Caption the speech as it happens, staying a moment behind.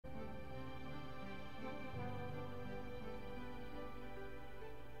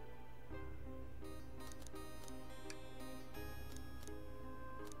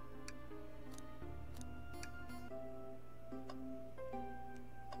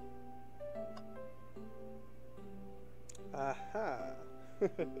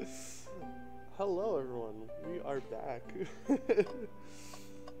Hello everyone, we are back.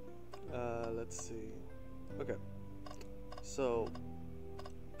 Let's see. Okay, so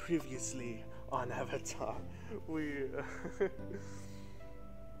previously on Avatar, we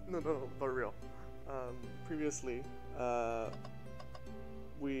no, but real. Previously,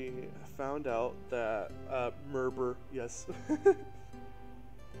 we found out that Murber, yes,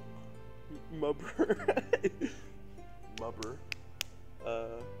 Mubber, Mubber,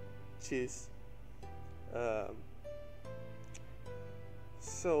 cheese.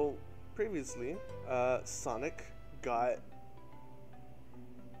 So previously, Sonic got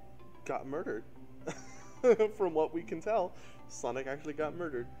murdered. From what we can tell, Sonic actually got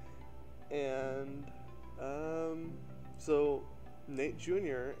murdered, and so Nate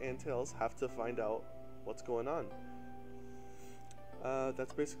Jr. and Tails have to find out what's going on.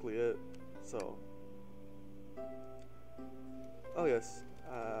 That's basically it. So, oh yes.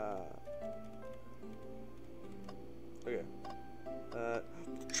 Okay.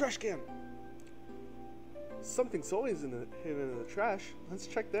 Trash can. Something's always hidden in the trash. Let's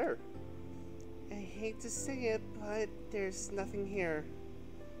check there. I hate to say it, but there's nothing here.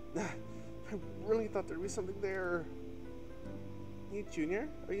 I really thought there'd be something there. Hey, Junior,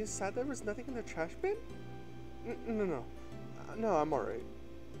 are you sad there was nothing in the trash bin? No, I'm alright.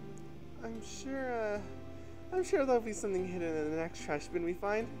 I'm sure there'll be something hidden in the next trash bin we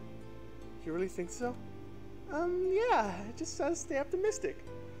find. You really think so? Yeah, just gotta stay optimistic.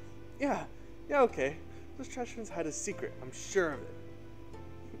 Yeah, okay. Those trash bins had a secret, I'm sure of it.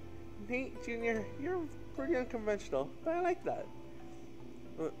 Nate, Junior, you're pretty unconventional, but I like that.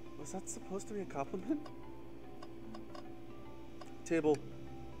 Was that supposed to be a compliment? Table.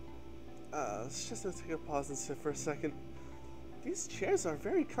 Let's just take a pause and sit for a second. These chairs are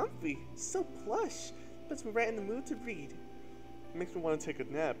very comfy, so plush. Puts me right in the mood to read. It makes me want to take a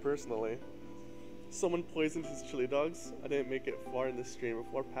nap, personally. Someone poisoned his chili dogs. I didn't make it far in the stream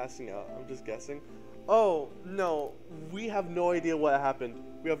before passing out. I'm just guessing. Oh, no. We have no idea what happened.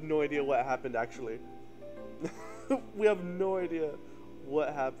 We have no idea what happened, actually. We have no idea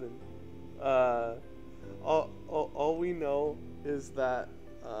what happened. All we know is that,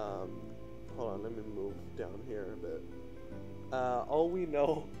 hold on, let me move down here a bit. All we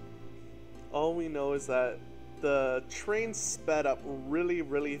know is that the train sped up really,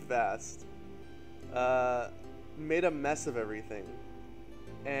 really fast, made a mess of everything,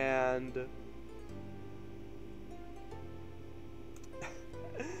 and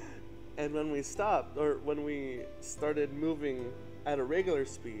when we stopped, or when we started moving at a regular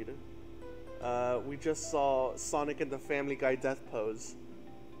speed, we just saw Sonic and the Family Guy death pose.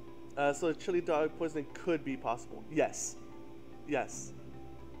 So the chili dog poisoning could be possible. Yes,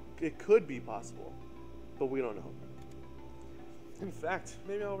 it could be possible, but we don't know. In fact,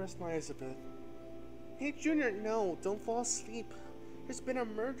 maybe I'll rest my eyes a bit. Hey, Junior, no, don't fall asleep. There's been a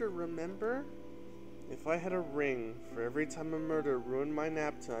murder, remember? If I had a ring for every time a murder ruined my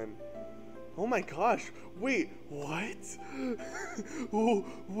nap time. Oh my gosh, wait, what? Oh,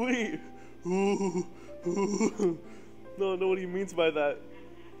 wait. No, what he means by that.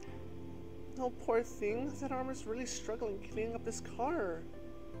 Oh, poor thing. That armor's really struggling cleaning up this car.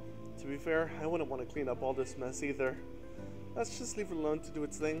 To be fair, I wouldn't want to clean up all this mess either. Let's just leave it alone to do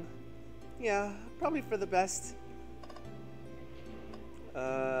its thing. Yeah, probably for the best.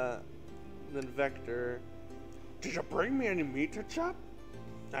 Then Vector. Did you bring me any meat to chop?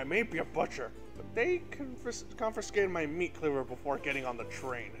 I may be a butcher, but they confiscated my meat cleaver before getting on the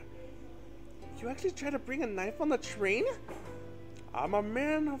train. You actually tried to bring a knife on the train? I'm a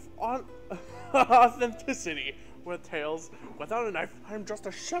man of authenticity with Tails. Without a knife, I'm just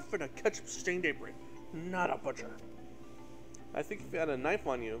a chef in a ketchup-stained apron, not a butcher. I think if you had a knife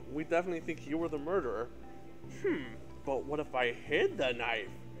on you, we definitely think you were the murderer. But what if I hid the knife?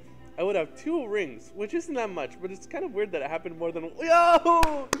 I would have 2 rings, which isn't that much, but it's kind of weird that it happened more than...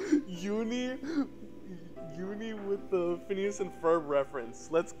 Yo! Uni with the Phineas and Ferb reference.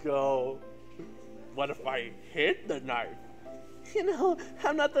 Let's go. What if I hid the knife? You know,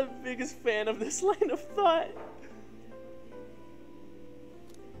 I'm not the biggest fan of this line of thought.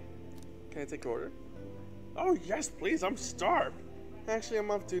 Can I take your order? Oh yes, please, I'm starved. Actually, I'm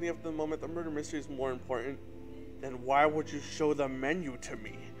off duty at the moment. The murder mystery is more important. Then why would you show the menu to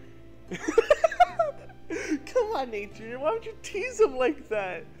me? Come on, Nate Jr., why would you tease him like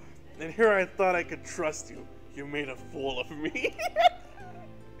that? And here I thought I could trust you. You made a fool of me.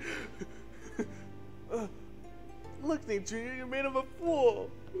 Look, Nate Jr., you made him a fool.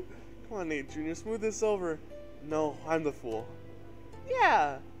 Come on, Nate Jr., smooth this over. No, I'm the fool.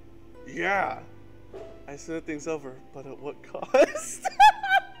 Yeah. I smoothed things over, but at what cost?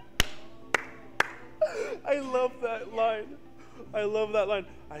 I love that line. I love that line.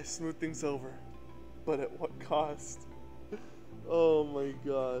 I smooth things over, but at what cost? Oh my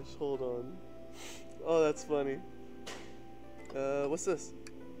gosh, hold on. Oh, that's funny. What's this?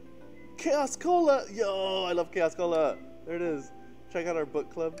 Chaos Cola! Yo, I love Chaos Cola. There it is. Check out our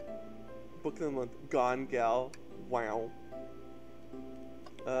book club. Book of the month. Gone Gal. Wow.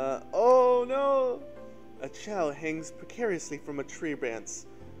 Oh no! A chow hangs precariously from a tree branch.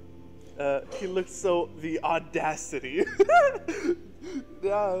 He looks so the audacity.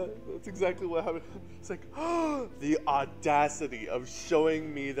 Yeah, that's exactly what happened. It's like, oh, the audacity of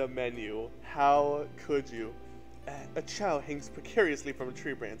showing me the menu. How could you? A chow hangs precariously from a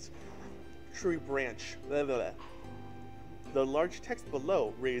tree branch. Blah, blah, blah. The large text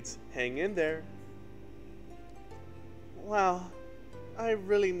below reads, "Hang in there." Wow, I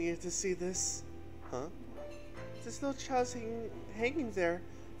really needed to see this. Huh? There's no chow's hanging there,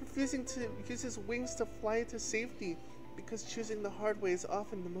 refusing to use his wings to fly to safety, because choosing the hard way is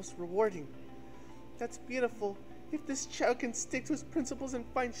often the most rewarding. That's beautiful. If this chow can stick to his principles and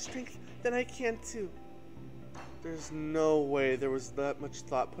find strength, then I can too. There's no way there was that much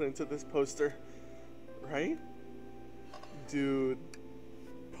thought put into this poster, right? Dude,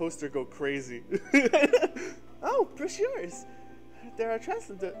 poster go crazy. Oh, brochures. There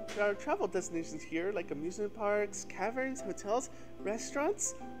are travel destinations here, like amusement parks, caverns, hotels,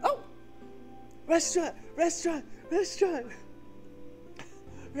 restaurants. Oh! Restaurant! Restaurant! Restaurant!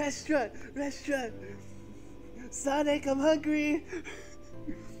 Restaurant! Restaurant! Sonic, I'm hungry!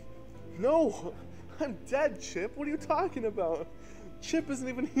 No! I'm dead, Chip. What are you talking about? Chip isn't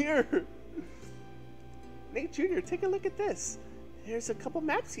even here. Nate Jr., take a look at this. There's a couple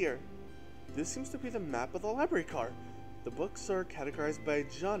maps here. This seems to be the map of the library car. The books are categorized by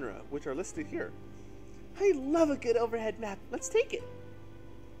genre, which are listed here. I love a good overhead map. Let's take it.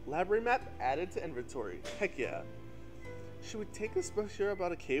 Library map added to inventory. Heck yeah. Should we take this brochure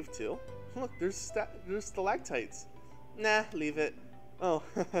about a cave too? Look, there's stalactites. Nah, leave it. Oh,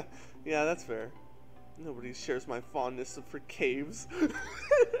 yeah, that's fair. Nobody shares my fondness for caves.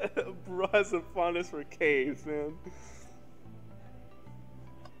 Bro has a fondness for caves, man.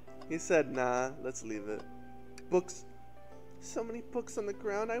 He said, nah, let's leave it. Books. So many books on the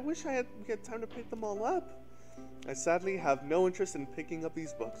ground. I wish we had time to pick them all up. I sadly have no interest in picking up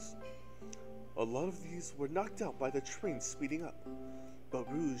these books. A lot of these were knocked out by the train speeding up.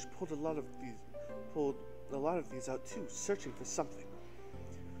 But Rouge pulled a lot of these out too, searching for something.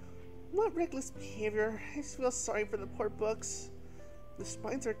 What reckless behavior. I just feel sorry for the poor books. The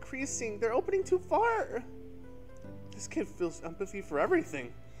spines are creasing. They're opening too far. This kid feels empathy for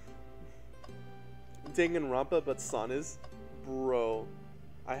everything. Danganronpa, but Son is? Bro,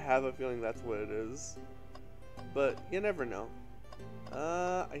 I have a feeling that's what it is. But you never know.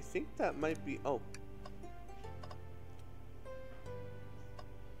 I think that might be... Oh.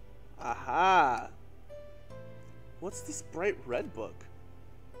 Aha! What's this bright red book?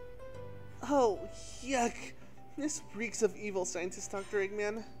 Oh, yuck! This reeks of evil scientist, Dr.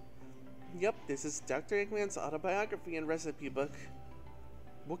 Eggman. Yep, this is Dr. Eggman's autobiography and recipe book.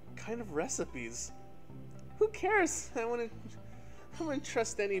 What kind of recipes? Who cares? I wouldn't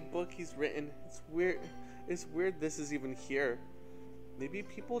trust any book he's written. It's weird this is even here. Maybe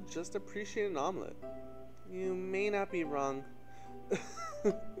people just appreciate an omelet. You may not be wrong.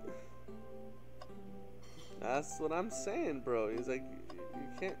 That's what I'm saying, bro. He's like,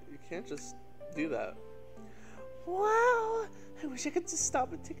 you can't just do that. Wow! I wish I could just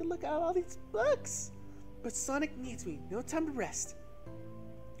stop and take a look at all these books. But Sonic needs me. No time to rest.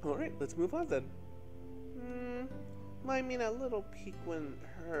 Alright, let's move on then. I mean, a little peek wouldn't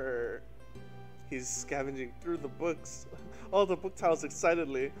hurt. He's scavenging through the books. All the book titles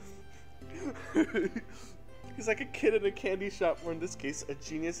excitedly. He's like a kid in a candy shop, or in this case, a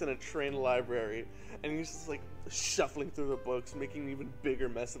genius in a trained library. And he's just like shuffling through the books, making an even bigger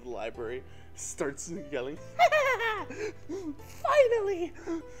mess of the library. Starts yelling, finally!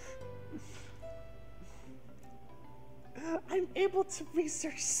 I'm able to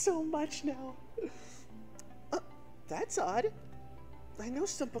research so much now. That's odd. I know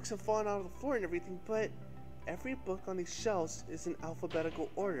some books have fallen out of the floor and everything, but every book on these shelves is in alphabetical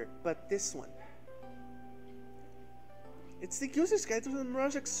order, but this one. It's the user's guide to the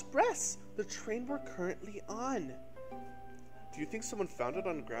Mirage Express, the train we're currently on. Do you think someone found it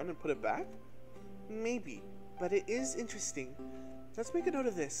on the ground and put it back? Maybe, but it is interesting. Let's make a note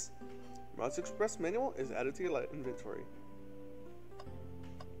of this. Mirage Express manual is added to your inventory.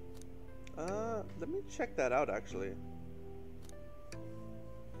 Let me check that out actually.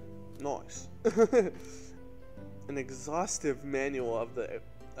 Nice. An exhaustive manual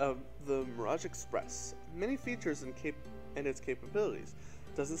of the Mirage Express. many features and its capabilities.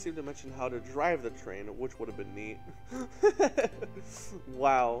 Doesn't seem to mention how to drive the train, which would have been neat.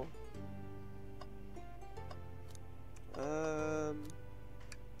 Wow.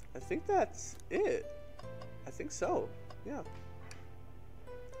 I think that's it. I think so. Yeah.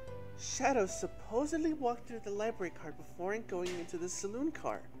 Shadow supposedly walked through the library car before going into the saloon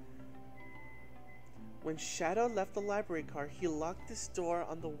car. When Shadow left the library car, he locked this door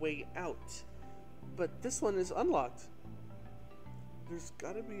on the way out. But this one is unlocked. There's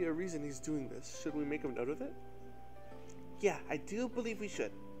gotta be a reason he's doing this. Should we make a note of it? Yeah, I do believe we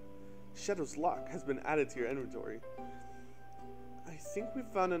should. Shadow's lock has been added to your inventory. I think we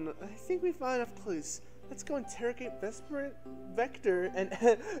found enough clues. Let's go interrogate Vector and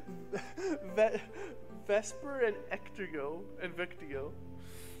Vesper and Vectio.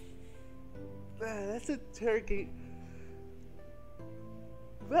 Let's interrogate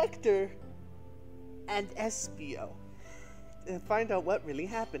Vector and Espio and find out what really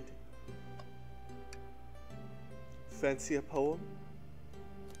happened. Fancy a poem?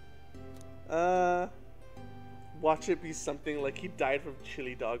 Watch it be something like he died from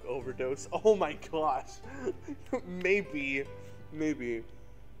chili dog overdose. Oh my gosh. Maybe.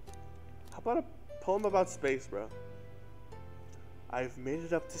 How about a poem about space, bro? I've made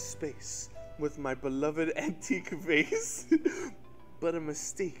it up to space with my beloved antique vase, but a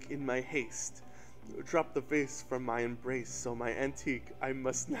mistake in my haste. Dropped the vase from my embrace, so my antique I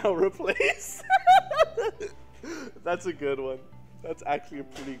must now replace. That's a good one. That's actually a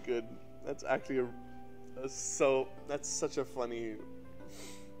pretty good. That's actually that's such a funny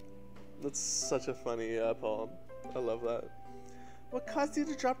poem. I love that. What caused you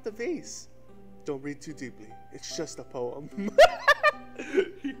to drop the vase? Don't read too deeply. It's just a poem.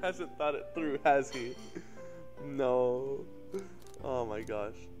 He hasn't thought it through, has he? No. Oh my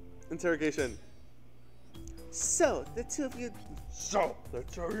gosh. Interrogation. So, the two of you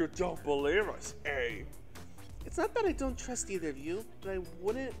don't believe us, eh? It's not that I don't trust either of you, but I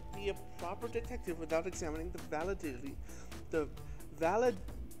wouldn't be a proper detective without examining the validity without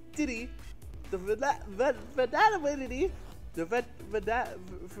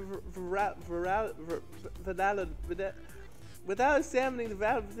examining the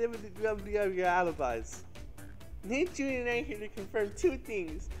validity of your alibis. Nate Jr. and I are here to confirm two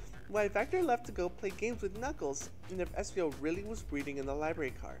things. Why Vector left to go play games with Knuckles, and if Espio really was breeding in the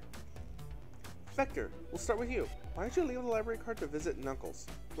library car. Vector, we'll start with you. Why did you leave the library car to visit Knuckles?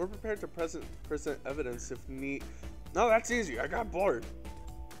 We're prepared to present evidence if need. No, that's easy. I got bored.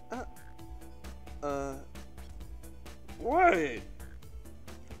 What?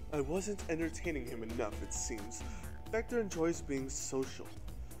 I wasn't entertaining him enough, it seems. Vector enjoys being social.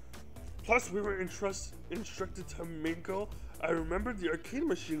 Plus, we were instructed to mingle. I remembered the arcade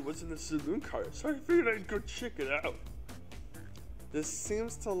machine was in the saloon car, so I figured I'd go check it out. This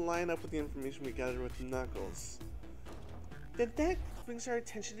seems to line up with the information we gathered with Knuckles. Then that brings our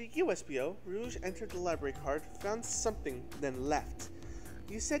attention to you, Espio. Rouge entered the library card, found something, then left.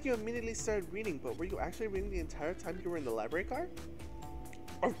 You said you immediately started reading, but were you actually reading the entire time you were in the library card?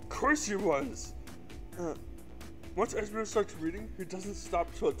 Of course he was! Once Espio starts reading, he doesn't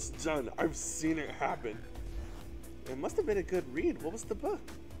stop till it's done. I've seen it happen. It must have been a good read. What was the book?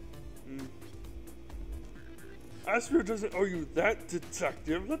 Espio doesn't owe you that,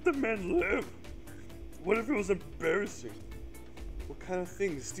 detective. Let the man live. What if it was embarrassing? What kind of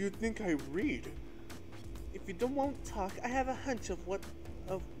things do you think I read? If you won't talk, I have a hunch on what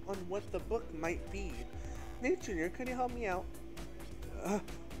the book might be. Nate Jr., can you help me out?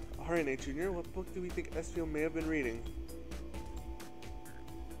 Alright, Nate Jr., what book do we think Espio may have been reading?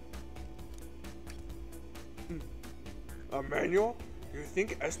 A manual? You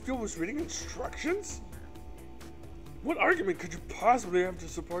think Espio was reading instructions? What argument could you possibly have to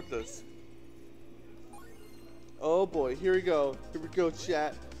support this? Oh boy, here we go. Here we go,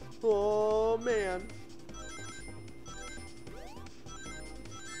 chat. Oh man.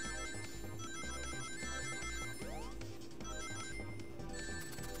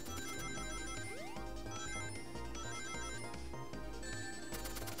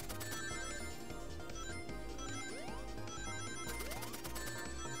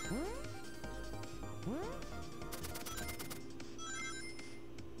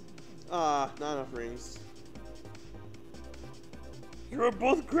 Not enough rings. You were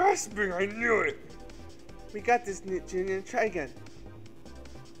both grasping, I knew it! We got this, Nate Jr. Try again.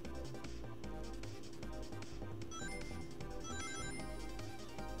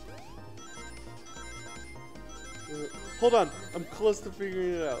 Hold on, I'm close to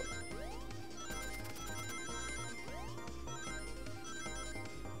figuring it out.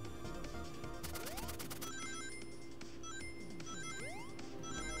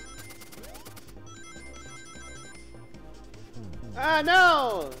 Ah,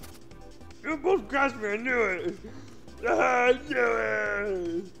 no! You both grasped me, I knew it! I knew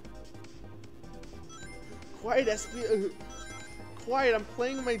it! Quiet, SB. Quiet, I'm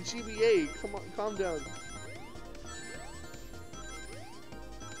playing my GBA. Come on, calm down.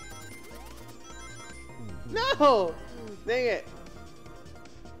 No! Dang it.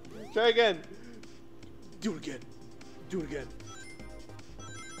 Try again. Do it again. Do it again.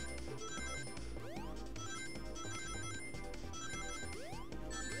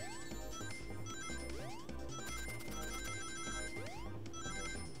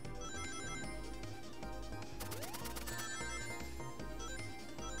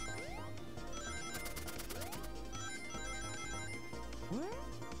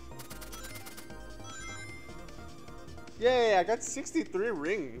 Yay, I got 63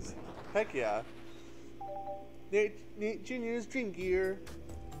 rings. Heck yeah. Nate Jr.'s Dream Gear.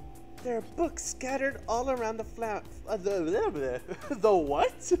 There are books scattered all around the the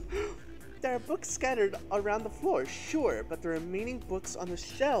what? There are books scattered around the floor, sure, but the remaining books on the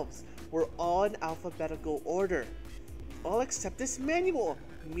shelves were all in alphabetical order. All except this manual,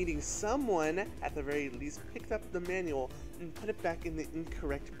 meaning someone, at the very least, picked up the manual and put it back in the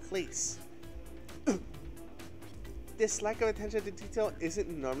incorrect place. This lack of attention to detail isn't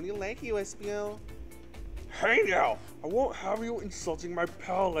normally like you, SBO. Hey now! I won't have you insulting my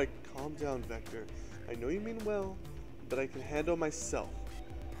pal like... Calm down, Vector. I know you mean well, but I can handle myself.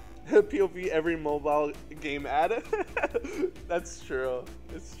 POV every mobile game ad. That's true.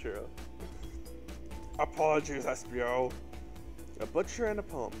 It's true. Apologies, SBO. A butcher and a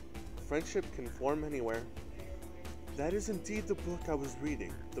poem. Friendship can form anywhere. That is indeed the book I was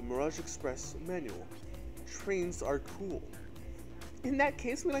reading, the Mirage Express manual. Trains are cool. In that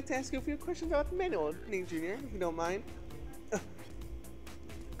case, we'd like to ask you a few questions about the manual, Nate Jr., if you don't mind.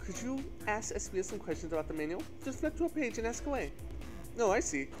 Could you ask SBO some questions about the manual? Just flip to a page and ask away. No, I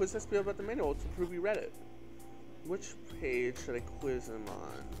see. Quiz SBO about the manual to prove you read it. Which page should I quiz him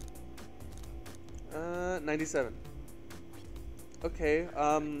on? 97. Okay,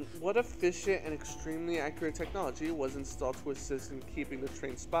 what efficient and extremely accurate technology was installed to assist in keeping the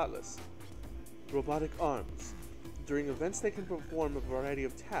train spotless? Robotic arms. During events, they can perform a variety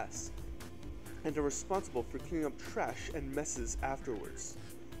of tasks, and are responsible for cleaning up trash and messes afterwards.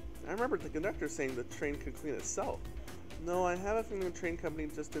 I remember the conductor saying the train could clean itself. No, I have a feeling the train company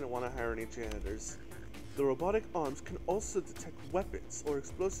just didn't want to hire any janitors. The robotic arms can also detect weapons or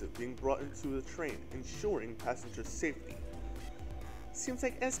explosives being brought into the train, ensuring passenger safety. Seems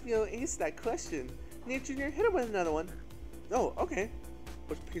like SBO aced that question. Nate Jr., hit him with another one. Oh, okay.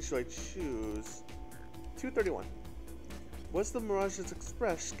 Which page do I choose? 231. What's the Mirage's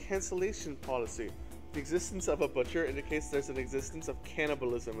Express cancellation policy? The existence of a butcher indicates there's an existence of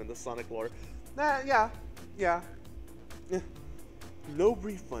cannibalism in the Sonic lore. Yeah. No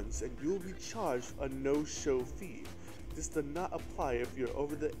refunds, and you'll be charged a no-show fee. This does not apply if you're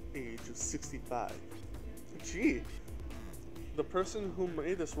over the age of 65. Gee, the person who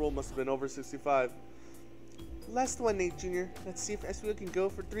made this rule must have been over 65. Last one, Nate Jr. Let's see if SBO can go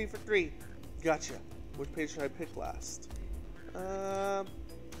for 3 for 3. Gotcha. Which page should I pick last?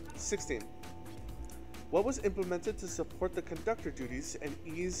 16. What was implemented to support the conductor duties and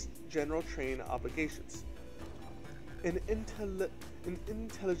ease general train obligations? An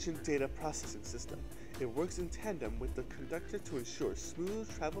intelligent data processing system. It works in tandem with the conductor to ensure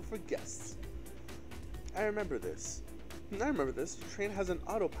smooth travel for guests. I remember this. The train has an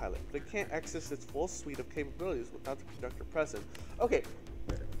autopilot, but it can't access its full suite of capabilities without the conductor present. Okay,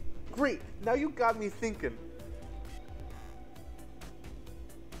 great. Now you got me thinking.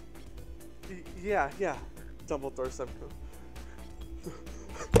 Yeah. Dumbledore Semco.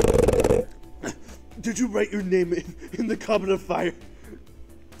 Did you write your name in the Goblet of Fire?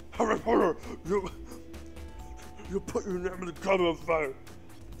 Harry Potter, you put your name in the Goblet of Fire.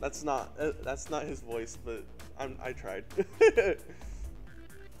 That's not his voice, but I tried.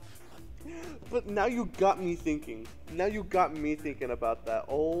 But now you got me thinking. About that.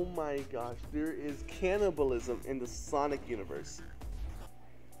 Oh my gosh, there is cannibalism in the Sonic universe.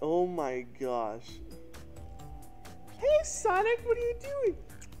 Oh my gosh. Hey Sonic, what are you doing?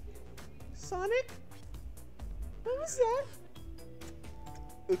 Sonic? What was that?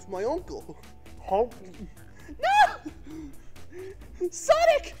 It's my uncle. Huh? No!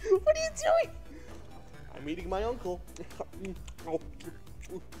 Sonic! What are you doing? I'm eating my uncle.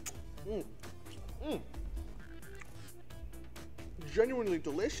 Genuinely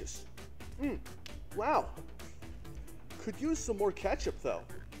delicious. Wow. Could use some more ketchup though.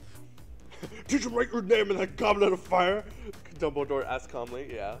 Did you write your name in that Goblet of Fire? Dumbledore asked calmly.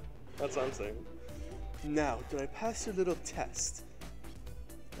 Yeah, that's what I'm saying. Now, did I pass your little test?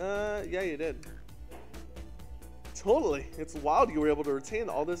 Yeah, you did. Totally. It's wild you were able to retain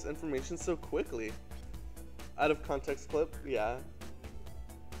all this information so quickly. Out of context clip, yeah.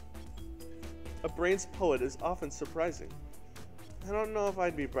 A brains poet is often surprising. I don't know if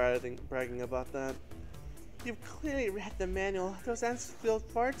I'd be bragging about that. You've clearly read the manual. Those answers feel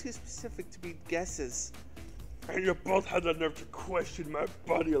far too specific to be guesses. And you both had the nerve to question my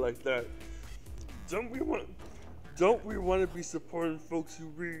body like that. Don't we want to be supporting folks who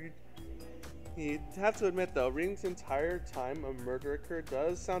read? You'd have to admit though, reading the entire time a murder occurred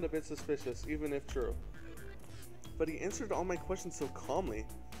does sound a bit suspicious, even if true. But he answered all my questions so calmly.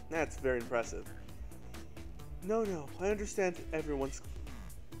 That's very impressive. No, I understand everyone's...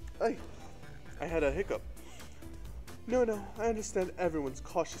 I had a hiccup. No, I understand everyone's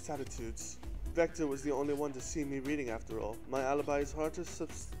cautious attitudes. Vector was the only one to see me reading after all. My alibi is hard to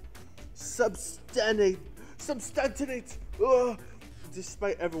substantiate.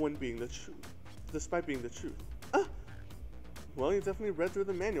 Despite everyone being the truth. Despite being the truth. Well, you definitely read through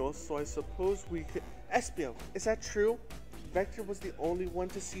the manual, so I suppose we could... Espio, is that true? Vector was the only one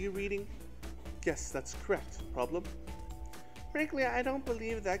to see you reading? Yes, that's correct. Problem? Frankly, I don't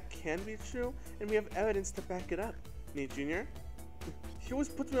believe that can be true, and we have evidence to back it up. Nate Jr.? He always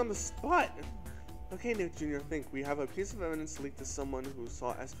puts me on the spot! Okay, Nate Jr., think we have a piece of evidence leaked to someone who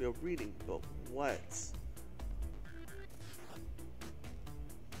saw Espio reading, but what?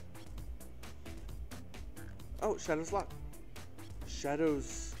 Oh, Shadow's lock.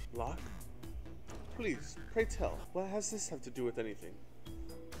 Shadow's lock? Please, pray tell, what has this have to do with anything?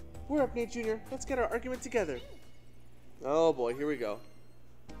 We're up, Nate Jr. Let's get our argument together. Oh boy, here we go.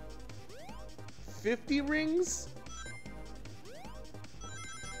 50 rings?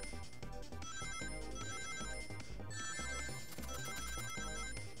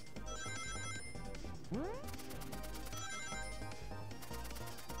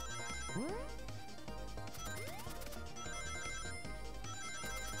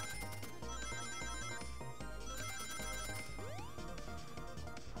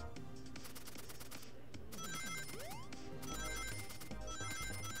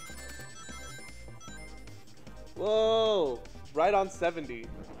 Whoa! Right on 70.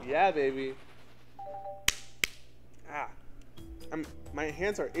 Yeah, baby. Ah. My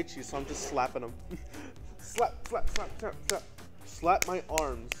hands are itchy, so I'm just slapping them. Slap. Slap my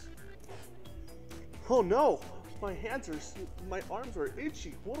arms. Oh no! My arms are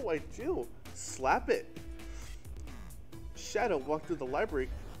itchy. What do I do? Slap it. Shadow walked through the library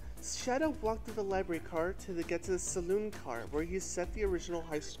car to get to the saloon car, where he set the original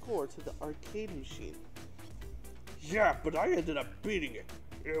high score to the arcade machine. Yeah, but I ended up beating it.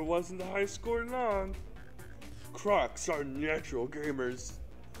 It wasn't the high score long. Crocs are natural gamers.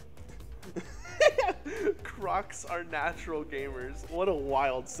 Crocs are natural gamers. What a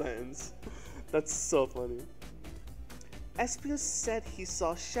wild sentence. That's so funny. Espio said he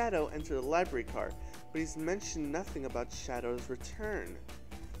saw Shadow enter the library car, but he's mentioned nothing about Shadow's return.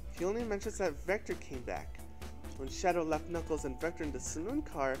 He only mentions that Vector came back. When Shadow left Knuckles and Vector in the saloon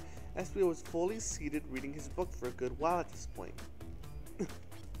car, Espio was fully seated reading his book for a good while at this point.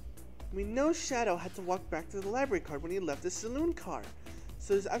 We know Shadow had to walk back to the library car when he left the saloon car,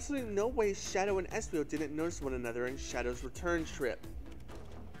 so there's absolutely no way Shadow and Espio didn't notice one another in Shadow's return trip.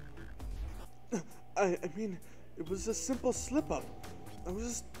 I mean, it was a simple slip-up. I was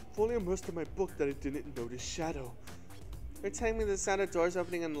just fully immersed in my book that I didn't notice Shadow. You're telling me the sound of doors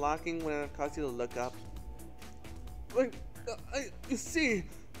opening and locking when it caused you to look up? You see...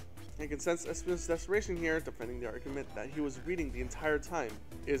 I can sense Espio's desperation here, defending the argument that he was reading the entire time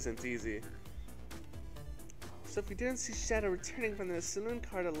isn't easy. So if you didn't see Shadow returning from the saloon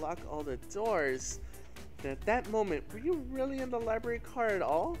car to lock all the doors, then at that moment, were you really in the library car at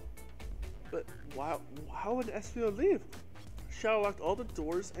all? But how would Espio leave? Shadow locked all the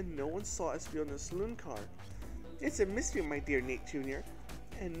doors and no one saw Espio in the saloon car. It's a mystery, my dear Nate Jr.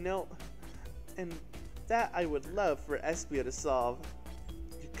 And that I would love for Espio to solve.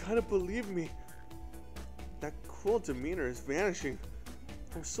 Gotta believe me. That cool demeanor is vanishing.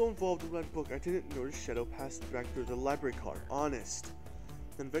 I was so involved in my book, I didn't notice Shadow passed back through the library car. Honest.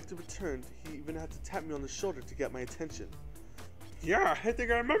 When Vector returned, he even had to tap me on the shoulder to get my attention. Yeah, I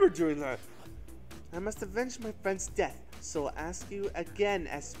think I remember doing that. I must avenge my friend's death, so I'll ask you again,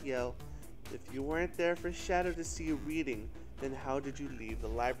 Espio. If you weren't there for Shadow to see you reading, then how did you leave the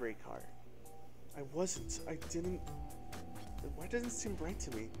library car? I wasn't. I didn't... Why doesn't it seem right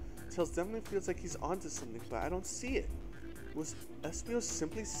to me? Tails definitely feels like he's onto something, but I don't see it. Was Espio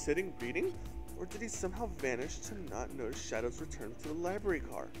simply sitting reading? Or did he somehow vanish to not notice Shadow's return to the library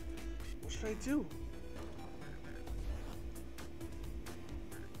car? What should I do?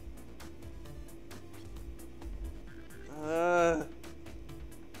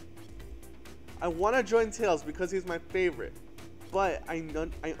 want to join Tails because he's my favorite, but I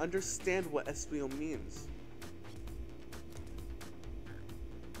understand what SBO means.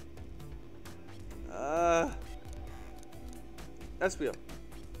 SBO.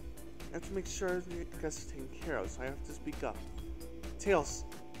 I have to make sure the guests are taken care of, so I have to speak up. Tails.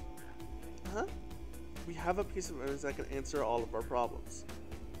 Huh? We have a piece of evidence that can answer all of our problems.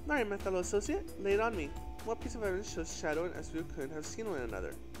 Alright, my fellow associate, lay it on me. What piece of evidence shows Shadow and SBO couldn't have seen one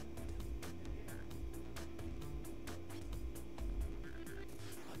another?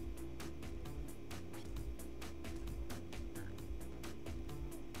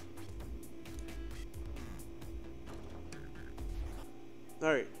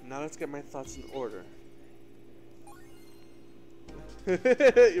 Alright, now let's get my thoughts in order.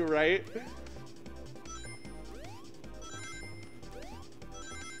 You're right.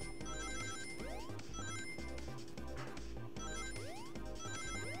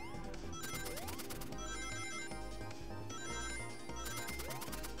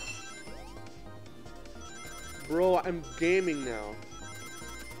 Bro, I'm gaming now.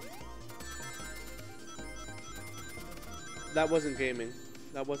 That wasn't gaming.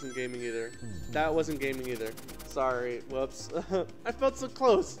 That wasn't gaming either. That wasn't gaming either. Sorry. Whoops. I felt so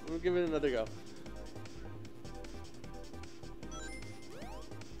close. We'll give it another go.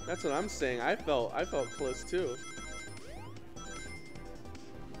 That's what I'm saying. I felt close too.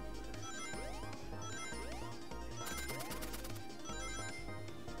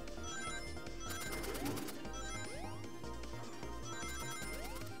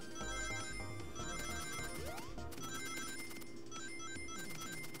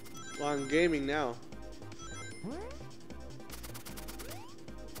 Well, I'm gaming now.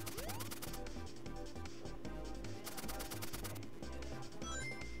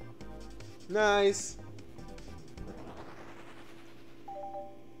 Nice.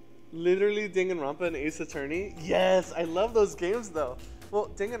 Literally Danganronpa and Ace Attorney. Yes, I love those games though. Well,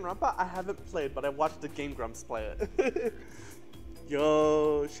 Danganronpa I haven't played, but I watched the Game Grumps play it.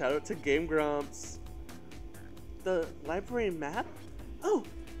 Yo, shout out to Game Grumps. The library map? Oh,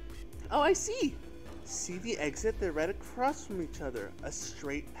 I see. See the exit? They're right across from each other. A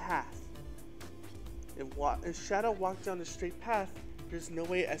straight path. If Shadow walked down a straight path, there's no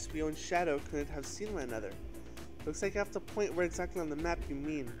way SBO and Shadow couldn't have seen one another. Looks like you have to point where exactly on the map you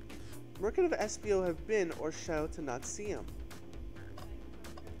mean. Where could SBO have been or Shadow to not see him?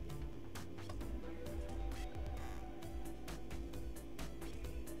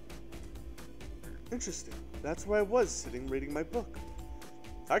 Interesting. That's where I was sitting reading my book.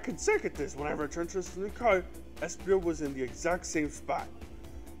 I can second this. When I returned to the car, SBO was in the exact same spot.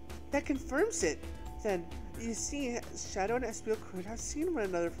 That confirms it. Then, you see, Shadow and SBO could have seen one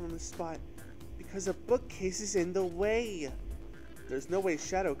another from the spot, because a bookcase is in the way. There's no way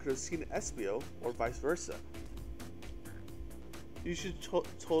Shadow could have seen SBO, or vice versa. You should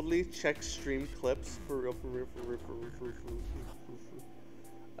totally check stream clips, for real.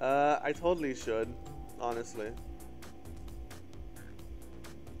 I totally should, honestly.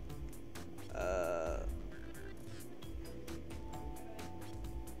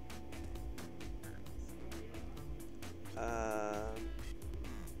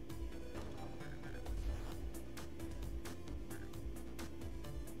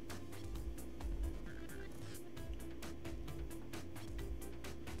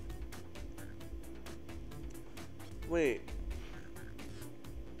 Wait.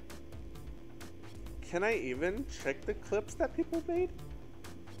 Can I even check the clips that people made?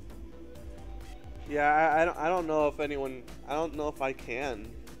 Yeah, I don't know if anyone, I don't know if I can.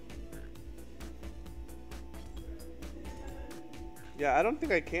 Yeah, I don't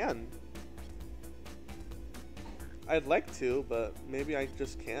think I can. I'd like to, but maybe I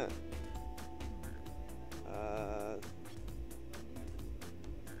just can't.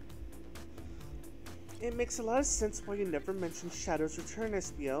 It makes a lot of sense why you never mentioned Shadow's return,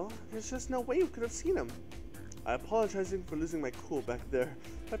 SBO. There's just no way you could have seen him. I apologize for losing my cool back there.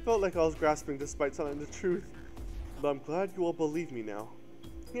 I felt like I was grasping despite telling the truth. But I'm glad you all believe me now.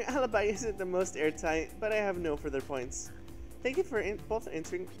 Your alibi isn't the most airtight, but I have no further points. Thank you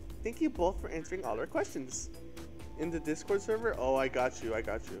both for answering all our questions. In the Discord server? Oh, I got you.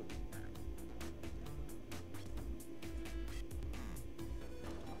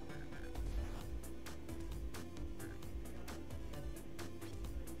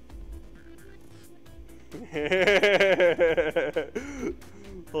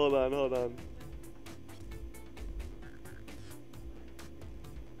 Hold on.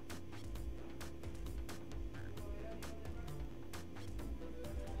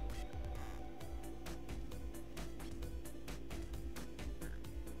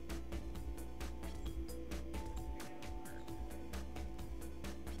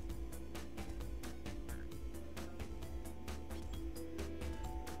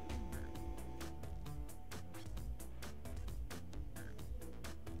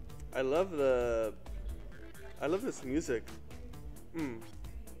 I love the. I love this music. Hmm.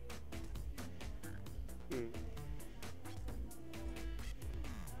 Hmm.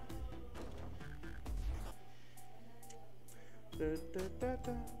 Da da da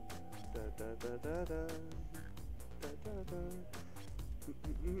da da da da da da da da.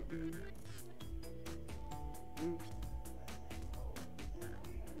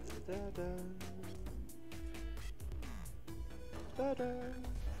 Da da da da.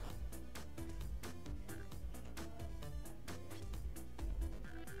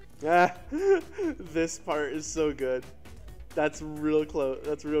 Ah, this part is so good. That's real close.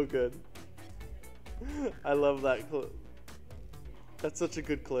 That's real good. I love that clip. That's such a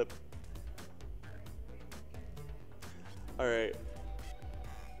good clip. All right.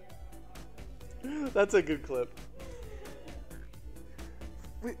 That's a good clip.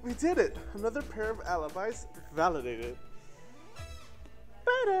 We did it! Another pair of alibis validated.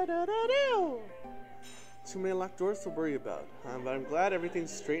 Too many locked doors to worry about, but I'm glad everything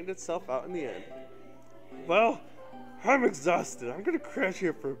straightened itself out in the end. Well, I'm exhausted. I'm gonna crash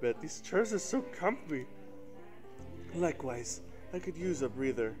here for a bit. These chairs are so comfy. Likewise, I could use a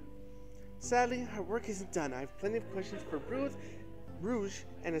breather. Sadly, our work isn't done. I have plenty of questions for Rouge,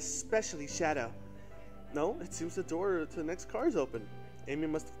 and especially Shadow. No, it seems the door to the next car is open. Amy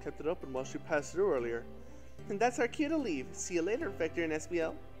must have kept it open while she passed through earlier. And that's our cue to leave. See you later, Vector and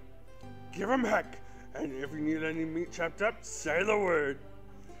SBL. Give 'em heck! And if you need any meat chopped up, say the word.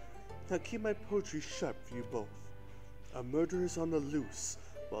 Now keep my poetry sharp for you both. A murder is on the loose,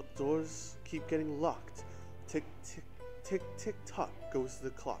 while doors keep getting locked. Tick, tick, tick, tick, tock goes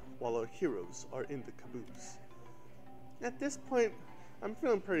the clock, while our heroes are in the caboose. At this point, I'm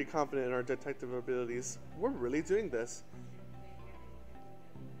feeling pretty confident in our detective abilities. We're really doing this.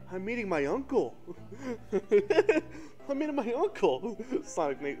 I'm meeting my uncle. I'm meeting my uncle.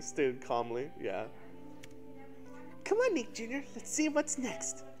 Sonic Nate stated calmly. Yeah. Come on, Nick Jr. Let's see what's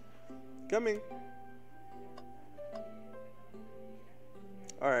next. Coming.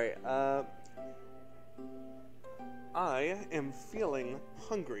 Alright, I am feeling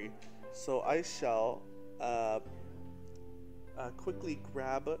hungry, so I shall quickly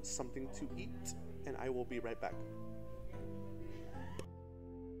grab something to eat, and I will be right back.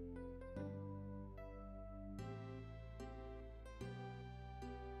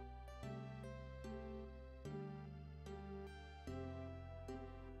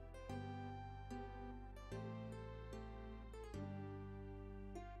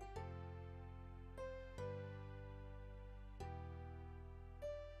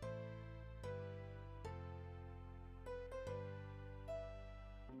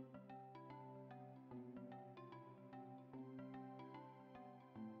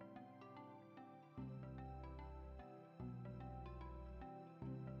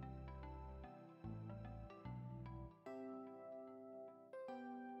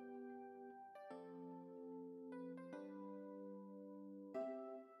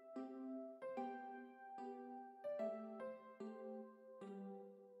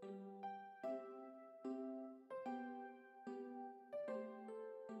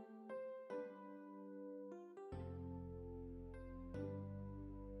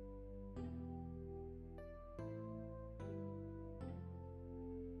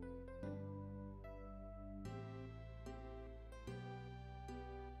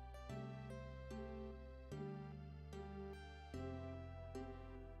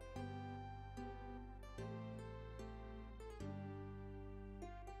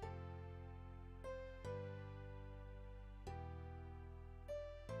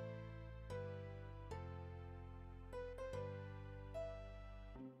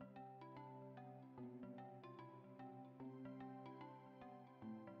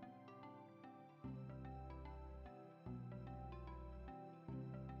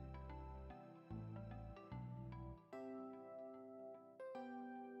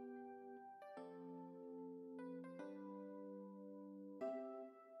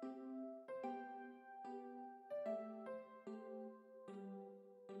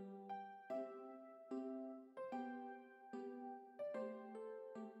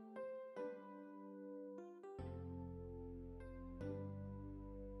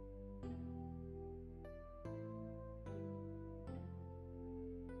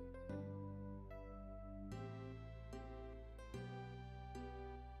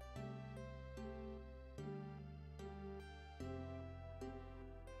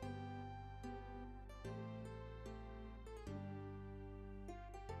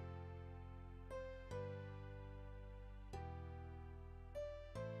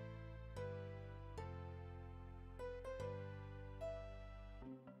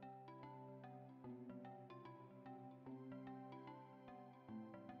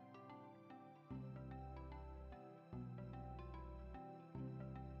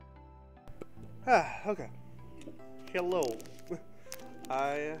 Ah, okay. Hello.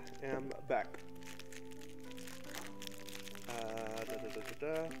 I am back. Da, da, da, da,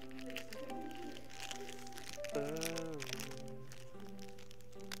 da.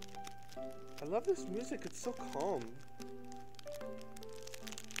 I love this music, it's so calm.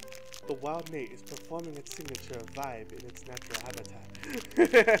 The wild mate is performing its signature vibe in its natural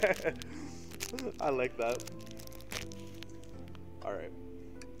habitat. I like that. Alright,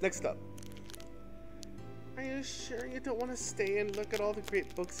 next up. Are you sure you don't want to stay and look at all the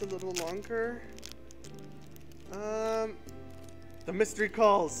great books a little longer? The mystery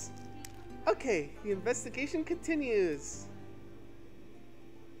calls. Okay, the investigation continues.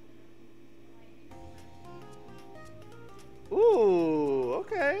 Ooh,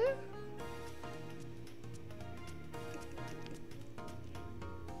 okay.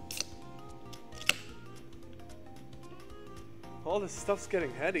 All this stuff's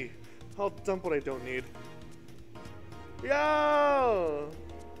getting heady. I'll dump what I don't need. Yo!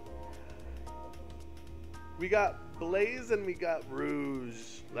 We got Blaze and we got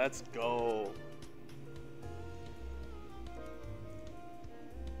Rouge. Let's go.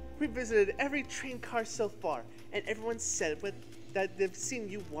 We visited every train car so far, and everyone said that they've seen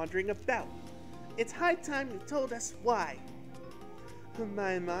you wandering about. It's high time you told us why.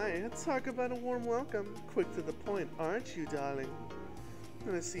 My, talk about a warm welcome. Quick to the point, aren't you, darling?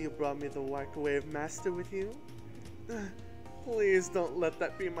 I see you brought me the microwave master with you. Please don't let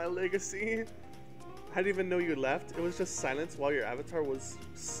that be my legacy. I didn't even know you left. It was just silence while your avatar was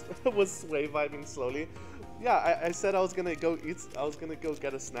sway vibing slowly. Yeah, I said I was gonna go eat. I was gonna go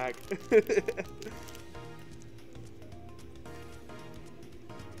get a snack.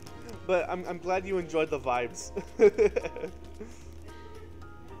 But I'm glad you enjoyed the vibes.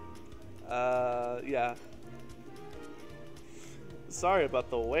 Yeah. Sorry about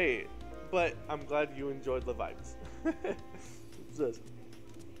the wait, but I'm glad you enjoyed the vibes. What's this?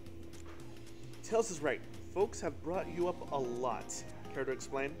 Tails is right. Folks have brought you up a lot. Care to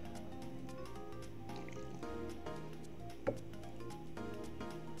explain?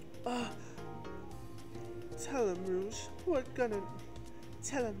 Tell him, Rouge.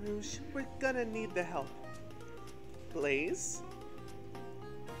 We're gonna need the help. Blaze?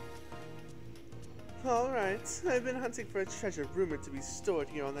 Alright, I've been hunting for a treasure rumored to be stored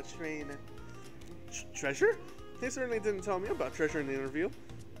here on the train. Treasure? They certainly didn't tell me about treasure in the interview.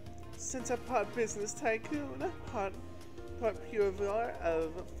 Since I'm part business tycoon, part purveyor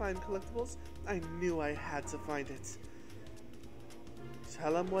of fine collectibles, I knew I had to find it.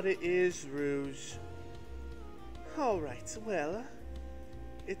 Tell him what it is, Rouge. Alright, well,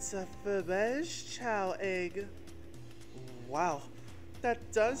 it's a Faberge chow egg. Wow. That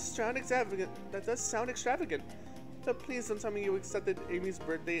does sound extravagant. But please don't tell me you accepted Amy's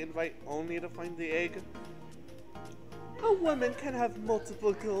birthday invite only to find the egg. A woman can have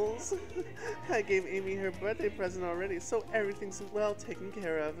multiple goals. I gave Amy her birthday present already, so everything's well taken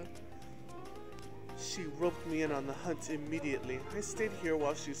care of. She roped me in on the hunt immediately. I stayed here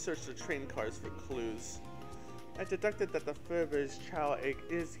while she searched the train cars for clues. I deducted that the Faberge chow egg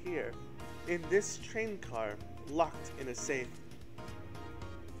is here, in this train car, locked in a safe.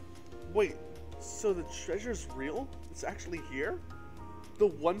 Wait, so the treasure's real? It's actually here? The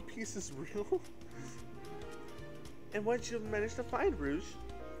One Piece is real? And what did you manage to find, Rouge?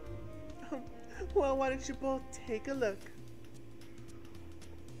 Well, why don't you both take a look?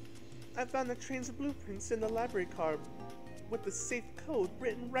 I found the train's blueprints in the library car with the safe code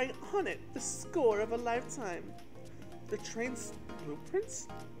written right on it. The score of a lifetime. The train's blueprints?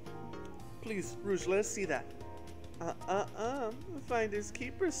 Please, Rouge, let us see that. Finders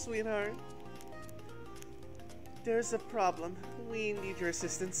keepers, sweetheart. There's a problem. We need your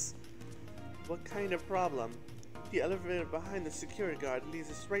assistance. What kind of problem? The elevator behind the security guard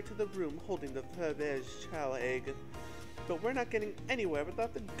leads us right to the room holding the Faberge chow egg. But we're not getting anywhere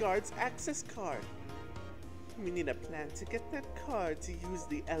without the guard's access card. We need a plan to get that card to use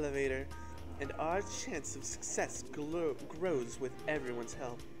the elevator, and our chance of success grows with everyone's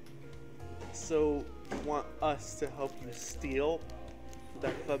help. So, you want us to help you steal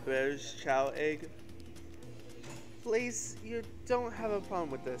the Faberge chow egg? Blaze, you don't have a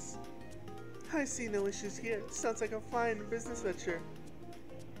problem with this. I see no issues here. Sounds like a fine business venture.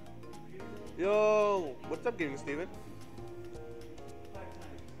 Yo, what's up, Gaming Steven?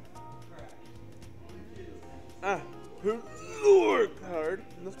 Her lure card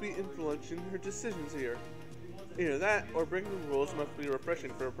must be influencing her decisions here. Either that, or breaking the rules must be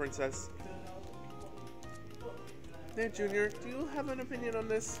refreshing for a princess. Hey, Junior, do you have an opinion on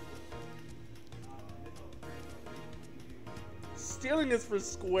this? Stealing is for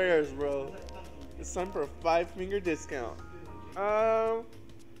squares, bro. It's time for a 5-finger discount. I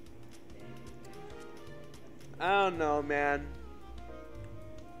don't know, man.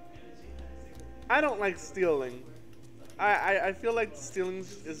 I don't like stealing. I feel like stealing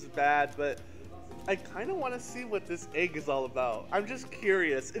is bad, but I kind of want to see what this egg is all about. I'm just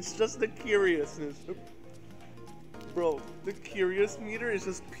curious. It's just the curiousness. Bro, the curious meter is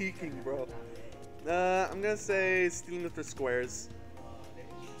just peaking, bro. I'm gonna say stealing with the squares.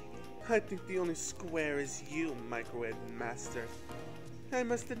 I think the only square is you, Microwave Master. I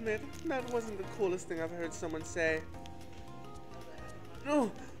must admit, that wasn't the coolest thing I've heard someone say.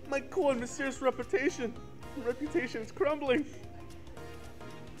 Oh, my cool and mysterious reputation. Reputation's crumbling.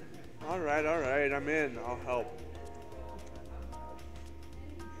 Alright, I'm in. I'll help.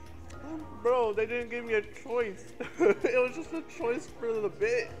 Bro, they didn't give me a choice. It was just a choice for the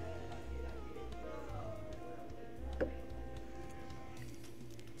bit.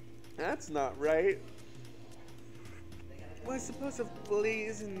 That's not right. Well, I suppose if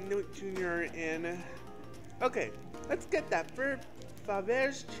Blaze and Note Jr. are in. Okay, let's get that for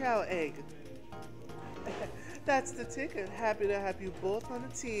Faber's Chow Egg. That's the ticket. Happy to have you both on the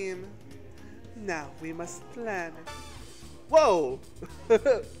team. Now we must plan. Whoa!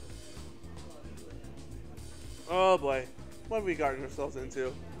 Oh boy, what have we gotten ourselves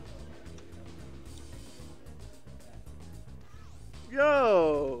into?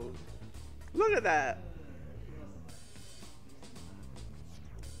 Yo! Look at that!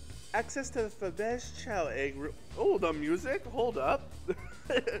 Access to the Faber's Chow Egg. Oh, the music? Hold up.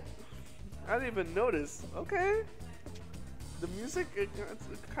 I didn't even notice. Okay. The music, it's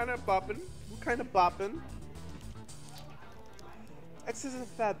kind of bopping. Access to the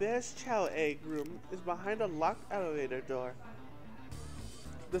Faber's Chow Egg room is behind a locked elevator door.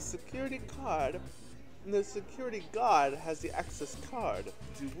 The security guard has the access card.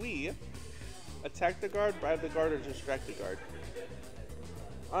 Do we attack the guard, bribe the guard, or distract the guard?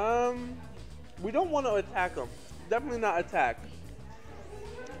 We don't want to attack them. Definitely not attack.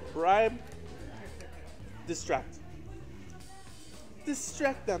 Bribe. Distract.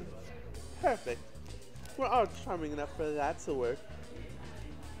 Distract them. Perfect. We're all charming enough for that to work.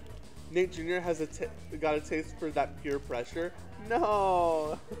 Nate Jr. has got a taste for that peer pressure.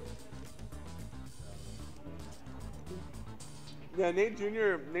 No. Yeah, Nate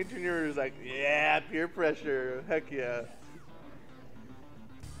Jr. is like, yeah, peer pressure. Heck yeah.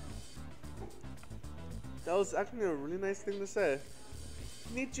 That was actually a really nice thing to say.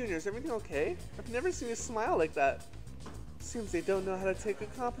 Nate Jr., is everything okay? I've never seen you smile like that. Seems they don't know how to take a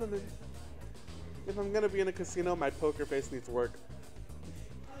compliment. If I'm gonna be in a casino, my poker face needs work.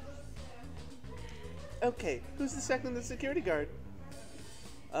 Okay, who's distracting the security guard?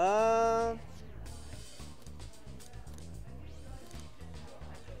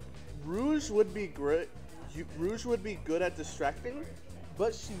 Rouge would be great. Rouge would be good at distracting,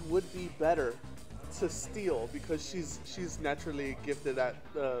 but she would be better to steal because she's naturally gifted at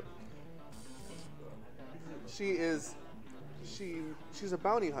she's a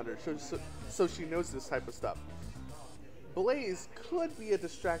bounty hunter, so she knows this type of stuff. Blaze could be a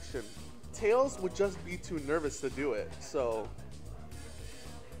distraction. Tails would just be too nervous to do it, so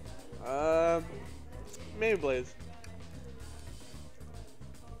maybe Blaze.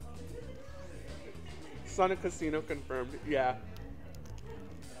 Sonic Casino confirmed. Yeah.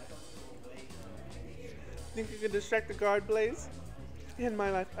 Think you can distract the guard, Blaze? In my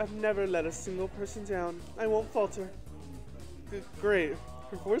life, I've never let a single person down. I won't falter. Great.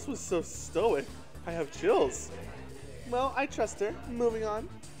 Her voice was so stoic. I have chills. Well, I trust her. Moving on.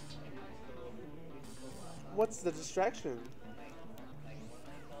 What's the distraction?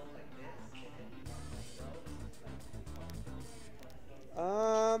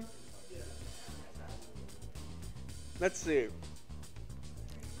 Let's see.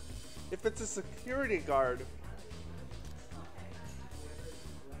 If it's a security guard,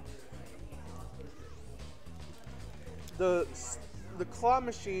 the claw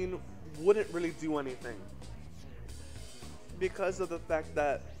machine wouldn't really do anything because of the fact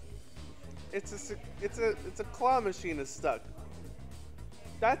that it's a claw machine is stuck.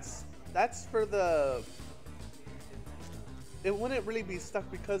 That's for the. It wouldn't really be stuck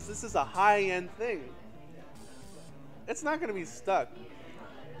because this is a high-end thing. It's not gonna be stuck.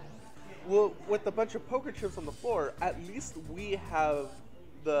 Well, with a bunch of poker chips on the floor, at least we have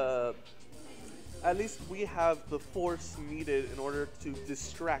the force needed in order to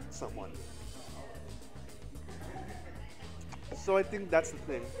distract someone. So I think that's the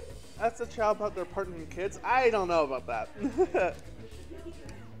thing. That's a child about their partner and kids. I don't know about that.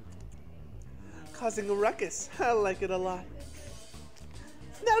 Causing a ruckus. I like it a lot.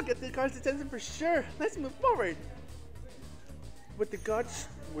 That'll get the guard's attention for sure. Let's move forward. With the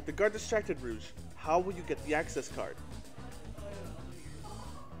guard distracted, Rouge, how will you get the access card?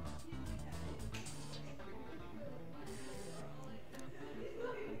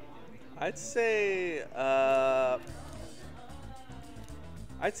 I'd say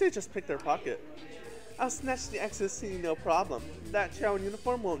just pick their pocket. I'll snatch the access key, no problem. That chow in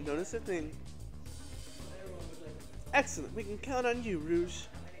uniform won't notice a thing. Excellent, we can count on you, Rouge.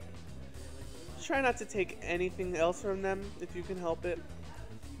 Try not to take anything else from them if you can help it.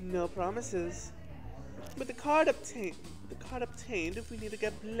 No promises. With the card obtained, we need to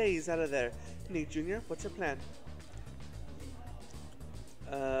get Blaze out of there. Nate Jr., what's your plan?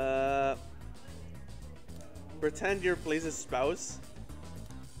 Pretend you're Blaze's spouse?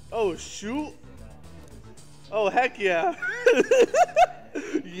 Oh, shoot! Oh, heck yeah!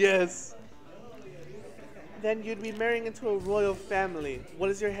 Yes! Then you'd be marrying into a royal family. What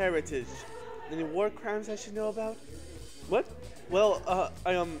is your heritage? Any war crimes I should know about? What? Well,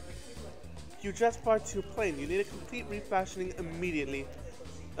 you dress far too plain. You need a complete refashioning immediately.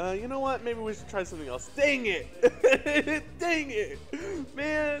 You know what? Maybe we should try something else. Dang it! Dang it!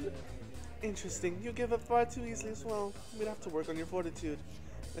 Man! Interesting. You give up far too easily as well. We'd have to work on your fortitude.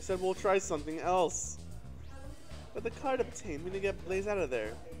 I said we'll try something else. But the card obtained, we need to get Blaze out of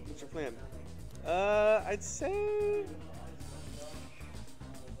there. What's your plan? I'd say...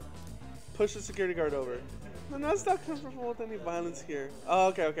 push the security guard over. No, it's not comfortable with any violence here. Oh,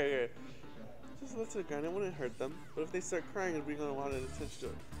 okay. Just let it go. It wouldn't hurt them. But if they start crying, we're gonna want to attach to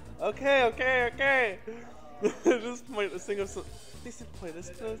it. Okay. At this point, let's think of some. Let's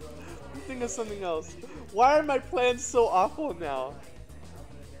think of something else. Why are my plans so awful now?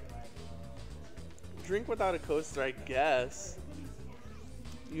 Drink without a coaster, I guess.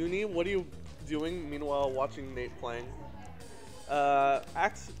 Uni, what are you doing? Meanwhile, watching Nate playing.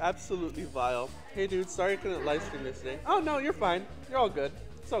 Absolutely vile. Hey, dude, sorry I couldn't live stream this today. Oh no, you're fine. You're all good.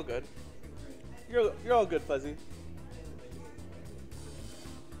 It's all good. You're all good, Fuzzy.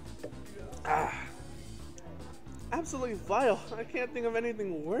 Absolutely vile. I can't think of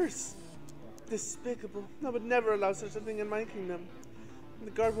anything worse. Despicable. I would never allow such a thing in my kingdom.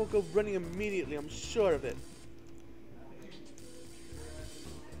 The guard will go running immediately, I'm sure of it.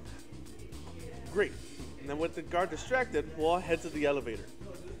 Great. And then with the guard distracted, we'll all head to the elevator.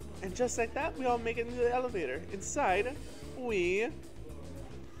 And just like that, we all make it into the elevator. Inside, we...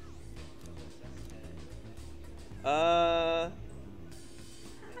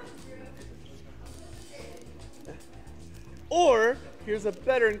 Or, here's a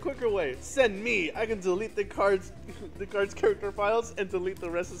better and quicker way. Send me. I can delete the card's character files and delete the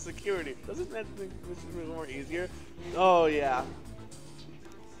rest of security. Doesn't that make this more easier? Oh yeah.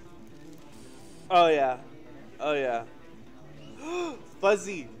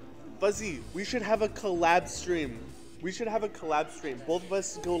 Fuzzy, we should have a collab stream. Both of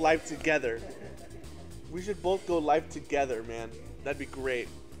us go live together. We should both go live together, man. That'd be great.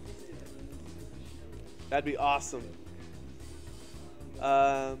 That'd be awesome.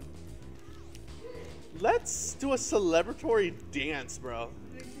 Let's do a celebratory dance, bro.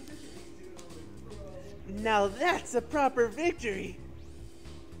 Now that's a proper victory.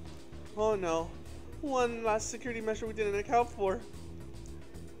 Oh no. One last security measure we didn't account for.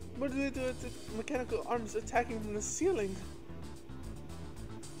 What do they do with the mechanical arms attacking from the ceiling?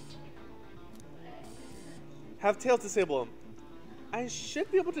 Have Tails disable them. I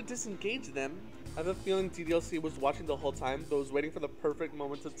should be able to disengage them. I have a feeling DDLC was watching the whole time, but was waiting for the perfect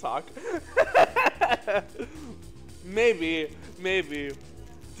moment to talk. Maybe.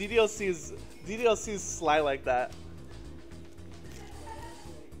 DDLC's sly like that.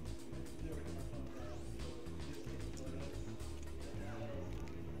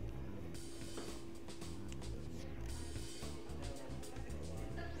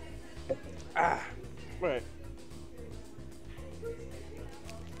 Right.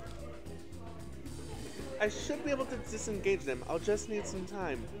 I should be able to disengage them. I'll just need some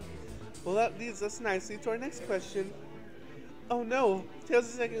time. Well, that leads us nicely to our next question. Oh no, Tails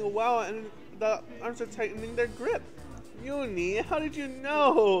is taking a while and the arms are tightening their grip. Uni, how did you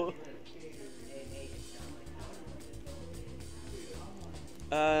know?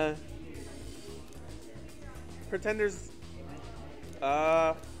 Pretend there's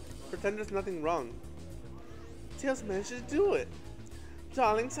nothing wrong. Tails managed to do it.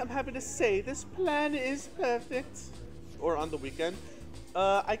 Darlings, I'm happy to say this plan is perfect. Or on the weekend.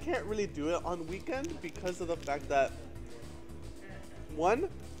 I can't really do it on weekend because of the fact that, one,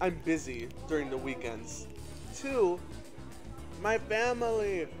 I'm busy during the weekends. Two, my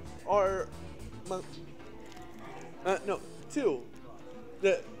family are...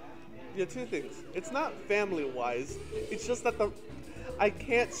 The Yeah, two things. It's not family-wise. It's just that I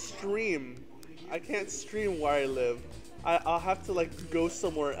can't stream. I can't stream where I live. I'll have to like go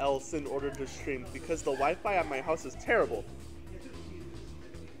somewhere else in order to stream because the Wi-Fi at my house is terrible.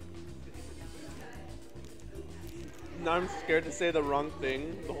 Now I'm scared to say the wrong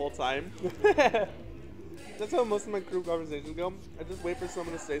thing the whole time. That's how most of my group conversations go. I just wait for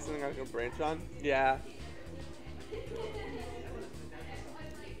someone to say something I can branch on. Yeah.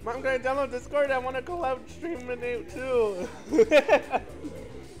 I'm gonna download Discord. I want to collab stream with you too.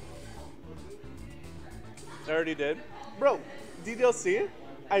 I already did. Bro, DDLC,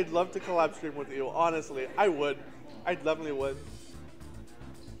 I'd love to collab stream with you. Honestly, I would. I definitely would.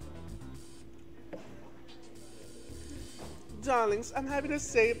 Darlings, I'm happy to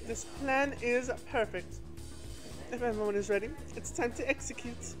say this plan is perfect. If everyone is ready, it's time to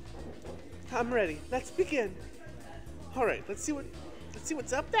execute. I'm ready. Let's begin. All right, let's see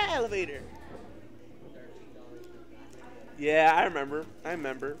what's up the elevator. Yeah, I remember.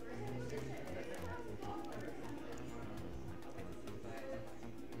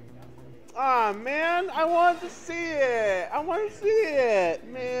 Ah, man, I want to see it.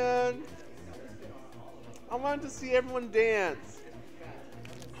 Man. I wanted to see everyone dance.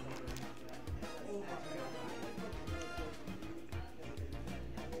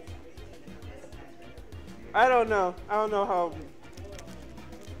 I don't know how.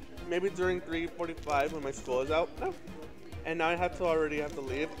 Maybe during 3:45 when my school is out. No. And now I already have to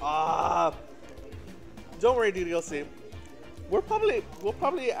leave. Ah. Don't worry, DDLC. We'll probably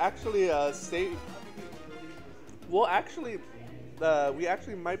actually stay. We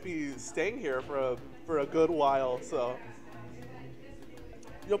actually might be staying here for a good while. So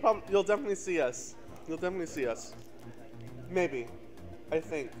you'll definitely see us. Maybe. I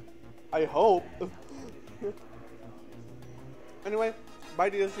think. I hope. Anyway, bye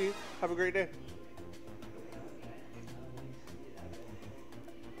DLC. Have a great day.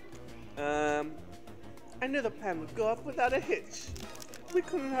 I knew the plan would go off without a hitch. We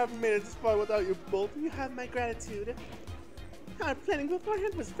couldn't have made it this far without you both. You have my gratitude. Our planning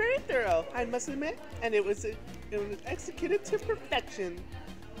beforehand was very thorough, I must admit, and it was executed to perfection.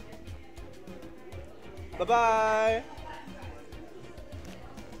 Bye-bye.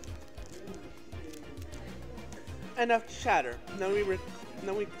 Enough chatter. Now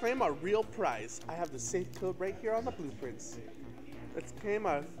we claim our real prize. I have the safe code right here on the blueprints. Let's claim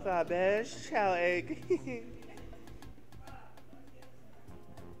our Faberge chow egg.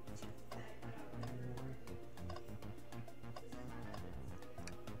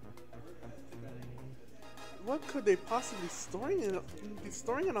 What could they possibly be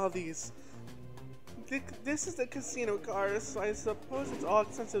storing in all these? This is the casino car, so I suppose it's all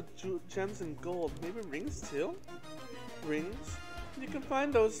expensive gems and gold. Maybe rings too? Rings? You can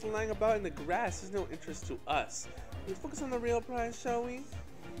find those lying about in the grass. There's no interest to us. Let's focus on the real prize, shall we?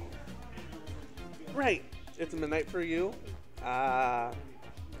 Right. It's midnight for you.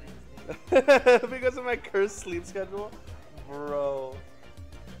 Because of my cursed sleep schedule? Bro.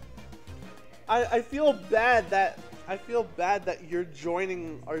 I feel bad that you're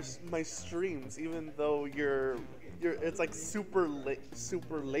joining my streams even though it's like super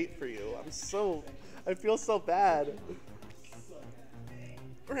late for you. I feel so bad.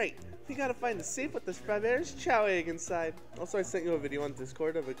 Right, we gotta find the safe with this Faberge chow egg inside. Also, I sent you a video on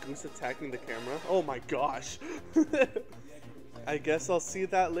Discord of a goose attacking the camera. Oh my gosh. I guess I'll see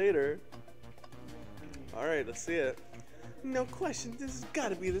that later. Alright, let's see it. No question, this has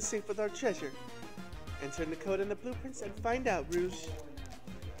gotta be the safe with our treasure. Enter the code in the blueprints and find out, Rouge.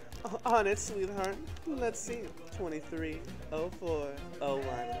 On it, sweetheart. Let's see.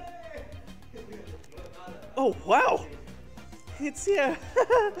 230401. Oh, wow! It's here!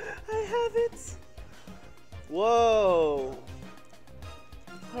 I have it! Whoa!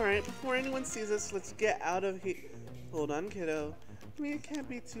 Alright, before anyone sees us, let's get out of here. Hold on, kiddo. We can't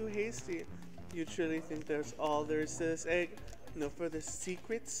be too hasty. You truly think there's all there is to this egg? No further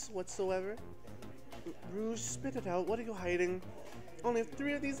secrets whatsoever? Rouge, spit it out. What are you hiding? Only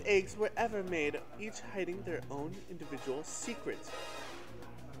 3 of these eggs were ever made, each hiding their own individual secret.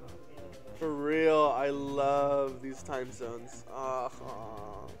 For real, I love these time zones.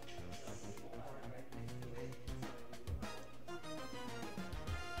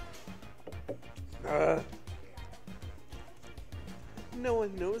 No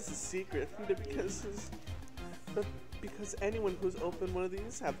one knows the secret, because anyone who's opened one of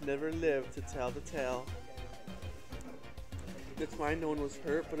these have never lived to tell the tale. It's fine, no one was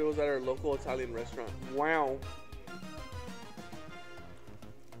hurt, but it was at our local Italian restaurant. Wow.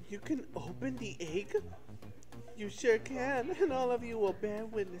 You can open the egg? You sure can, and all of you will bear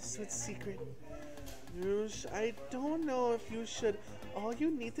witness to its secret. Rouge, I don't know if you should. All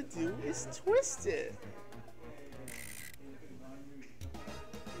you need to do is twist it.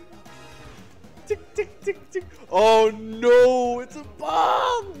 Tick, tick, tick, tick. Oh no, it's a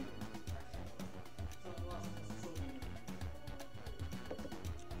bomb!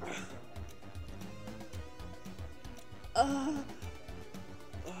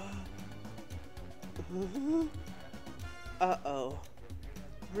 Uh-oh.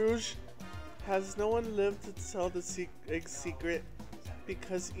 Rouge, has no one lived to tell the egg's secret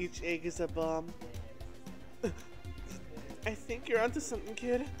because each egg is a bomb? I think you're onto something,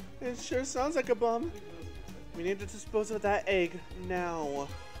 kid. It sure sounds like a bomb. We need to dispose of that egg now.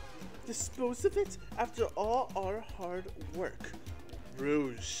 Dispose of it after all our hard work.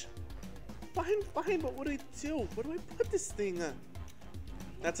 Rouge. Fine, but what do I do? Where do I put this thing?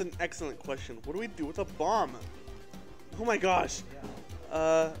 That's an excellent question. What do we do with a bomb? Oh my gosh.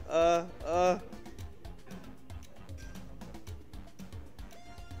 I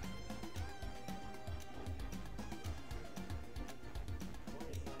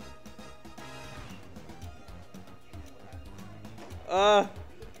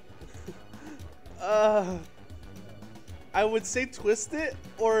would say twist it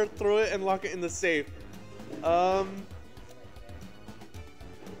or throw it and lock it in the safe.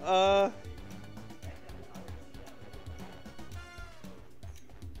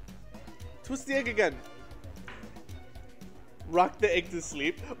 Twist the egg again. Rock the egg to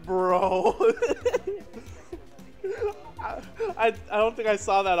sleep. Bro. I don't think I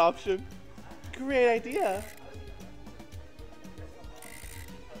saw that option. Great idea.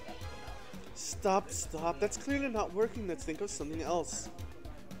 Stop. That's clearly not working. Let's think of something else.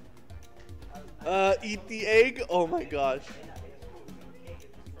 Eat the egg? Oh my gosh.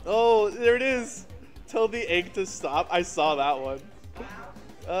 Oh, there it is. Tell the egg to stop. I saw that one.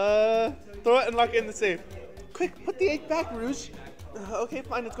 Throw it and lock it in the safe. Quick, put the egg back, Rouge. Okay,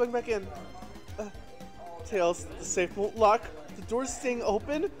 fine, it's going back in. Tails, the safe won't lock. The door's staying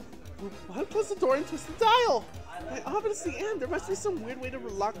open. Why close the door and twist the dial? I obviously am. There must be some weird way to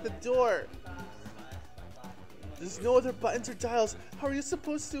lock the door. There's no other buttons or dials. How are you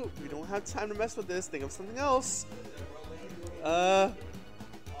supposed to? We don't have time to mess with this. Think of something else.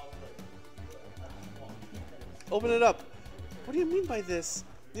 Open it up. What do you mean by this?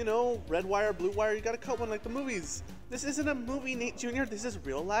 You know, red wire, blue wire, you gotta cut one like the movies. This isn't a movie, Nate Jr., this is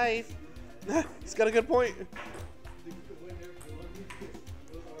real life. He's got a good point.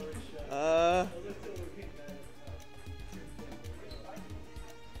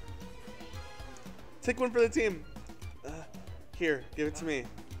 Take one for the team. Here, give it to me.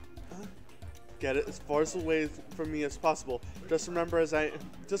 Get it as far away from me as possible. Just remember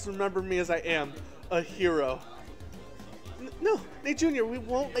me as I am, a hero. No, Nate Jr., we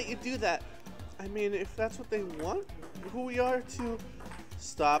won't let you do that. I mean, if that's what they want, who we are to...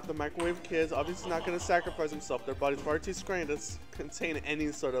 Stop, the microwave kid's obviously not going to sacrifice himself. Their body's far too scrawny to contain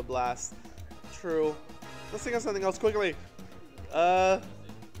any sort of blast. True. Let's think of something else quickly.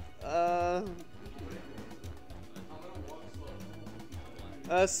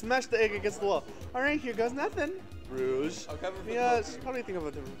 Smash the egg against the wall. Alright, here goes nothing. Rouge. Yeah, should probably think of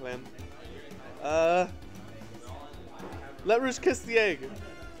a different plan. Let Rouge kiss the egg.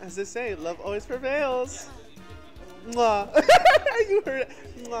 As they say, love always prevails. Mwah. You heard it.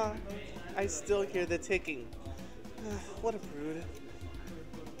 Mwah. I still hear the ticking. What a brood.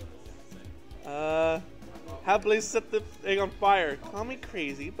 Have Blaze set the egg on fire. Call me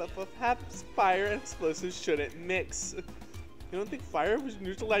crazy, but perhaps fire and explosives shouldn't mix. You don't think fire would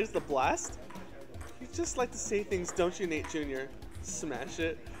neutralize the blast? You just like to say things, don't you, Nate Jr.? Smash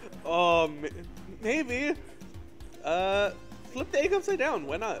it. Oh, maybe. Flip the egg upside down.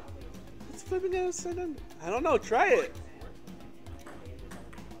 Why not? What's flipping it upside down? I don't know. Try it.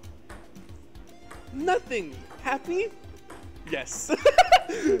 Nothing. Happy? Yes.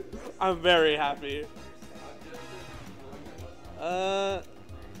 I'm very happy.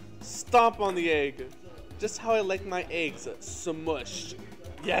 Stomp on the egg. Just how I like my eggs. Smushed.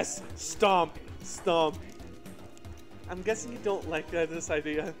 Yes. Stomp. Stomp. I'm guessing you don't like this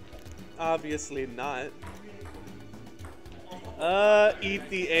idea. Obviously not. Eat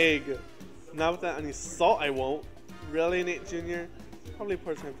the egg. Not without any salt, I won't. Really, Nate Jr.? Probably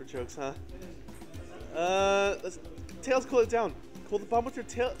poor time for jokes, huh? Tails, cool it down. Cool the bomb with your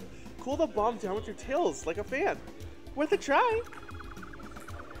tail. Cool the bomb down with your tails, like a fan. Worth a try.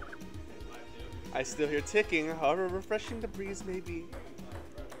 I still hear ticking, however refreshing the breeze may be.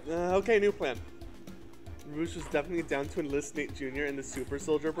 Okay, new plan. Rouge was definitely down to enlist Nate Jr. in the Super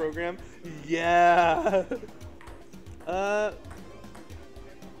Soldier program. Yeah!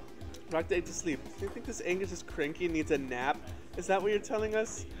 Rock the egg to sleep. Do you think this egg is just cranky and needs a nap? Is that what you're telling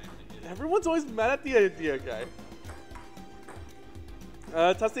us? Everyone's always mad at the idea, guy.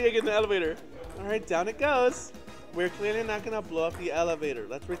 Toss the egg in the elevator. Alright, down it goes. We're clearly not gonna blow up the elevator.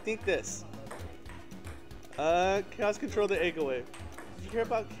 Let's rethink this. Chaos control the egg away. Did you hear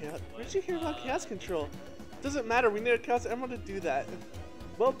about chaos? Where did you hear about chaos control? Doesn't matter, we need a chaos emerald to do that.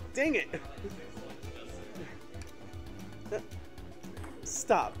 Well, dang it.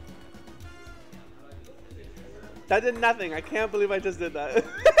 Stop. That did nothing. I can't believe I just did that.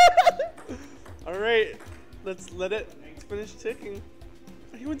 Alright, let's let it finish ticking.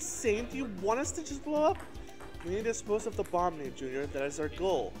 Are you insane? Do you want us to just blow up? We need to dispose of the bomb, Nate Jr. That is our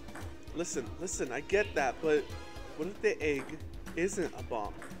goal. Listen, I get that, but what if the egg isn't a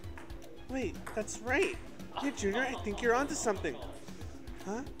bomb? Wait, that's right. Nate Jr., I think you're onto something.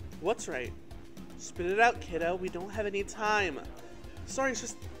 Huh? What's right? Spit it out, kiddo. We don't have any time. Sorry, it's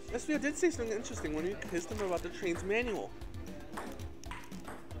just... SVO did say something interesting when you quizzed him about the train's manual.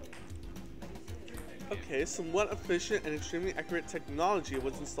 Okay, somewhat efficient and extremely accurate technology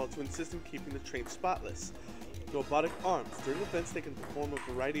was installed to insist in keeping the train spotless. The robotic arms, during events they can perform a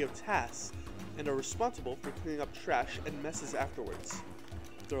variety of tasks, and are responsible for cleaning up trash and messes afterwards.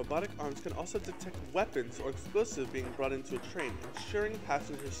 The robotic arms can also detect weapons or explosives being brought into a train, ensuring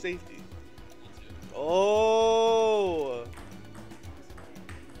passenger safety. Oh!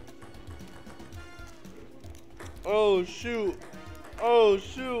 Oh shoot! Oh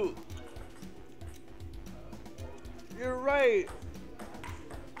shoot! You're right!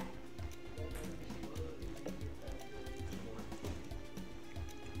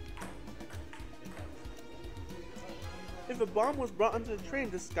 If a bomb was brought onto the train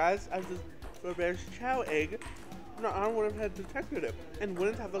disguised as a bear's chow egg, the arm would have detected it and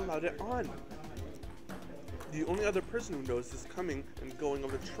wouldn't have allowed it on. The only other person who knows this coming and going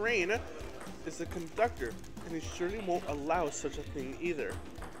of the train is the conductor, and he surely won't allow such a thing either.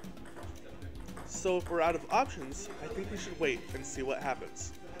 So if we're out of options, I think we should wait and see what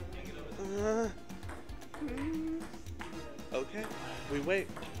happens. Okay, we wait.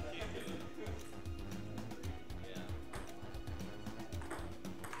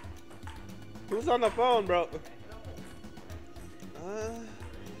 Who's on the phone, bro?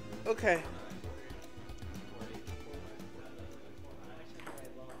 Okay.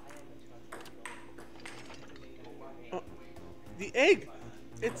 The egg!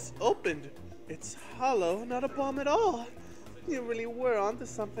 It's opened. It's hollow, not a bomb at all. You really were onto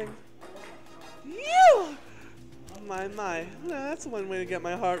something. You! My. That's one way to get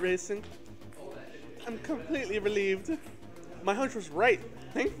my heart racing. I'm completely relieved. My hunch was right,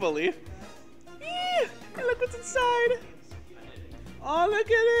 thankfully. And look what's inside! Oh,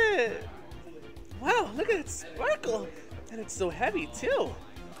 look at it! Wow, look at it sparkle! And it's so heavy, too!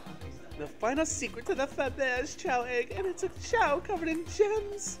 The final secret to the Faber's chow egg, and it's a chow covered in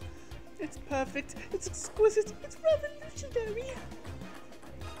gems! It's perfect, it's exquisite, it's revolutionary!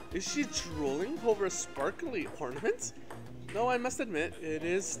 Is she drooling over a sparkly ornament? No, I must admit, it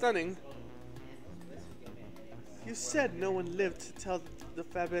is stunning. You said no one lived to tell the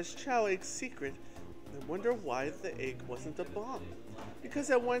Faber's chow egg's secret. I wonder why the egg wasn't a bomb. Because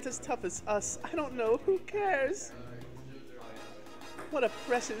it weren't as tough as us. I don't know. Who cares? What a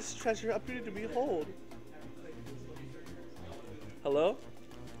precious treasure, a beauty to behold. Hello?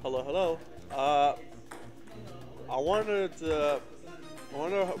 Hello. I wanted to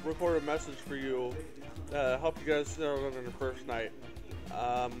record a message for you. Help you guys settle in the first night.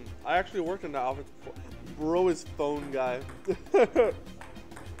 I actually worked in the office before. Bro is phone guy.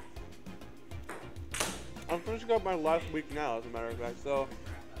 I'm finishing up my last week now, as a matter of fact, so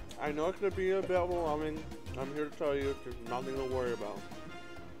I know it's going to be a bit overwhelming. I'm here to tell you there's nothing to worry about.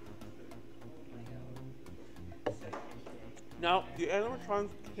 Now, the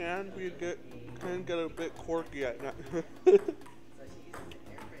animatronics can get a bit quirky at night.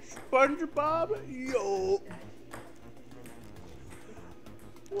 SpongeBob, yo!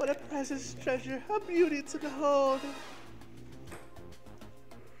 What a precious treasure, a beauty to behold!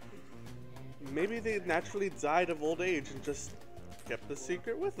 Maybe they naturally died of old age and just kept the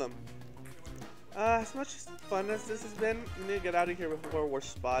secret with them. As much fun as this has been, we need to get out of here before we're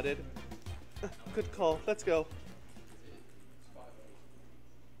spotted. Good call, let's go.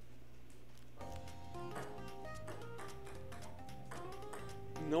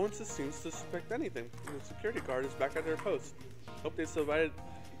 No one seems to suspect anything, and the security guard is back at their post. Hope they subdued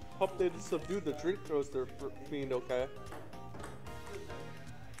the drink roaster fiend, okay?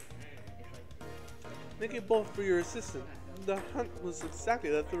 Thank you both for your assistance. The hunt was exactly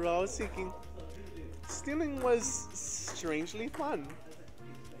the thrill I was seeking. Stealing was strangely fun.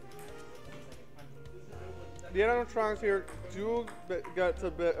 The animatronics here do get a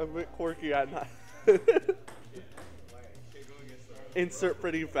bit quirky at night. Insert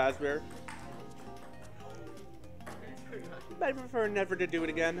Freddy Fazbear. But I prefer never to do it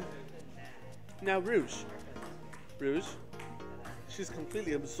again. Now Rouge. Rouge? She's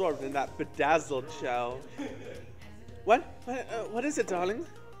completely absorbed in that bedazzled shell. What is it, darling?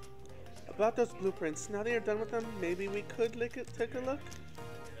 About those blueprints. Now that you're done with them, maybe we could take a look?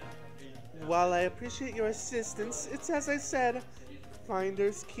 While I appreciate your assistance, it's as I said,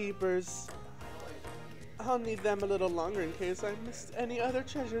 finders keepers. I'll need them a little longer in case I missed any other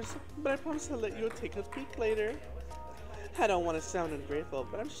treasures, but I promise to let you take a peek later. I don't want to sound ungrateful,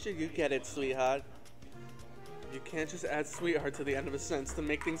 but I'm sure you get it, sweetheart. You can't just add sweetheart to the end of a sentence to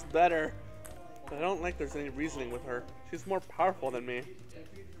make things better. But I don't like there's any reasoning with her. She's more powerful than me.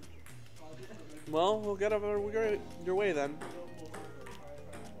 Well, we'll get over your way then.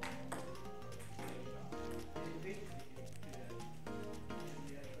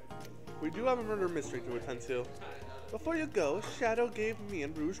 We do have a murder mystery to attend to. Before you go, Shadow gave me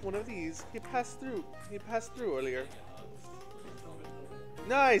and Rouge one of these. He passed through earlier.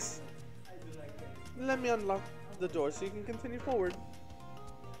 Nice! Let me unlock the door so you can continue forward.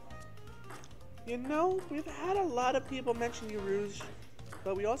 You know, we've had a lot of people mention you, Rouge,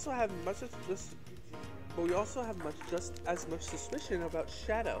 but we also have just as much suspicion about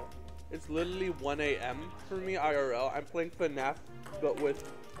Shadow. It's literally 1 a.m. for me IRL. I'm playing FNAF, but with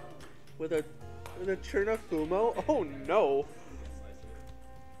a churn of Fumo. Oh no!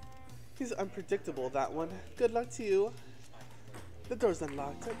 He's unpredictable, that one. Good luck to you. The door's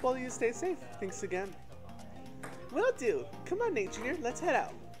unlocked. Well, you stay safe. Thanks again. Will do. Come on, Nate Jr., let's head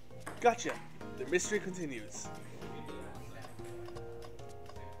out. Gotcha. The mystery continues.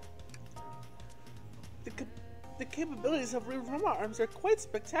 The capabilities of robot arms are quite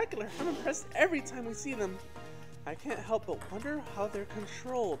spectacular. I'm impressed every time we see them. I can't help but wonder how they're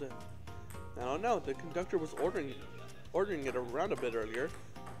controlled. I don't know. The conductor was ordering it around a bit earlier.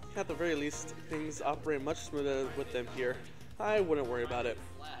 At the very least, things operate much smoother with them here. I wouldn't worry about it.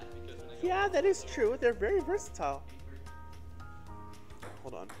 Yeah, that is true. They're very versatile.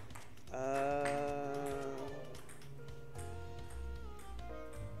 Hold on.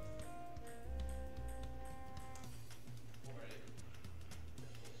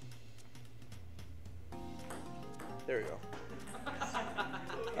 There we go.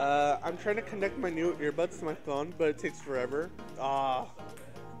 I'm trying to connect my new earbuds to my phone, but it takes forever.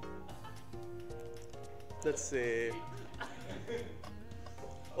 Let's see.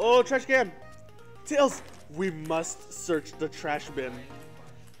 Oh, trash can! Tails! We must search the trash bin.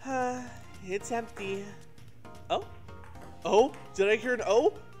 It's empty. Oh? Oh? Did I hear an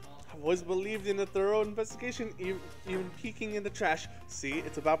O? I've always believed in a thorough investigation, even peeking in the trash. See,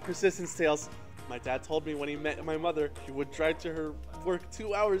 it's about persistence, Tails. My dad told me when he met my mother, he would drive to her work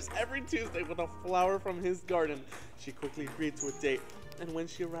 2 hours every Tuesday with a flower from his garden. She quickly agreed to a date, and when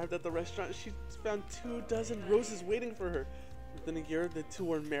she arrived at the restaurant, she found 24 roses waiting for her. Within a year, the two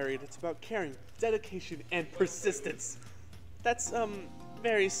were married. It's about caring, dedication, and persistence. That's,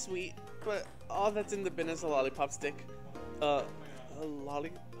 very sweet, but all that's in the bin is a lollipop stick. A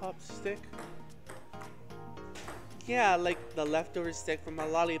lollipop stick? Yeah, like the leftover stick from a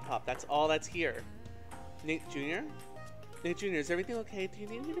lollipop. That's all that's here. Nate Jr.? Nate Jr., is everything okay? Do you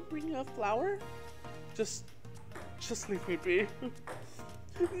need me to bring you a flower? Just leave me be.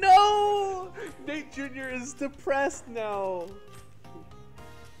 No! Nate Jr. is depressed now.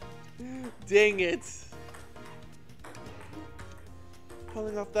 Dang it.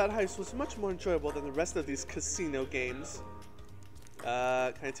 Pulling off that heist was much more enjoyable than the rest of these casino games.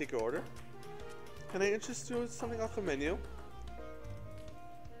 Can I take your order? Can I interest you in something off the menu?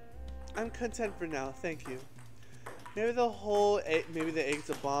 I'm content for now, thank you. Maybe the eggs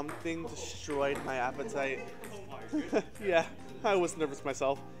a bomb thing destroyed my appetite. Yeah, I was nervous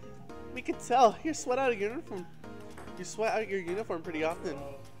myself. We can tell. You sweat out your uniform. You sweat out your uniform pretty often.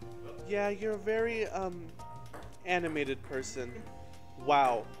 Yeah, you're a very animated person.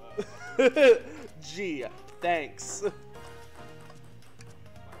 Wow. Gee, thanks.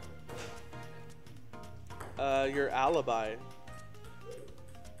 Your alibi.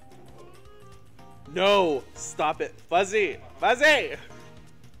 No! Stop it. Fuzzy! Fuzzy!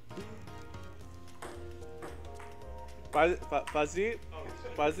 Fuzzy?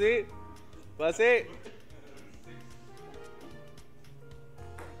 Fuzzy? Fuzzy?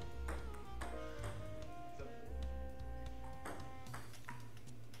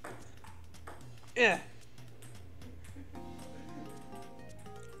 Yeah.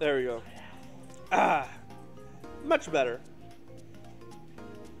 There we go. Much better.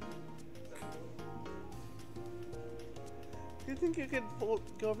 Do you think you could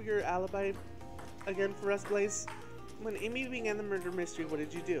go over your alibi again for us, Blaze? When Amy began the murder mystery, what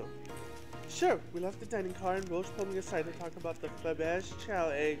did you do? Sure, we left the dining car and Roach pulled me aside to talk about the Faberge chow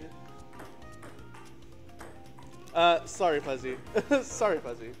egg. Sorry, Fuzzy. Sorry,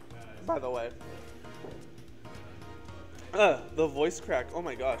 Fuzzy. By the way. The voice crack. Oh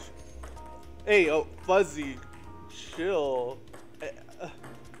my gosh. Hey, oh, Fuzzy. Chill.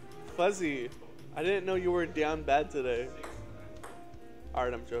 Fuzzy. I didn't know you were down bad today.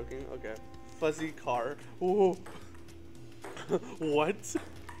 Alright, I'm joking. Okay. Fuzzy car. Ooh. What?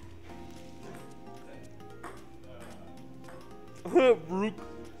 Brooke.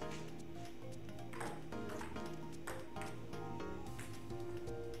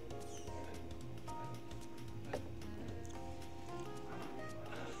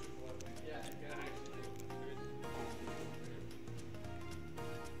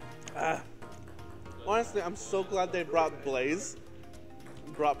 Honestly, I'm so glad they brought Blaze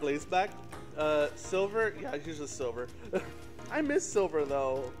back. Silver, yeah, she's just Silver. I miss Silver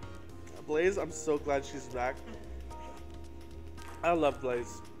though. Blaze, I'm so glad she's back. I love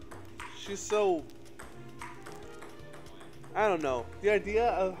Blaze. She's so, I don't know. The idea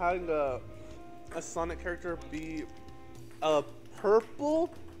of having a Sonic character be a purple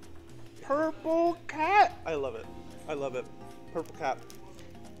cat. I love it. I love it. Purple cat.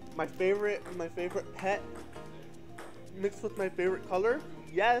 My favorite pet mixed with my favorite color.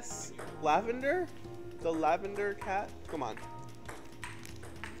 Yes, lavender. The lavender cat. Come on.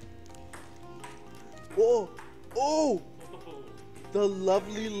 Whoa. Oh. The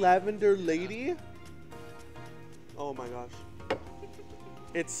lovely lavender lady. Oh my gosh.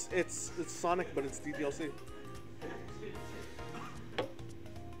 It's Sonic, but it's DDLC.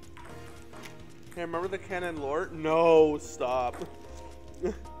 Hey, remember the canon lore? No, stop.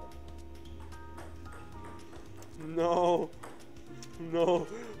 No. No.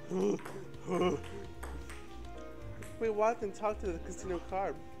 We walked and talked to the casino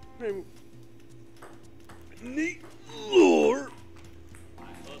car. Neat lore.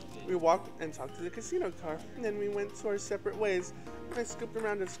 We walked and talked to the casino car, and then we went to our separate ways. I scooped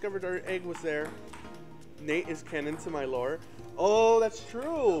around and discovered our egg was there. Nate is canon to my lore. Oh, that's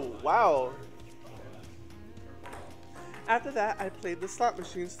true. Wow. After that, I played the slot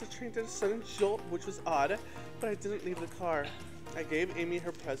machines to train to a sudden jolt, which was odd, but I didn't leave the car. I gave Amy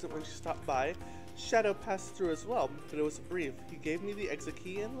her present when she stopped by. Shadow passed through as well, but it was brief. He gave me the exit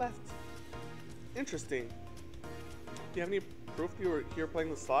key and left. Interesting. Do you have any proof you were here playing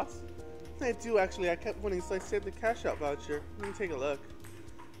the slots? I do actually. I kept winning, so I saved the cash out voucher. Let me take a look.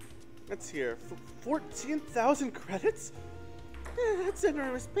 That's here. 14,000 credits? That's an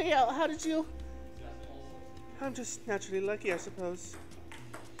enormous payout. How did you? I'm just naturally lucky, I suppose.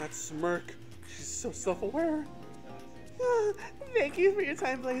 That smirk. She's so self-aware. Thank you for your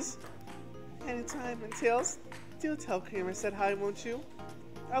time, Blaze. Anytime. And Tails, do tell Cream I said hi, won't you?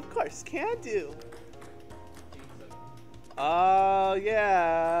 Of course, can do.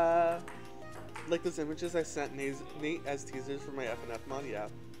 Yeah. Like those images I sent Nate as teasers for my FNF mod, yeah.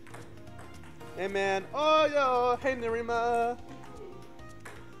 Hey man, oh yo, hey Nerima.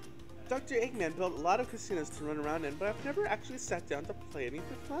 Dr. Eggman built a lot of casinos to run around in, but I've never actually sat down to play any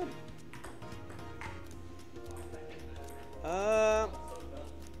for fun.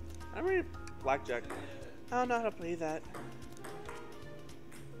 I'm ready blackjack. I don't know how to play that.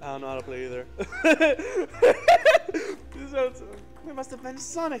 I don't know how to play either. We must avenge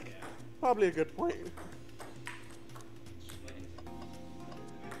Sonic. Probably a good point.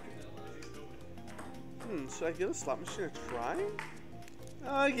 Should I give the slot machine a try?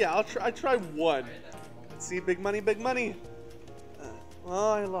 Yeah, I try one. Let's see, big money, big money.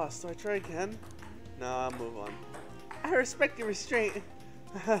 Well, I lost. Do I try again? No, I'll move on. I respect your restraint.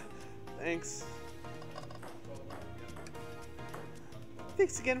 Thanks.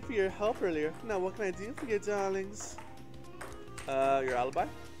 Thanks again for your help earlier. Now, what can I do for you, darlings? Your alibi?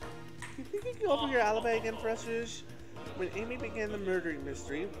 You think you could go over your alibi again for us, Rouge? When Amy began the murdering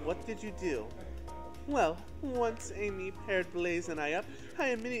mystery, what did you do? Well, once Amy paired Blaze and I up, I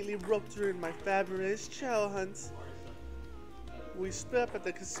immediately roped her in my fabulous chow hunt. We split up at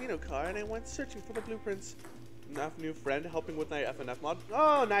the casino car and I went searching for the blueprints. Enough new friend helping with my FNF mod.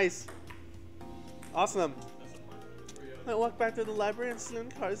 Oh, nice! Awesome. I walked back to the library and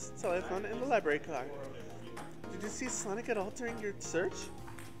saloon car's telephone in the library car. Did you see Sonic at all during your search?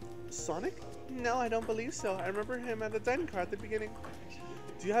 Sonic? No, I don't believe so. I remember him at the dining car at the beginning.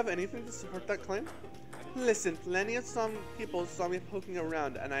 Do you have anything to support that claim? Listen, plenty of some people saw me poking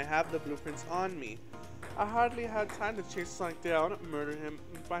around and I have the blueprints on me. I hardly had time to chase Sonic down, murder him,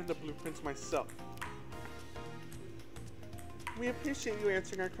 and find the blueprints myself. We appreciate you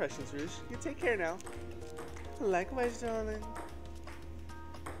answering our questions, Rouge. You take care now. Likewise, darling.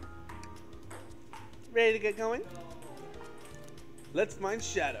 Ready to get going? Let's find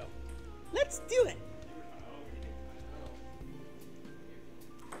Shadow. Let's do it!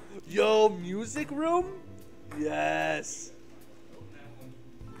 Yo, music room? Yes!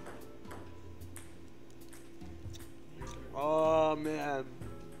 Oh, man.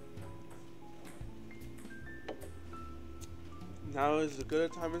 Now is as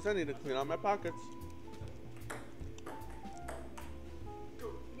good a time as any to clean out my pockets.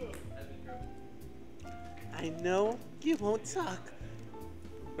 I know you won't talk.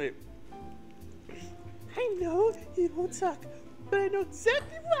 Wait. I know you won't talk, but I know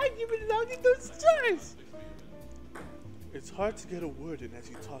exactly why you belong in those jars. It's hard to get a word in as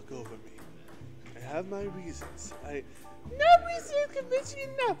you talk over me. I have my reasons. No reason to convince you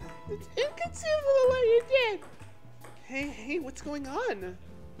enough. It's inconceivable what you did. Hey, what's going on?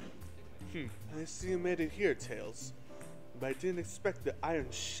 I see you made it here, Tails. But I didn't expect the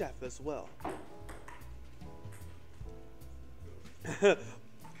Iron Chef as well.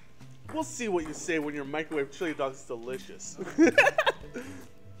 We'll see what you say when your microwave chili dog is delicious.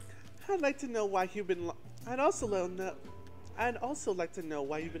 I'd like to know why you've been. I'd also like to know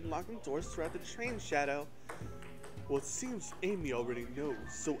why you've been locking doors throughout the train, Shadow. Well, it seems Amy already knows,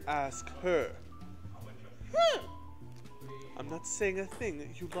 so ask her. I'm not saying a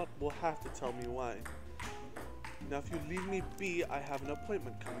thing. You lot will have to tell me why. Now, if you leave me be, I have an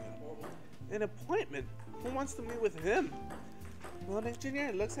appointment coming up. An appointment? Who wants to meet with him? Well, Engineer,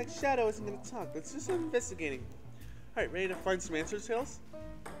 it looks like Shadow isn't going to talk. Let's do some investigating. Alright, ready to find some answers, Tails?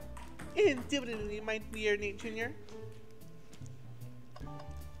 Indubitably, my dear Nate Jr.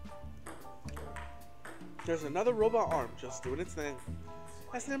 There's another robot arm just doing its thing.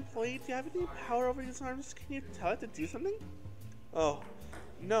 As an employee, do you have any power over these arms? Can you tell it to do something? Oh,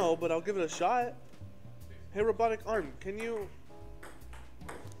 no, but I'll give it a shot. Hey, robotic arm, can you...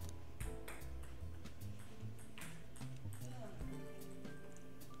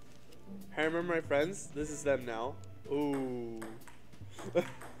 Hey, remember my friends? This is them now. Ooh.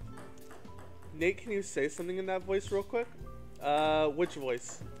 Nate, can you say something in that voice real quick? Which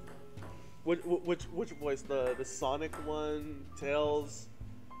voice? Which voice? The Sonic one? Tails?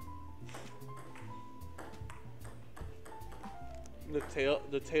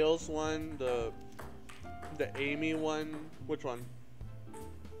 The Tails one? The Amy one? Which one?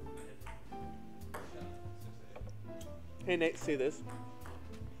 Hey Nate, say this.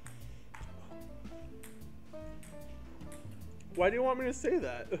 Why do you want me to say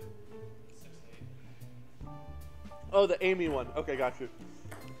that? Oh, the Amy one. Okay, got you.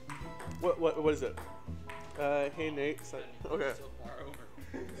 What is it? Hey Nate. Okay. So far over.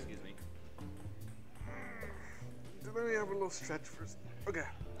 Excuse me. Let me have a little stretch first. Okay.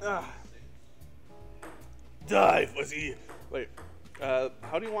 Die, Fuzzy! Wait.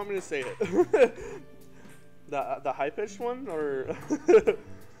 How do you want me to say it? the high pitched one or? Die,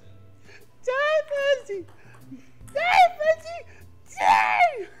 Fuzzy! Die, Fuzzy!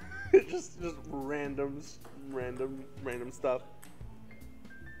 Die! just random stuff.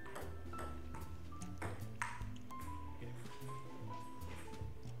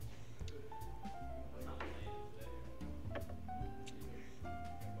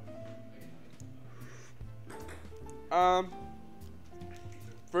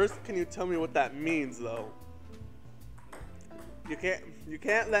 First, can you tell me what that means, though? You can't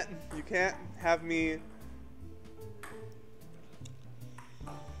have me.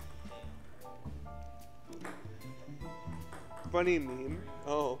 Funny meme.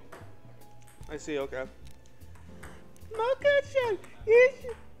 Oh, I see. Okay. Mocha-chan,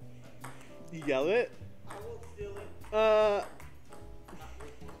 yell it. I won't steal it.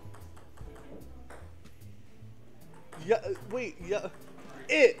 Yeah, wait, yeah.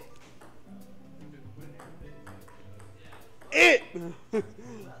 It!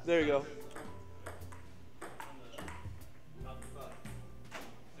 There you go.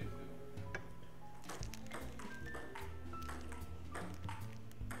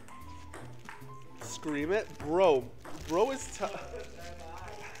 Scream it? Bro is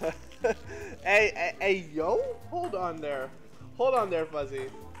hey, yo? Hold on there, Fuzzy.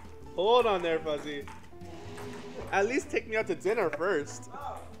 Hold on there, Fuzzy. At least take me out to dinner first.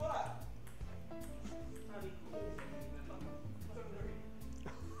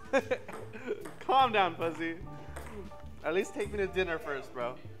 Calm down, Fuzzy. At least take me to dinner first,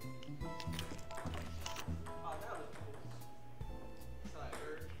 bro.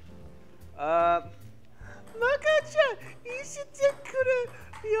 Makacha, Ishitekura,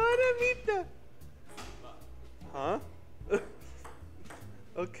 Yoramita. Huh?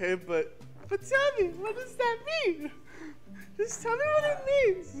 Okay, but tell me, what does that mean? Just tell me what it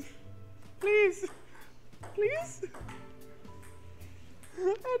means. Please. Please?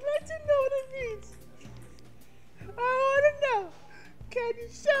 I'd like to know what it means. I wanna know. Can you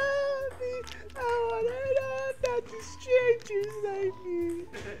show me? I wanna know about the strangers like me.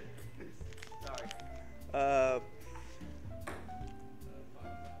 Sorry.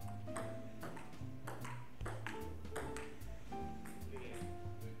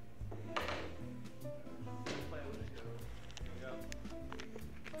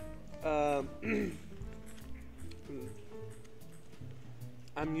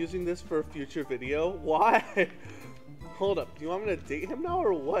 I'm using this for a future video. Why? Hold up. Do you want me to date him now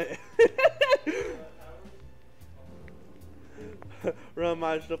or what?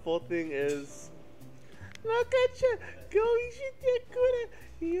 Ramaj, the full thing is. Makacha, go Ishitekura,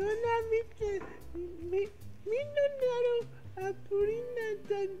 Yonamita, Minonaru, Apurina,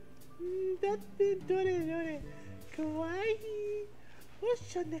 Date, Dore, Kawaii,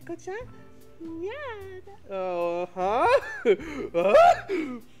 Oshoneko-chan, Yada. Oh, huh?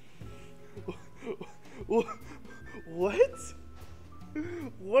 What?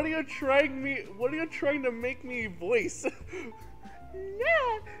 What are you trying to make me voice?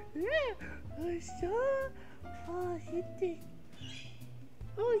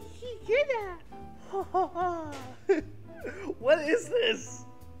 What is this?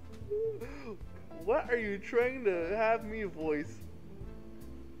 What are you trying to have me voice?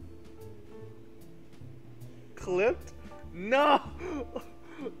 Clipped? No!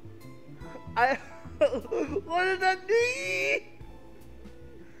 What does that mean?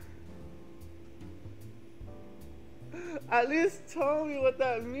 At least tell me what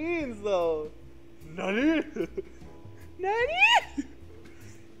that means, though. Nani? Nani?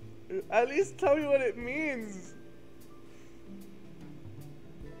 At least tell me what it means.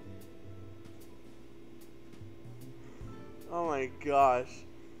 Oh my gosh.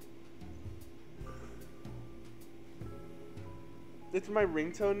 It's my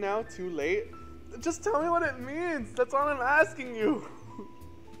ringtone now, too late? Just tell me what it means. That's all I'm asking you.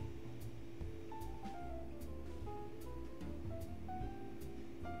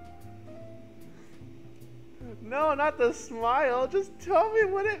 No, not the smile. Just tell me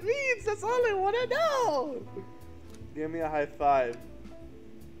what it means. That's all I want to know. Give me a high five.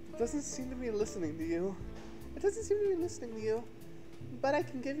 It doesn't seem to be listening to you. It doesn't seem to be listening to you. But I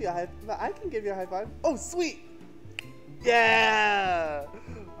can give you a high five. Oh, sweet. Yeah.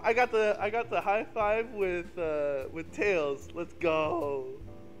 I got the high five with Tails. Let's go.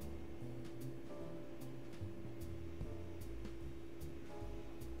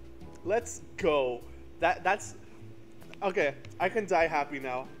 Let's go. That's okay. I can die happy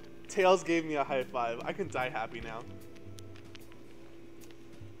now. Tails gave me a high five. I can die happy now.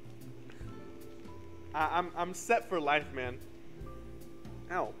 I'm set for life, man.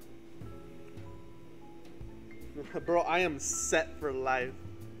 Ow. Bro, I am set for life.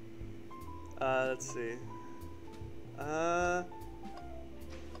 Let's see. What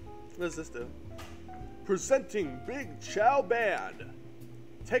does this do? Presenting Big Chow Band.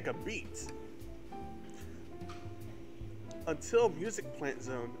 Take a beat. Until Music Plant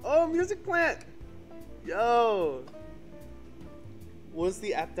Zone. Oh, Music Plant! Yo! What's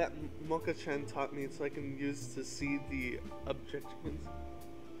the app that Mocha-chan taught me so I can use to see the objectives?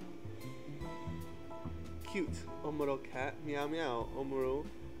 Cute. Omuro cat. Meow meow. Omuro.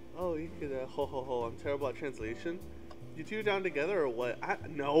 Oh, you could ho ho ho. I'm terrible at translation. You two down together or what?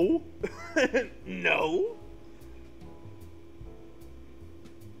 No. No.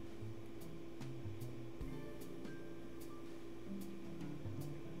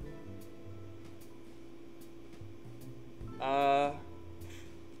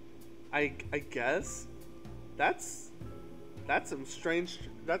 I guess that's some strange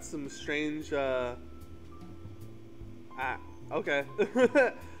okay.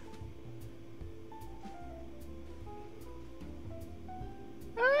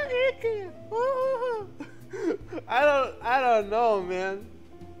 I don't know, man.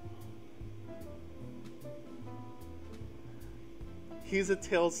 He's a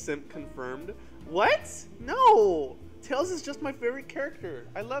Tails simp confirmed. What? No. Tails is just my favorite character.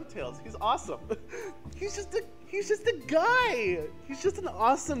 I love Tails. He's awesome. He's just a guy. He's just an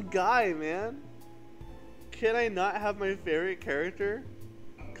awesome guy, man. Can I not have my favorite character?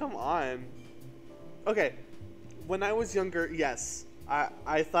 Come on. Okay. When I was younger, yes.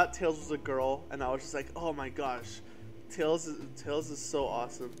 I thought Tails was a girl and I was just like, "Oh my gosh. Tails is so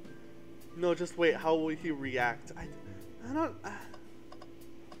awesome." No, just wait. How will he react? I don't.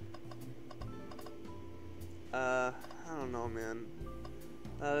 I don't know, man.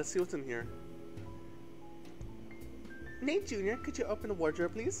 Let's see what's in here. Nate Jr., could you open the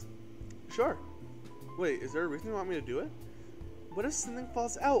wardrobe, please? Sure. Wait, is there a reason you want me to do it? What if something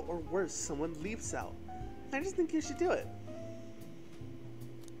falls out, or worse, someone leaps out? I just think you should do it.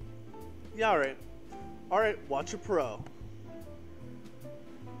 Yeah, alright. Alright, watch a pro.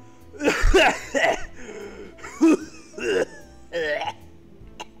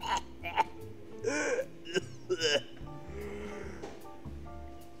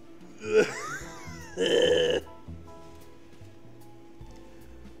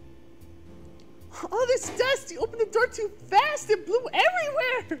 All this dust! You opened the door too fast! It blew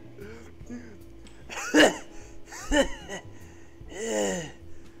everywhere!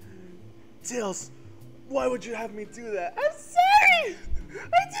 Tails, why would you have me do that? I'm sorry!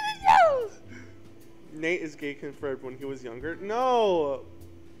 I didn't know! Nate is gay confirmed when he was younger. No!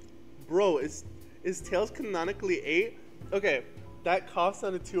 Bro, is Tails canonically 8? Okay, that cough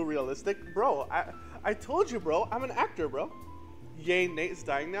sounded too realistic. Bro, I told you, bro. I'm an actor, bro. Yay, Nate's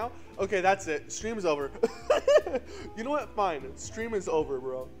dying now? Okay, that's it. Stream's over. You know what? Fine. Stream is over,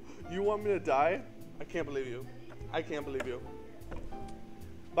 bro. You want me to die? I can't believe you. I can't believe you.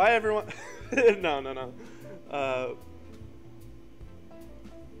 Bye, everyone. No.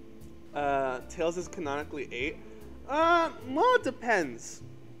 Tails is canonically 8. Well, it depends.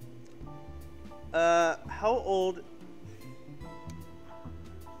 How old?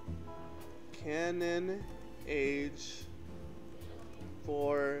 Canon age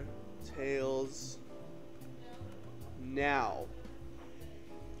for Tails now.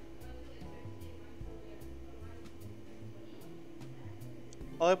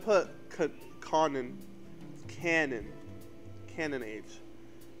 Oh, I put canon age.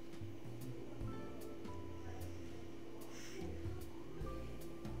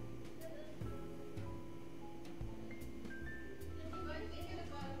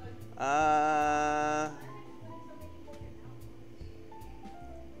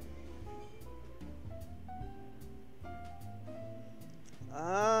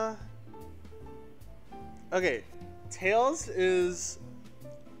 Okay, Tails is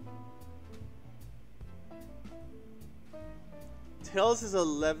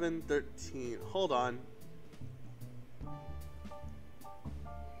 11, 13. Hold on.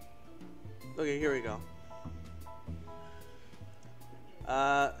 Okay, here we go.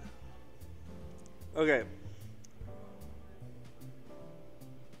 Okay.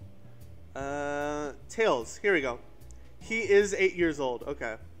 Tails, here we go. He is 8 years old.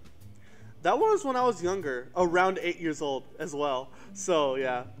 Okay. That was when I was younger, around 8 years old as well. So,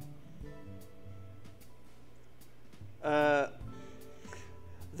 yeah.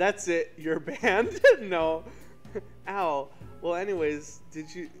 That's it. You're banned? No. Ow. Well, anyways,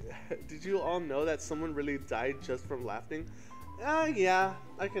 did you all know that someone really died just from laughing? Yeah,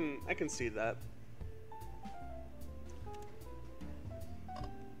 I can see that.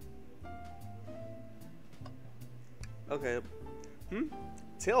 Okay.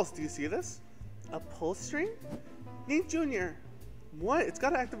 Tails, do you see this? A pull string? Nate Jr. What? It's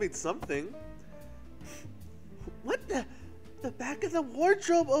gotta activate something. What the? The back of the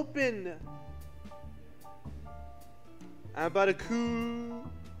wardrobe opened! I'm about to coo.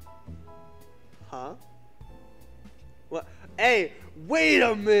 Huh? What? Hey, wait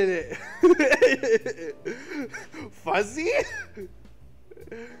a minute! Fuzzy?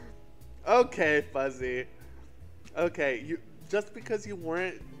 Okay, Fuzzy. Okay, just because you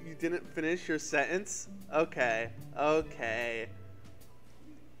didn't finish your sentence? Okay.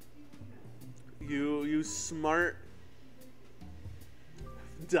 You smart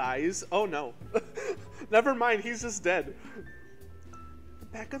dies. Oh no. Never mind, he's just dead. The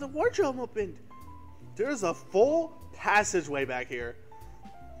back of the wardrobe opened. There's a full passageway back here.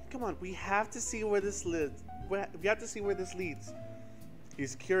 Come on, we have to see where this leads. We have to see where this leads.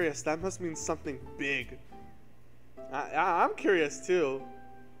 He's curious. That must mean something big. I'm curious too.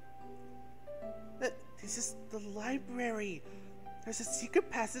 This is the library. There's a secret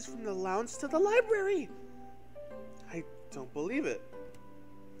passage from the lounge to the library. I don't believe it.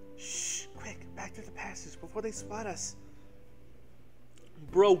 Shh, quick, back to the passage before they spot us.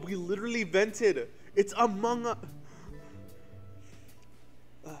 Bro, we literally vented. It's among us.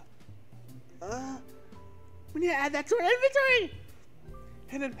 We need to add that to our inventory.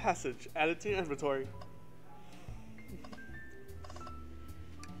 Hidden passage, add it to your inventory.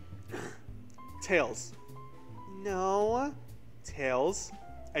 Tails. No. Tails,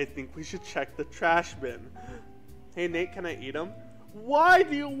 I think we should check the trash bin. Hey Nate, can I eat them? Why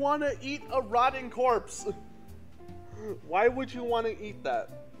do you want to eat a rotting corpse? Why would you want to eat that?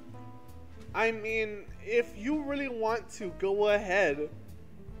 I mean, if you really want to, go ahead.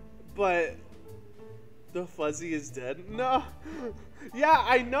 But the fuzzy is dead? No. Yeah,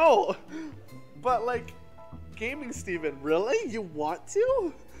 I know. But like, Gaming Steven, really? You want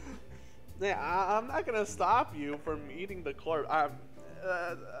to? Yeah, I'm not gonna stop you from eating the corpse.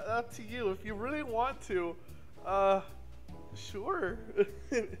 Up to you. If you really want to, sure.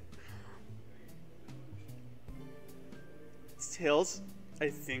 Tails, I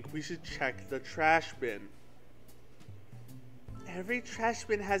think we should check the trash bin. Every trash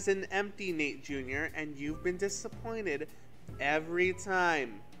bin has an empty, Nate Jr., and you've been disappointed every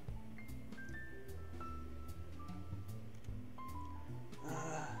time.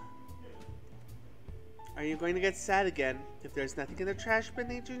 Are you going to get sad again if there's nothing in the trash bin,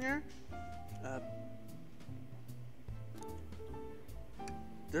 Nate Jr.?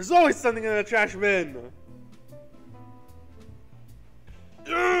 There's always something in the trash bin!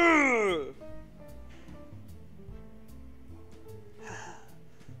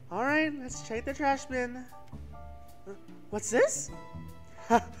 Alright, let's check the trash bin. What's this?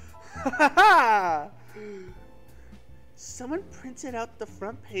 Someone printed out the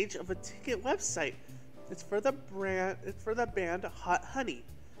front page of a ticket website. It's for the band Hot Honey.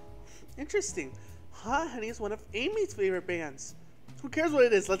 Interesting. Hot Honey is one of Amy's favorite bands. Who cares what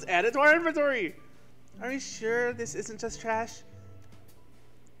it is? Let's add it to our inventory. Are you sure this isn't just trash?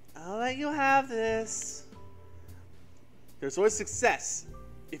 I'll let you have this. There's always success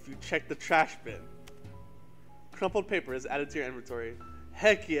if you check the trash bin. Crumpled paper is added to your inventory.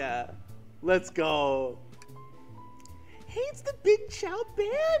 Heck yeah. Let's go. Hey, it's the Big Chow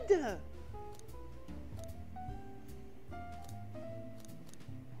Band.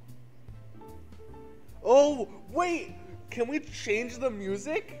 Oh, wait. Can we change the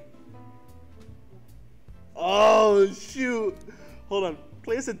music? Oh, shoot. Hold on.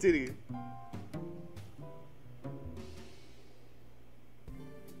 Play us a ditty.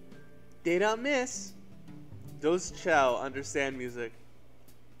 They don't miss. Those Chow understand music.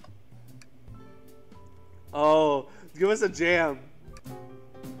 Oh, give us a jam.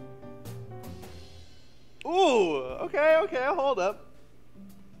 Ooh, okay, hold up.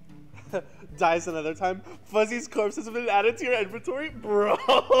 Dies another time. Fuzzy's corpse has been added to your inventory?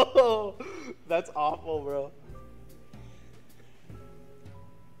 Bro, that's awful, bro.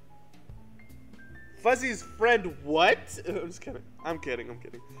 Fuzzy's friend, what? I'm just kidding. I'm kidding.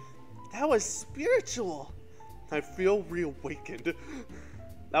 That was spiritual. I feel reawakened.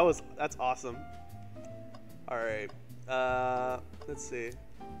 That's awesome. Alright. Let's see.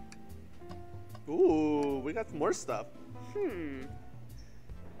 Ooh, we got some more stuff.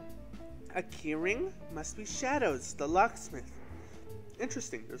 A keyring must be Shadows, the locksmith.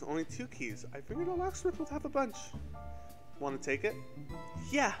 Interesting, there's only 2 keys. I figured a locksmith would have a bunch. Want to take it?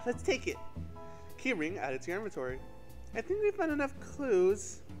 Yeah, let's take it. Keyring added to your inventory. I think we found enough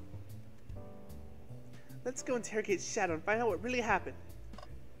clues. Let's go interrogate Shadow and find out what really happened.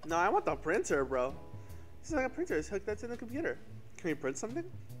 No, I want the printer, bro. This is like a printer. It's hooked up to the computer. Can we print something?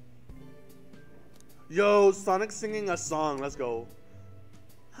 Yo, Sonic's singing a song. Let's go.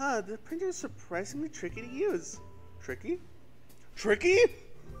 Huh, the printer is surprisingly tricky to use. Tricky? Tricky?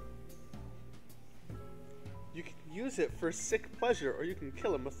 You can use it for sick pleasure, or you can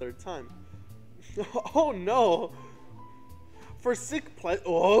kill him a 3rd time. Oh no! For sick pleasure.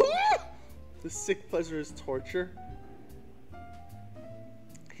 Oh! The sick pleasure is torture.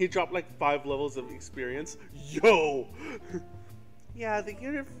 He dropped like 5 levels of experience. Yo! Yeah, the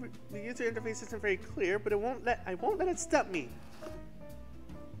user interface isn't very clear, but I won't let it stop me.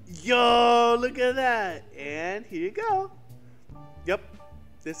 Yo, look at that. And here you go. Yep.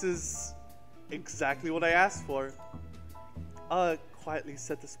 This is exactly what I asked for. I'll quietly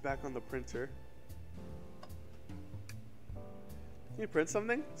set this back on the printer. Can you print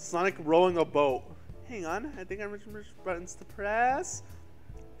something? Sonic rowing a boat. Hang on, I think I remember which buttons to press.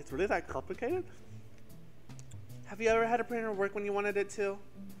 It's really that complicated? Have you ever had a printer work when you wanted it to?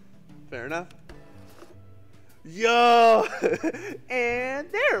 Fair enough. Yo! And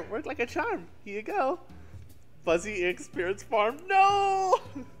there, worked like a charm. Here you go. Fuzzy Experience Farm. No!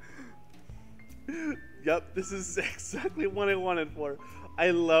 Yep, this is exactly what I wanted for.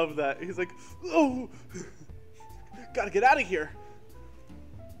 I love that. He's like, oh! Gotta get out of here.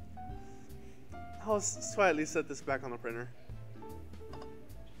 I'll slightly set this back on the printer.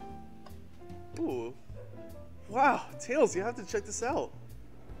 Ooh. Wow, Tails, you have to check this out.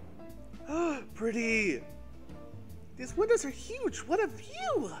 Pretty. These windows are huge. What a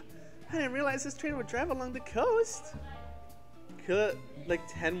view. I didn't realize this train would drive along the coast. Kill it like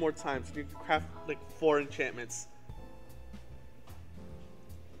 10 more times and you can craft like 4 enchantments.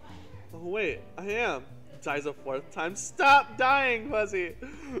 Oh wait, I am. Dies a 4th time. Stop dying, Fuzzy!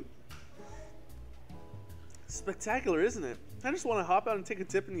 Spectacular, isn't it? I just want to hop out and take a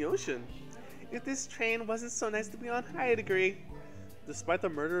dip in the ocean. If this train wasn't so nice to be on, I'd agree. Despite the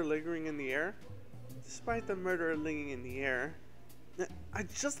murder lingering in the air? Despite the murder lingering in the air. I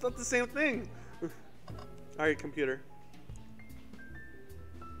just thought the same thing. Alright, computer.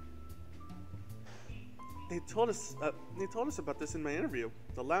 They told us about this in my interview.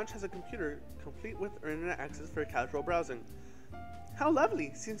 The lounge has a computer complete with internet access for casual browsing. How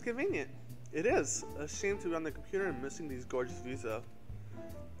lovely! Seems convenient. It is. A shame to be on the computer and missing these gorgeous views though.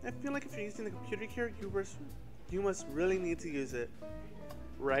 I feel like if you're using the computer here, you must really need to use it.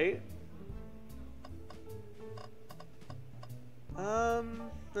 Right?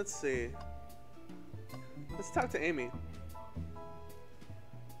 Let's see. Let's talk to Amy.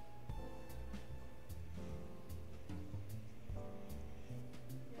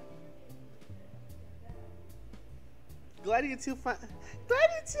 Glad you two finally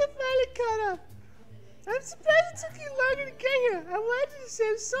caught up. I'm surprised it took you longer to get here. I wanted to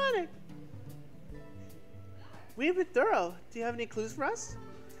save Sonic. We've been thorough. Do you have any clues for us?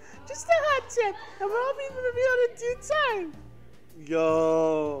 Just a hot tip, and we're hoping to reveal it in due time.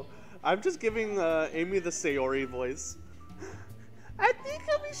 Yo, I'm just giving Amy the Sayori voice. I think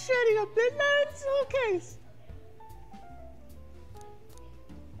I'll be shedding a bit more in this whole case.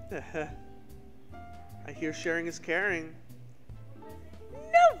 I hear sharing is caring.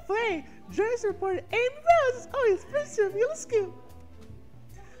 No way! Journalist reporter Amy Rose is always first to reveal a scoop.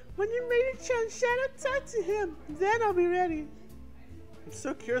 When you're ready to challenge Shadow, talk to him. Then I'll be ready. I'm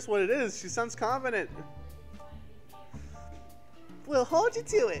so curious what it is. She sounds confident. We'll hold you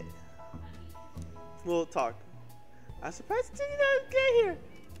to it. We'll talk. I'm surprised it took you long to get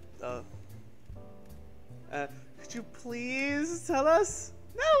here. Could you please tell us?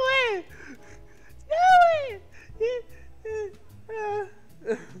 No way! No way!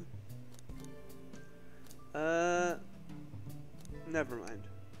 Never mind.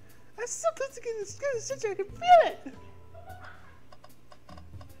 I'm so close to getting this good such I can feel it!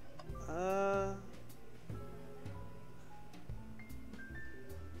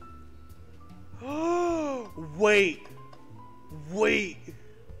 Wait! Wait!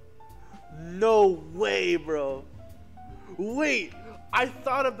 No way, bro! Wait! I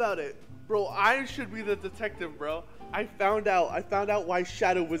thought about it! Bro, I should be the detective, bro. I found out why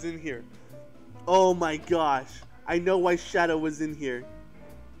Shadow was in here. Oh my gosh. I know why Shadow was in here.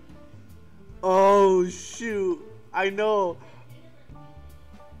 Oh shoot. I know.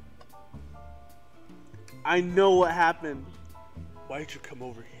 I know what happened. Why'd you come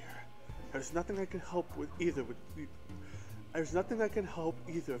over here? There's nothing I can help with either with you. There's nothing I can help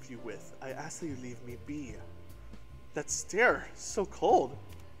either of you with. I ask that you leave me be. That stare, so cold.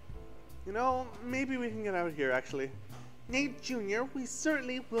 You know, maybe we can get out of here, actually. Nate Jr., we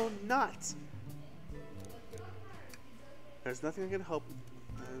certainly will not. There's nothing I can help.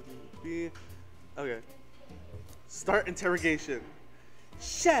 Okay. Start interrogation.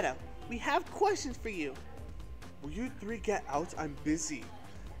 Shadow, we have questions for you. Will you 3 get out? I'm busy.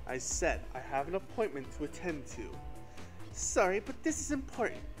 I said I have an appointment to attend to. Sorry, but this is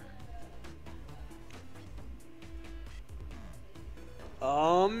important.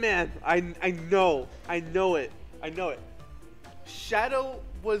 Oh man, I know it. Shadow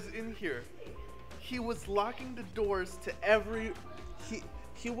was in here. He was locking the doors to every.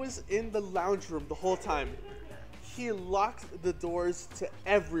 He was in the lounge room the whole time. He locked the doors to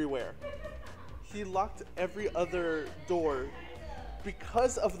everywhere. He locked every other door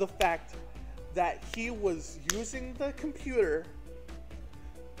because of the fact that he was using the computer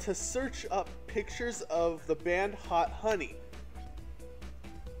to search up pictures of the band Hot Honey.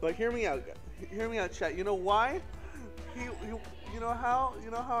 But hear me out, chat. You know why? You know how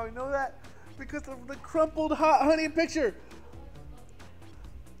I know that? Because of the crumpled Hot Honey picture.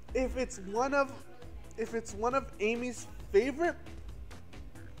 If it's one of Amy's favorite,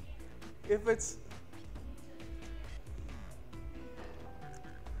 if it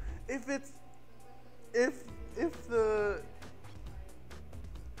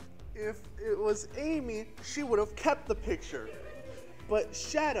was Amy, she would have kept the picture. But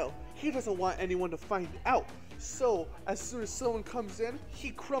Shadow, he doesn't want anyone to find out. So, as soon as someone comes in,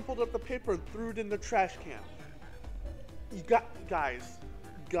 he crumpled up the paper and threw it in the trash can. You got, guys.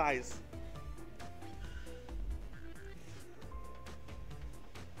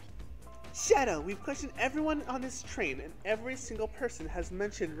 Shadow, we've questioned everyone on this train, and every single person has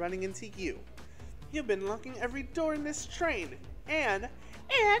mentioned running into you. You've been locking every door in this train. And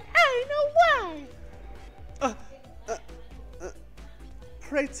I know why!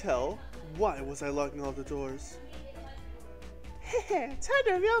 Pray tell, why was I locking all the doors? Time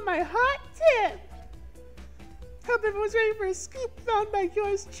to reveal my hot tip! Hope everyone's ready for a scoop found by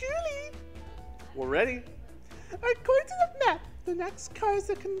yours truly! We're ready. According to the map, the next car is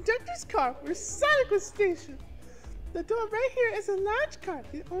the conductor's car where Sonic was stationed. The door right here is a lounge car,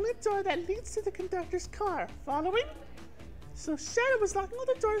 the only door that leads to the conductor's car. Following? So Shadow was locking all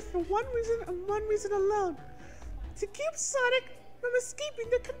the doors for one reason and one reason alone. To keep Sonic from escaping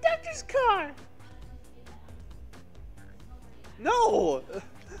the conductor's car! No!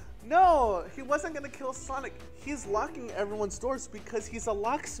 No! He wasn't gonna kill Sonic. He's locking everyone's doors because he's a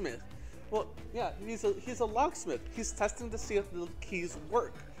locksmith. Well, yeah, he's a locksmith. He's testing to see if the keys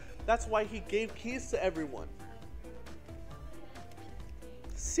work. That's why he gave keys to everyone.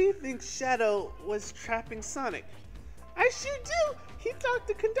 C thinks Shadow was trapping Sonic. I sure do! He locked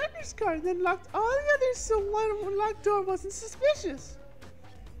the conductor's car and then locked all the others so one locked door wasn't suspicious.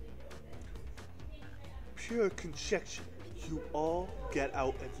 Pure conjecture. You all get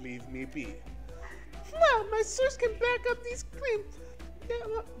out and leave me be. Well, my source can back up these claims. They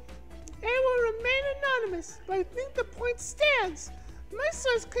will remain anonymous, but I think the point stands. My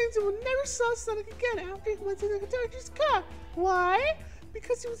source claims he will never saw Sonic again after he went to the conductor's car. Why?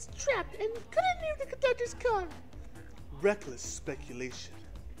 Because he was trapped and couldn't leave the conductor's car. Reckless speculation.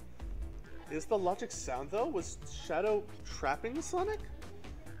 Is the logic sound though? Was Shadow trapping Sonic?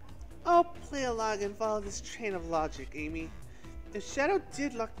 I'll play along and follow this train of logic, Amy. If Shadow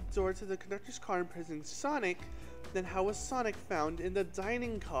did lock the door to the conductor's car imprisoning Sonic, then how was Sonic found in the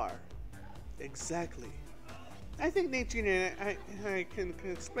dining car? Exactly. I think Nate Jr. I can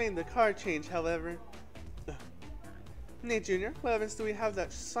explain the car change, however. Nate Jr., what evidence do we have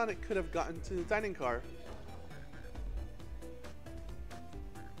that Sonic could have gotten to the dining car?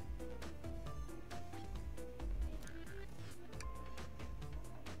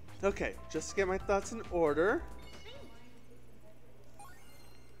 Okay, just to get my thoughts in order.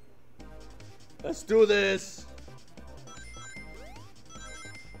 Let's do this!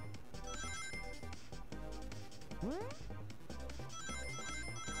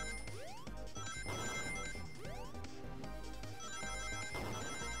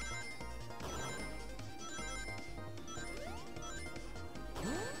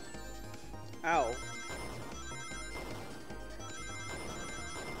 Ow.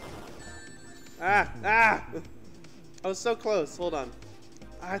 Ah! I was so close. Hold on.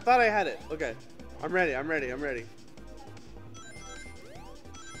 I thought I had it. Okay. I'm ready.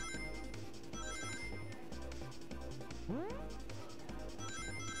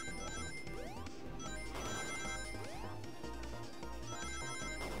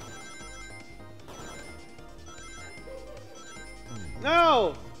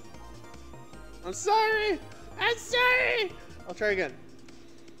 No! I'm sorry! I'll try again.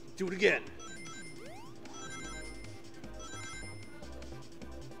 Do it again.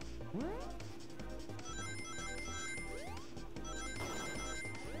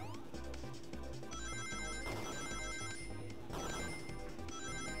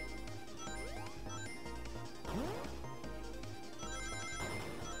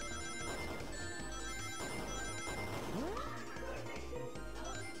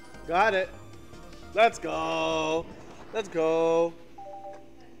 Got it. Let's go.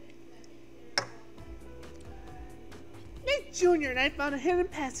 Nate Jr. and I found a hidden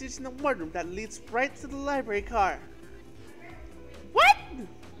passage in the wardroom that leads right to the library car. What?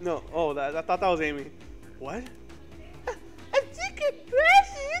 No. Oh, I thought that was Amy. What? A secret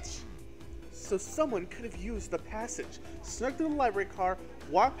passage? So someone could have used the passage, snuck through the library car,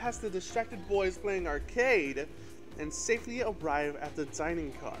 walked past the distracted boys playing arcade, and safely arrive at the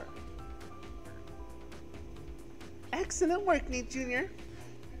dining car. Excellent work, Nate Jr.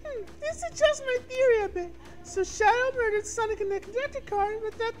 This adjusts my theory a bit. So Shadow murdered Sonic in the conductor car,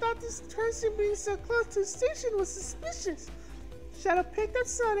 but that thought this person being so close to the station was suspicious. Shadow picked up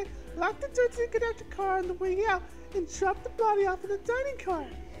Sonic, locked the door to the conductor car on the way out, and dropped the body off in the dining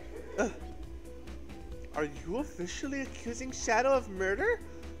car. Are you officially accusing Shadow of murder?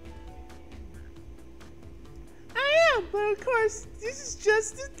 I am, but of course, this is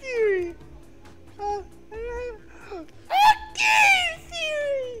just a theory. A game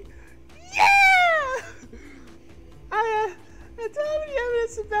theory! Yeah! I don't have any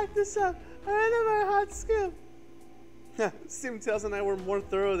evidence to back this up. I ran out of my hot scoop. Simtails and I were more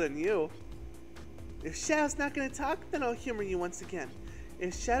thorough than you. If Shadow's not gonna talk, then I'll humor you once again.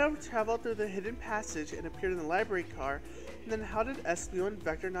 If Shadow traveled through the hidden passage and appeared in the library car, then how did Espio and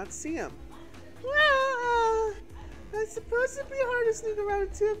Vector not see him? Well, It's supposed to be hard to sneak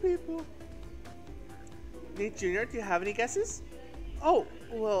around two people. Nate Jr., do you have any guesses? Oh,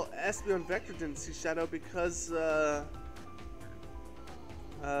 well, Espio and Vector didn't see Shadow because,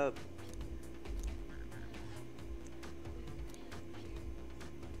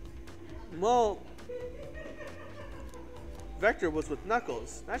 well, Vector was with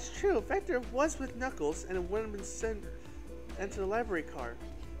Knuckles. That's true, Vector was with Knuckles and it wouldn't have been sent into the library car.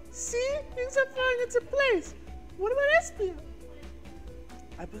 See? Things are falling into place. What about Espio?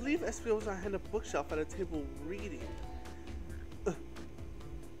 I believe Espio was behind a bookshelf at a table reading.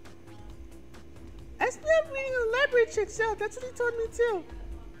 Espio reading in the library checks out. That's what he told me too.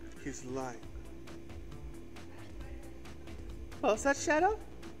 He's lying. Well, is that Shadow?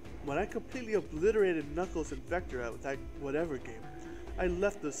 When I completely obliterated Knuckles and Vector out with that whatever game, I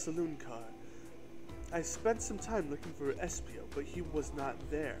left the saloon car. I spent some time looking for Espio, but he was not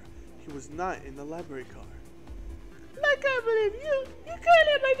there. He was not in the library car. I can't believe you! You can't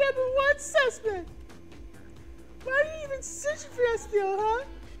have my #1 suspect! Why are you even searching for Espio, huh?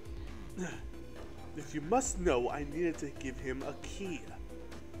 If you must know, I needed to give him a key.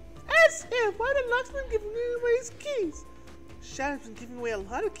 As if! Why did Locksman give away his keys? Shadow's been giving away a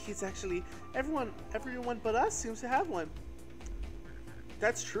lot of keys, actually. Everyone but us seems to have one.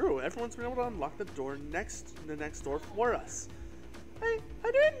 That's true. Everyone's been able to unlock the next door for us. I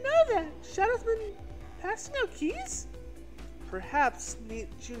didn't know that. Shadow's been passing out keys? Perhaps Nate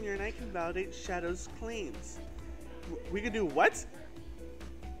Jr. and I can validate Shadow's claims. We could do what?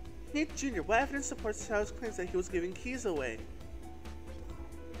 Nate Jr., what evidence supports Shadow's claims that he was giving keys away?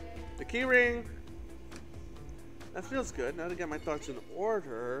 The key ring. That feels good. Now to get my thoughts in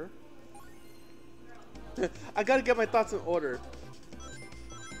order. I gotta get my thoughts in order.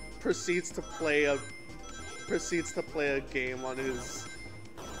 Proceeds to play a game on his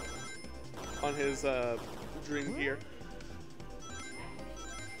Dream Gear.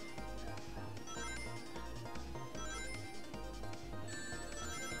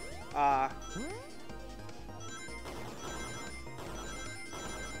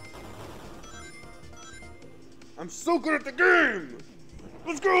 I'm so good at the game!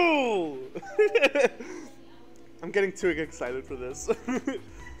 Let's go! I'm getting too excited for this.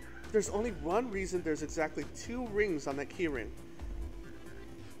 There's only one reason there's exactly 2 rings on that key ring.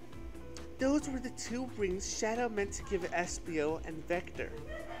 Those were the 2 rings Shadow meant to give Espio and Vector.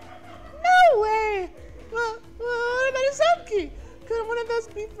 No way! Well, what about his own key? Couldn't one of those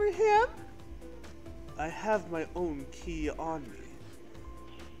be for him? I have my own key on me.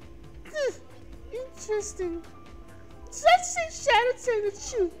 Interesting. So let's say Shadow telling the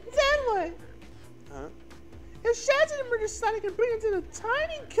truth. Then what? Huh? If Shadow didn't murder Sonic and bring him to the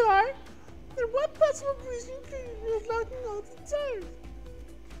tiny car, then what possible reason could he be locking all the doors?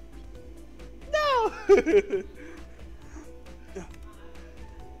 No!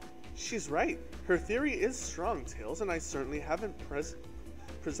 She's right. Her theory is strong, Tails, and I certainly haven't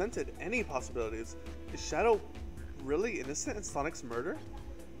presented any possibilities. Is Shadow really innocent in Sonic's murder?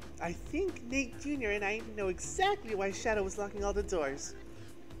 I think Nate Jr. and I know exactly why Shadow was locking all the doors.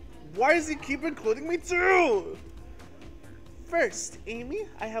 Why does he keep including me too? First, Amy,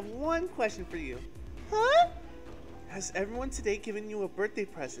 I have one question for you. Huh? Has everyone today given you a birthday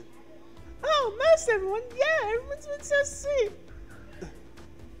present? Oh, most everyone. Yeah, everyone's been so sweet.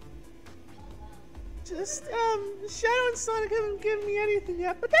 Just, Shadow and Sonic haven't given me anything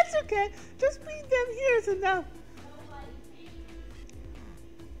yet, but that's okay. Just being them here is enough.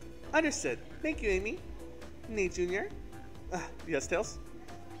 Understood. Thank you, Amy. Nate Jr. Yes, Tails?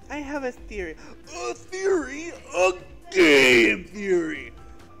 I have a theory. A theory? A game theory!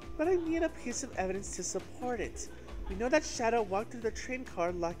 But I need a piece of evidence to support it. We know that Shadow walked through the train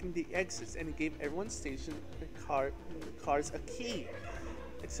car locking the exits and he gave everyone stationed in the cars a key.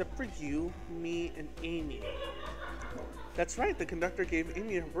 Except for you, me, and Amy. That's right, the conductor gave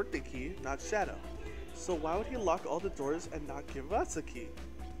Amy her birthday key, not Shadow. So why would he lock all the doors and not give us a key?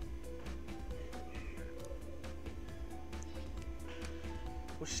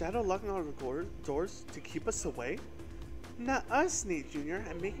 Was Shadow locking all the doors to keep us away? Not us, Nate Jr.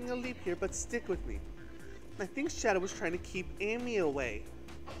 I'm making a leap here, but stick with me. I think Shadow was trying to keep Amy away.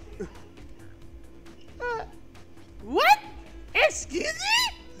 What? Excuse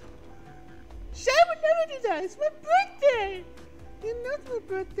me? Shadow would never do that. It's my birthday. You know it's my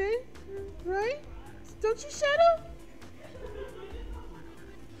birthday, right? Don't you, Shadow?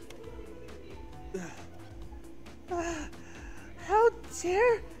 How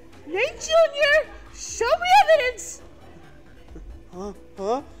dare Nate Jr. show me evidence? Huh?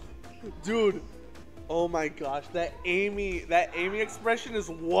 Dude. Oh my gosh, that Amy expression is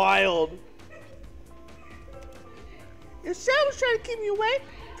wild. If Shadow was trying to keep me away,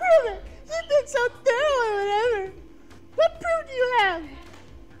 prove it. You've been so thorough or whatever. What proof do you have?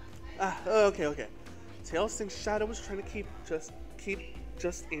 Okay. Tails thinks Shadow was trying to keep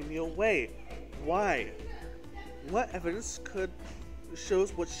just Amy away. Why? What evidence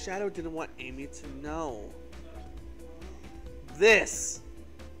shows what Shadow didn't want Amy to know? This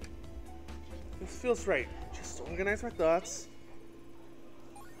feels right. Just organize my thoughts.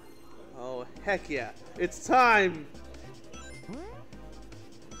 Oh, heck yeah. It's time!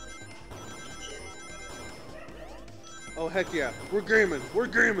 Oh, heck yeah. We're gaming. We're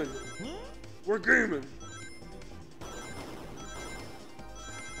gaming. We're gaming.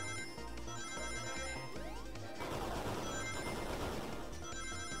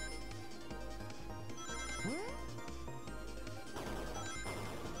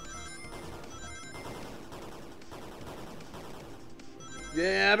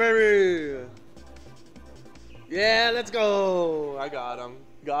 Yeah, baby! Yeah, let's go! I got him.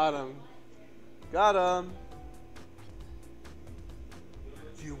 Got him. Got him.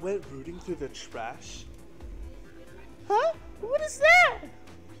 You went rooting through the trash? Huh? What is that?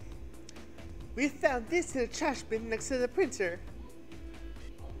 We found this in a trash bin next to the printer.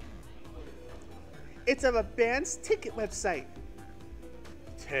 It's of a band's ticket website.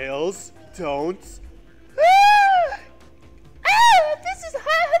 Tails, don't. Ah! Ah! This is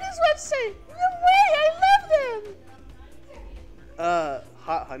Hot Honey's website! No way! I love them!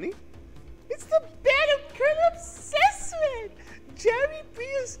 Hot Honey? It's the band I'm currently obsessed with! Jeremy B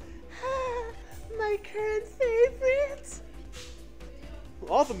is my current favorite.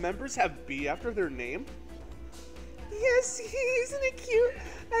 All the members have B after their name? Yes, isn't it cute?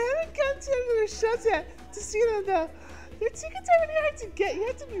 I haven't come to any of their shows yet to see them though. Their tickets are really hard to get. You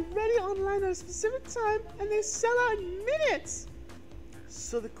have to be ready online at a specific time and they sell out in minutes.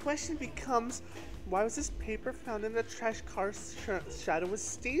 So the question becomes, why was this paper found in the trash car Shadow was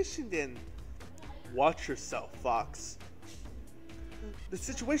stationed in? Watch yourself, Fox. The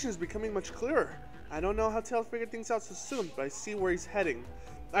situation is becoming much clearer. I don't know how Tails figured things out so soon, but I see where he's heading.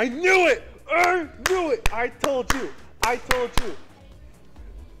 I knew it! I knew it! I told you! I told you!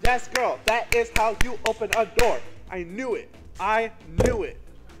 Yes, girl, that is how you open a door. I knew it. I knew it.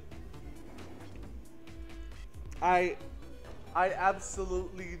 I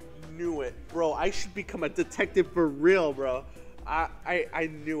absolutely knew it. Bro, I should become a detective for real, bro. I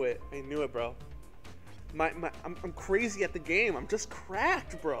knew it. I knew it, bro. I'm crazy at the game. I'm just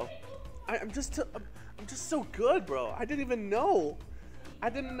cracked, bro. I'm just so good, bro. I didn't even know. I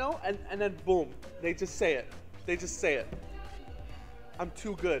didn't know, and then boom, they just say it. They just say it. I'm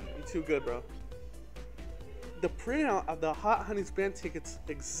too good. I'm too good, bro. The printout of the Hot Honey's band tickets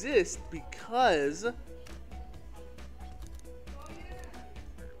exist because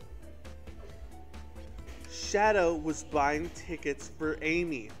Shadow was buying tickets for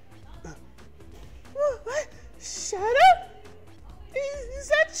Amy. What? Shadow? Is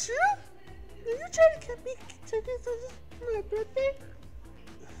that true? Are you trying to get me tickets for my birthday?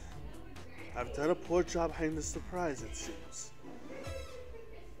 I've done a poor job hiding the surprise, it seems.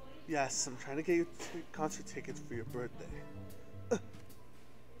 Yes, I'm trying to get you concert tickets for your birthday.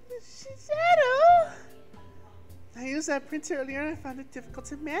 Shadow! I used that printer earlier and I found it difficult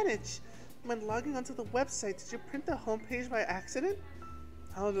to manage. When logging onto the website, did you print the homepage by accident?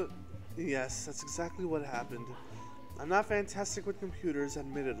 Yes, that's exactly what happened. I'm not fantastic with computers,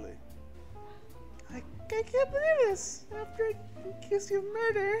 admittedly. I can't believe this. After I accused you of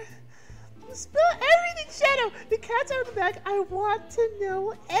murder. Spill everything, Shadow! The cat's out of the bag. I want to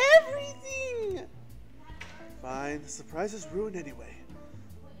know everything! Fine. The surprise is ruined anyway.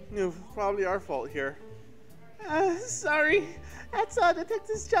 Probably our fault here. Sorry. That's a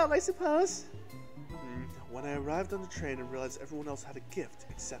detective's job, I suppose. When I arrived on the train and realized everyone else had a gift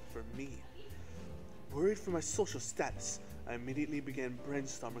except for me. Worried for my social status, I immediately began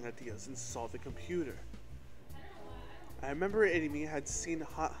brainstorming ideas and saw the computer. I remember Amy had seen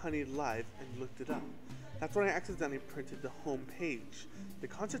Hot Honey live and looked it up. That's when I accidentally printed the home page. The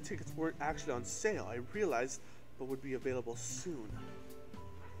concert tickets weren't actually on sale, I realized, but would be available soon.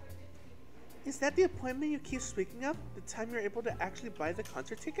 Is that the appointment you keep speaking of? The time you're able to actually buy the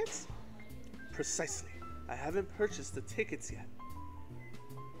concert tickets? Precisely. I haven't purchased the tickets yet.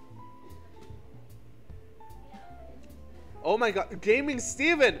 Oh my god, Gaming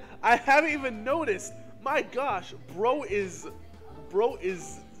Steven! I haven't even noticed! My gosh, bro is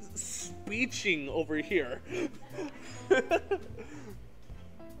speeching over here.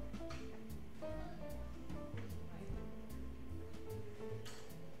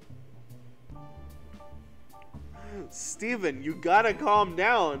 Steven, you gotta calm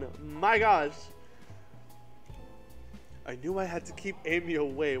down. My gosh. I knew I had to keep Amy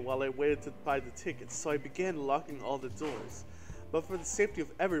away while I waited to buy the tickets, so I began locking all the doors. But for the safety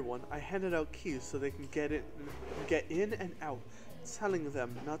of everyone, I handed out keys so they can get in and out, telling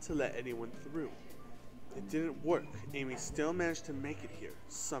them not to let anyone through. It didn't work. Amy still managed to make it here,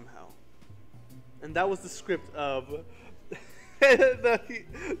 somehow. And that was the script of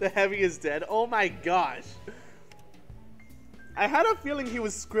the Heavy is Dead. Oh my gosh. I had a feeling he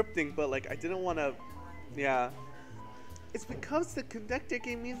was scripting, but like I didn't want to, yeah. It's because the conductor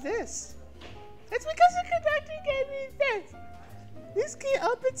gave me this. It's because the conductor gave me this. This key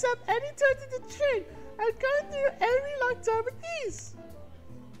opens up any door to the train. I've gone through every locked door with these.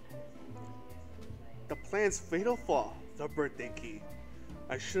 The plan's fatal flaw, the birthday key.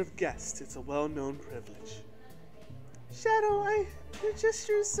 I should have guessed. It's a well-known privilege. Shadow, your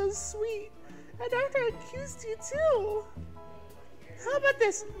gesture is so sweet. And after I accused you too. How about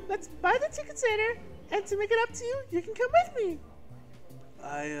this? Let's buy the tickets later, and to make it up to you, you can come with me.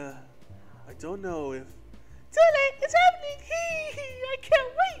 I don't know if... Too late! It's happening! I can't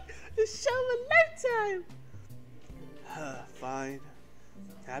wait! The show of a lifetime! Fine.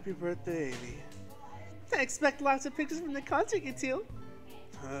 Happy birthday, Amy. I expect lots of pictures from the concert, you two.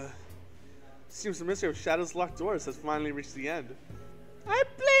 Seems the mystery of Shadow's locked doors has finally reached the end. I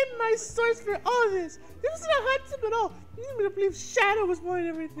blame my source for all this. This wasn't a hot tip at all. You need me to believe Shadow was behind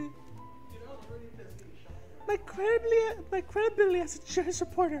everything. My credibility as a journalist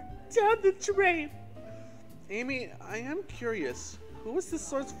reporter down the drain. Amy, I am curious. Who was the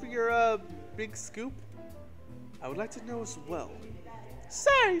source for your big scoop? I would like to know as well.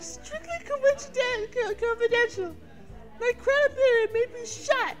 Sorry, strictly confidential. My credibility may be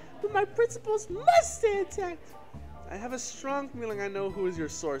shot, but my principles must stay intact. I have a strong feeling I know who your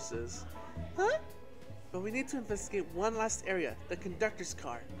source is. Huh? But we need to investigate one last area, the conductor's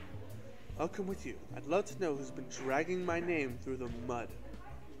car. I'll come with you. I'd love to know who's been dragging my name through the mud.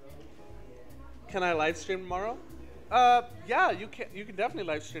 Can I live stream tomorrow? Yeah, you can definitely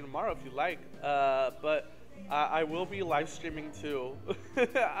live stream tomorrow if you like. But I will be live streaming too.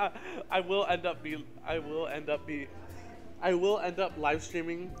 I will end up live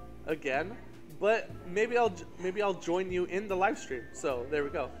streaming again. But maybe I'll join you in the live stream. So there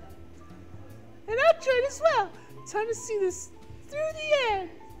we go. And I'll join as well. Time to see this through the end.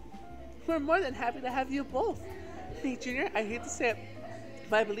 We're more than happy to have you both. Hey, Junior, I hate to say it,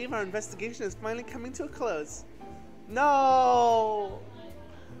 but I believe our investigation is finally coming to a close. No!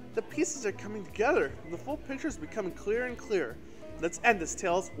 The pieces are coming together. The full picture is becoming clearer and clearer. Let's end this,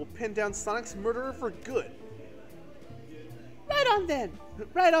 Tails. We'll pin down Sonic's murderer for good. Right on then.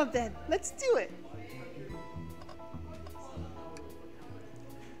 Right on then. Let's do it.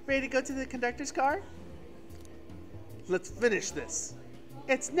 Ready to go to the conductor's car? Let's finish this.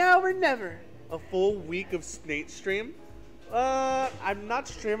 It's now or never. A full week of Snake stream? I'm not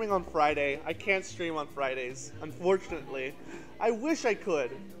streaming on Friday. I can't stream on Fridays, unfortunately. I wish I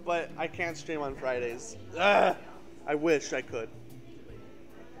could, but I can't stream on Fridays. Ugh, I wish I could.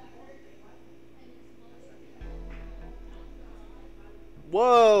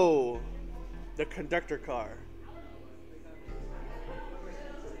 Whoa! The conductor car.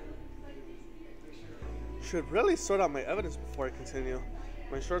 Should really sort out my evidence before I continue.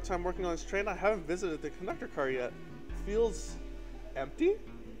 My short time working on this train, I haven't visited the conductor car yet. Feels empty?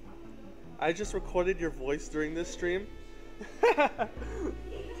 I just recorded your voice during this stream.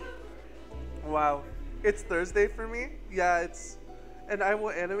 Wow. It's Thursday for me? Yeah, it's... And I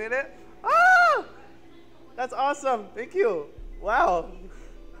will animate it? Ah! That's awesome. Thank you. Wow.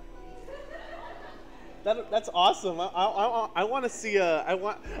 That's awesome. I want to see I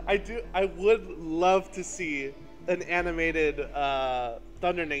would love to see an animated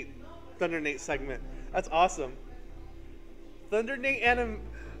Thunder Nate segment. That's awesome. Thunder Nate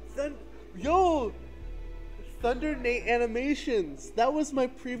Animations. That was my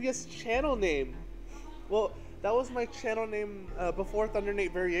previous channel name. Well, that was my channel name before Thunder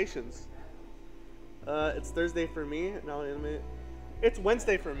Nate Variations. It's Thursday for me. Now animate. It's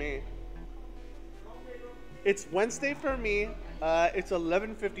Wednesday for me. It's Wednesday for me. It's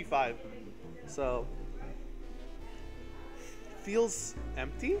 11:55. So feels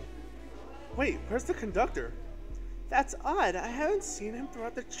empty. Wait, where's the conductor? That's odd. I haven't seen him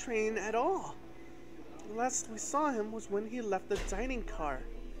throughout the train at all. The last we saw him was when he left the dining car.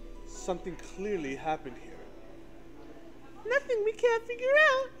 Something clearly happened here. Nothing we can't figure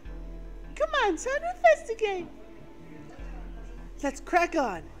out. Come on, time to investigate. Let's crack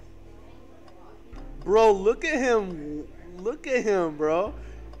on. Bro, look at him. Look at him, bro.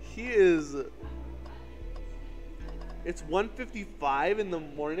 He is... It's 1:55 in the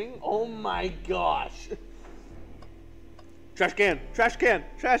morning. Oh my gosh. Trash can! Trash can!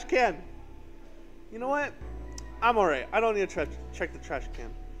 Trash can! You know what? I'm alright. I don't need to check the trash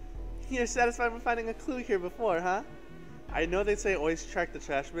can. You're satisfied with finding a clue here before, huh? I know they say always check the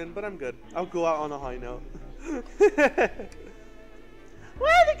trash bin, but I'm good. I'll go out on a high note. Wow,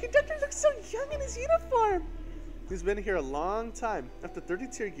 the conductor looks so young in his uniform! He's been here a long time. After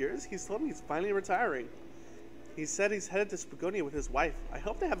 32 years, he's told me he's finally retiring. He said he's headed to Spagonia with his wife. I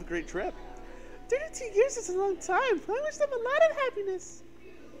hope they have a great trip. 32 years is a long time. I wish them a lot of happiness.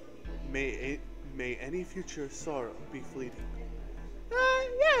 May any future sorrow be fleeting.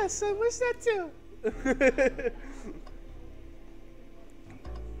 Yes, I wish that too.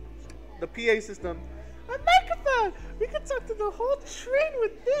 The PA system. A microphone! We could talk to the whole train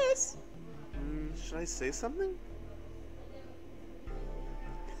with this. Should I say something?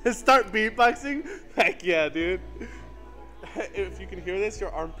 Start beatboxing? Heck yeah, dude. If you can hear this,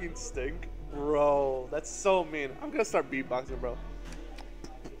 your armpits stink. Bro, that's so mean. I'm gonna start beatboxing, bro.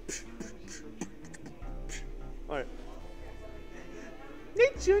 Alright.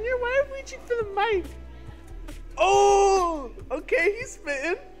 Nate Jr., why are you reaching for the mic? Oh! Okay, he's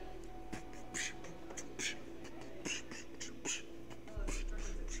spitting.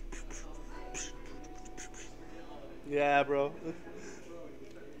 Yeah, bro.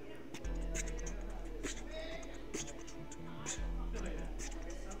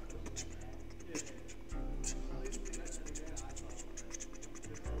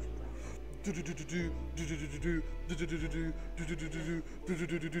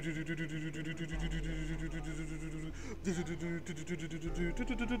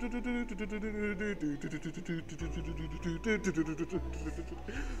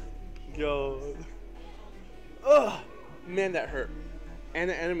 Yo. Ugh. Man, that hurt. And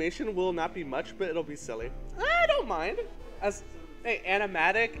the animation will not be much, but it'll be silly. I don't mind. As hey,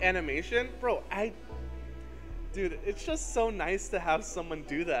 animatic animation, bro. Dude, it's just so nice to have someone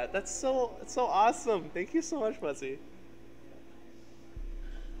do that. It's so awesome. Thank you so much, Fuzzy.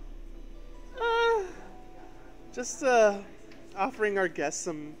 Just offering our guests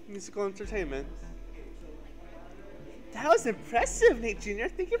some musical entertainment. That was impressive, Nate Jr.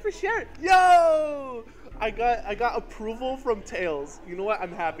 Thank you for sharing. Yo! I got approval from Tails. You know what?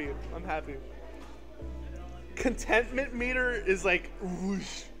 I'm happy. I'm happy. Contentment meter is like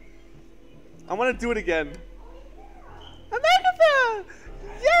whoosh. I want to do it again. A microphone!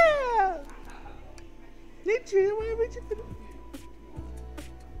 Yeah! Nate Jr., why would you put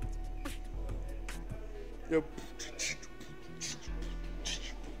Yo.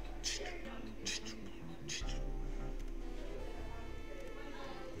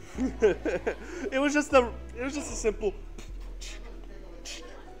 It was just a simple.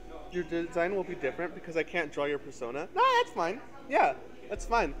 Your design will be different because I can't draw your persona. No, that's fine. Yeah, that's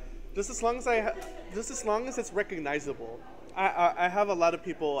fine. Just as long as it's recognizable. I have a lot of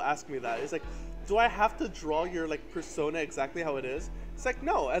people ask me that. It's like, do I have to draw your like persona exactly how it is? It's like,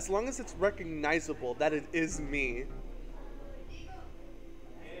 no, as long as it's recognizable that it is me.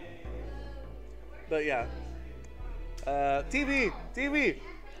 But yeah. TV.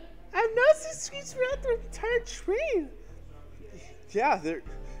 I've noticed these screens throughout the entire train. Yeah,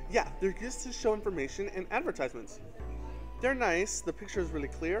 they're used to show information and advertisements. They're nice. The picture is really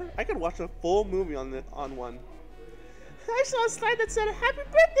clear. I could watch a full movie on one. I saw a slide that said "Happy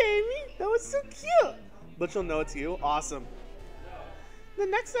Birthday, Amy." That was so cute. But you'll know it's you. Awesome. The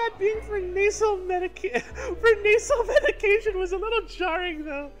next ad being for nasal medication was a little jarring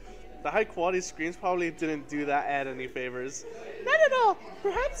though. The high quality screens probably didn't do that ad any favors. Not at all.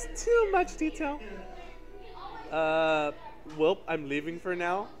 Perhaps too much detail. Well, I'm leaving for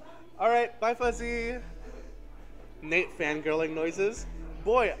now. Alright, bye Fuzzy. Nate fangirling noises.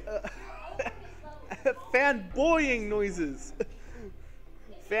 Boy, fanboying noises.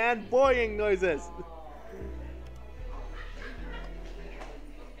 Fanboying noises.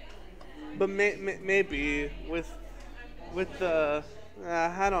 But maybe with the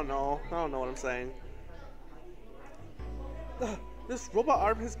I don't know what I'm saying. This robot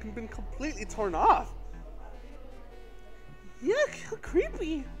arm has been completely torn off. Yuck, how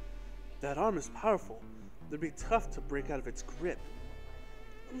creepy. That arm is powerful. It'd be tough to break out of its grip.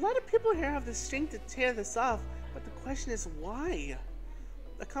 A lot of people here have the strength to tear this off, but the question is why?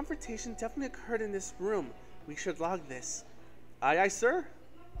 A confrontation definitely occurred in this room. We should log this. Aye, sir.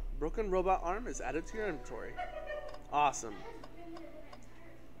 Broken robot arm is added to your inventory. Awesome.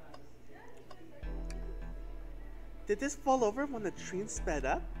 Did this fall over when the train sped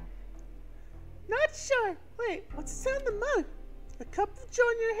up? Not sure. Wait, what's the sound of the mug? A cup of joe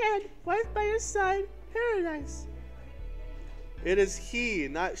in your hand, wife by your side, paradise. It is he,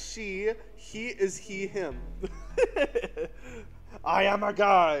 not she. He is he, him. I am a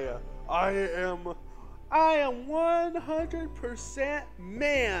guy. I am 100%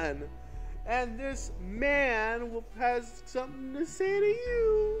 man. And this man has something to say to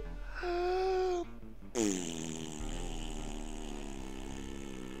you.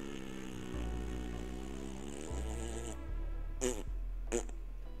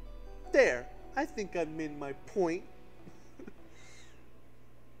 There. I think I made my point.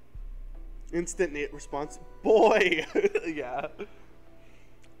 Instant Nate response. Boy. Yeah.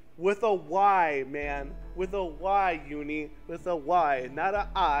 With a Y, man. With a Y, Uni. With a Y. Not a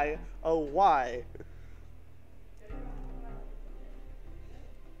I, a Y.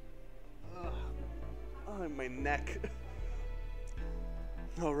 Ugh. Oh, my neck.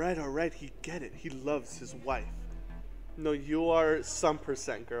 Alright, he get it. He loves his wife. No, you are some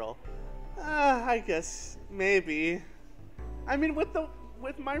percent girl. I guess. Maybe. I mean,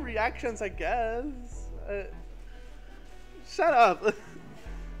 with my reactions, I guess. Shut up.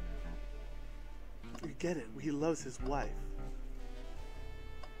 You get it. He loves his wife.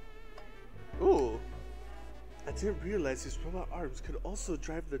 Ooh. I didn't realize these robot arms could also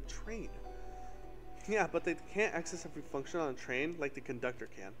drive the train. Yeah, but they can't access every function on a train like the conductor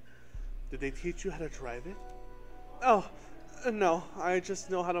can. Did they teach you how to drive it? Oh, no. I just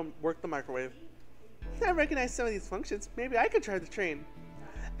know how to work the microwave. I recognize some of these functions. Maybe I could drive the train.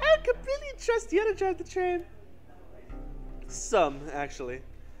 I would completely trust you to drive the train. Some, actually.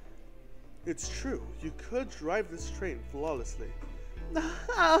 It's true. You could drive this train flawlessly.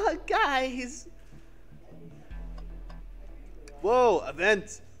 Oh, guys. Whoa,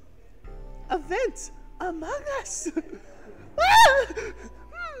 event. Event Among Us.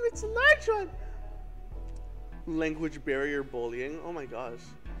 It's a large one. Language barrier bullying. Oh my gosh.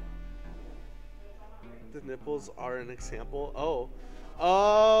 The nipples are an example.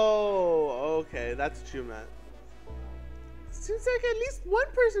 Oh, okay. That's what you meant. Seems like at least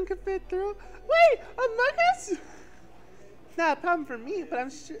one person could fit through. Wait, Among Us? Not a problem for me, but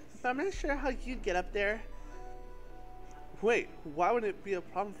I'm not sure how you'd get up there. Wait, why would it be a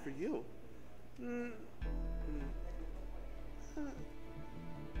problem for you?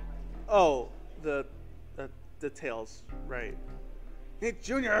 Oh, the tails, right? Hey,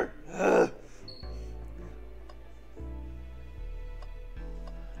 Junior.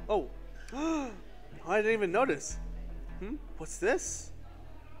 Oh, I didn't even notice. What's this?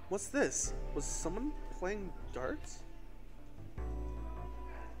 What's this? Was someone playing darts?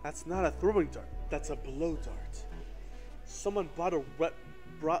 That's not a throwing dart. That's a blow dart. Someone brought a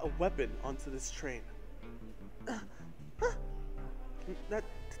weapon onto this train. That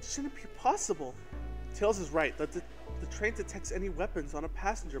shouldn't be possible. Tails is right. The train detects any weapons on a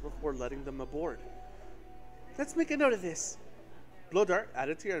passenger before letting them aboard. Let's make a note of this. Blow dart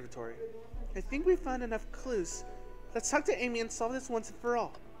added to your inventory. I think we found enough clues. Let's talk to Amy and solve this once and for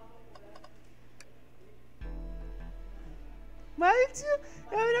all. Why did you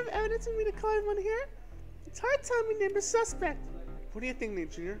have enough evidence for me to call everyone here? It's hard time we named a suspect. What do you think,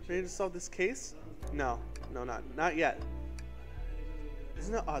 Nate Jr.? Ready to solve this case? No, not yet.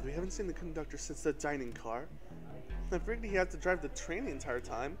 Isn't it odd? We haven't seen the conductor since the dining car. I figured he had to drive the train the entire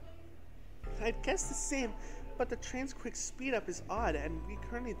time. I'd guess the same, but the train's quick speed up is odd, and we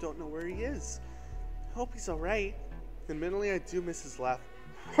currently don't know where he is. Hope he's alright. Admittedly, I do miss his laugh.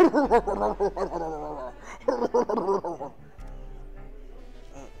 Alright.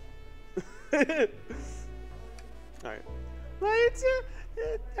 Why did you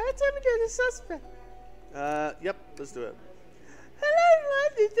tell me you're the suspect? Yep, let's do it. Hello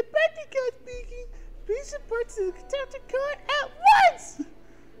everyone, this is the party code speaking. Please report to the conductor car at once!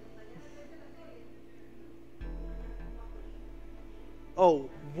 Oh,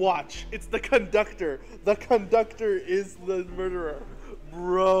 watch. It's the conductor. The conductor is the murderer.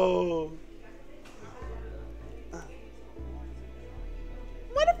 Bro.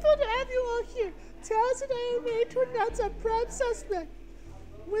 Wonderful to have you all here. Tails and I are ready to announce our prime suspect.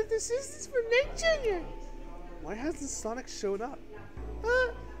 With assistance from Nick Jr. Why hasn't Sonic shown up?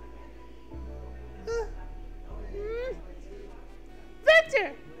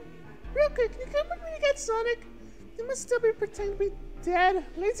 Victor! Real quick, can you come with me to get Sonic? You must still be pretending to be dead.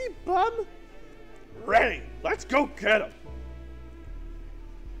 Lazy bum. Ready! Let's go get him!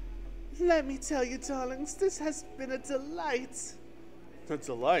 Let me tell you, darlings, this has been a delight. A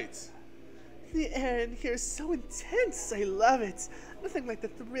delight? The air in here is so intense. I love it. Nothing like the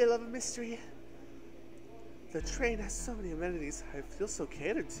thrill of a mystery. The train has so many amenities. I feel so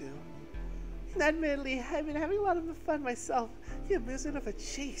catered to. Admittedly, I've been having a lot of fun myself. The amusement of a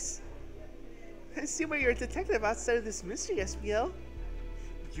chase. I see why you're a detective outside of this mystery, SPL.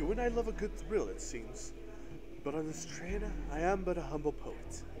 You and I love a good thrill, it seems. But on this train, I am but a humble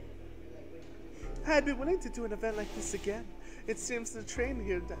poet. I'd be willing to do an event like this again. It seems the train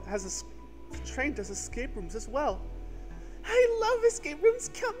here the train does escape rooms as well. I love escape rooms.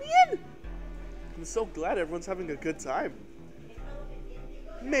 Count me in. I'm so glad everyone's having a good time.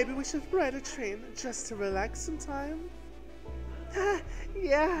 Maybe we should ride a train just to relax sometime.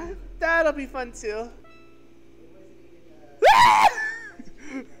 Yeah, that'll be fun too.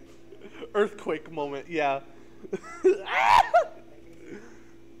 Earthquake moment, yeah.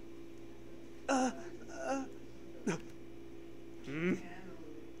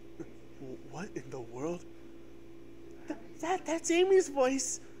 What in the world? That's Amy's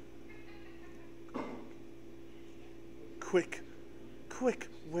voice. Quick,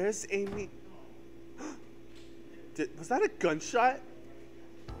 where's Amy? Was that a gunshot?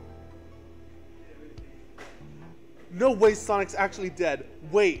 No way Sonic's actually dead.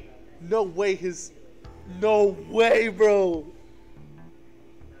 Wait, no way no way, bro.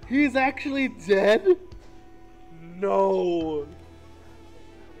 He's actually dead? No.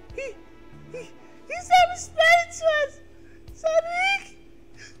 He's not responding to us! Sonic!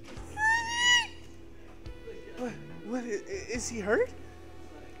 Sonic! What, is he hurt?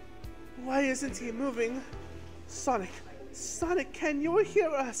 Why isn't he moving? Sonic, can you hear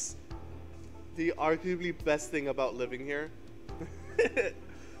us? The arguably best thing about living here.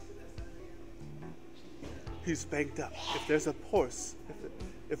 He's banged up. If there is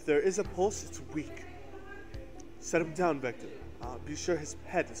a pulse, it's weak. Set him down, Vector. Be sure his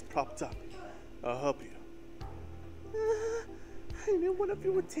head is propped up. I'll help you. I knew one of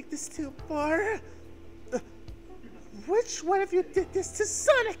you would take this too far. Which one of you did this to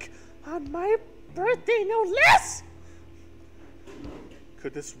Sonic? On my birthday, no less!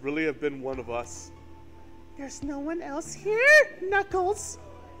 Could this really have been one of us? There's no one else here, Knuckles.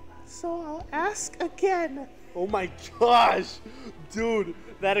 So I'll ask again. Oh my gosh! Dude,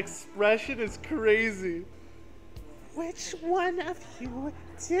 that expression is crazy. Which one of you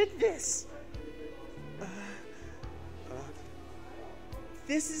did this?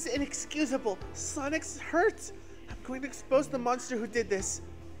 This is inexcusable. Sonic's hurt. I'm going to expose the monster who did this.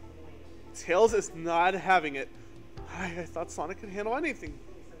 Tails is not having it. I thought Sonic could handle anything.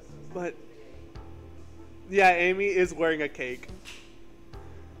 But yeah, Amy is wearing a cake.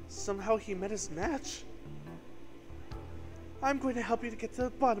 Somehow he met his match. I'm going to help you to get to the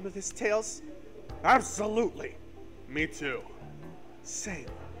bottom of this, Tails. Absolutely. Me too. Same.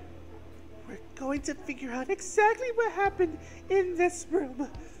 We're going to figure out exactly what happened in this room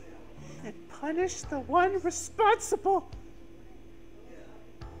and punish the one responsible.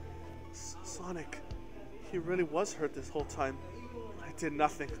 Sonic, he really was hurt this whole time. I did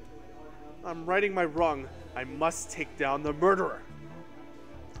nothing. I'm righting my wrong. I must take down the murderer.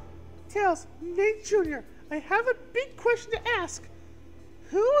 Tails, Nate Jr., I have a big question to ask.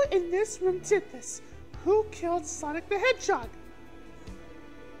 Who in this room did this? Who killed Sonic the Hedgehog?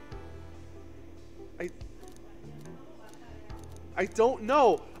 I don't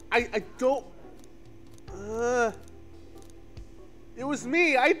know. I don't... It was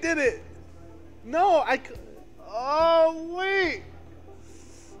me. I did it. No, oh, wait.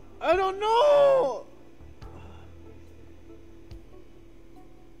 I don't know.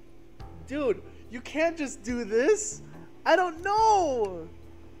 Dude, you can't just do this. I don't know.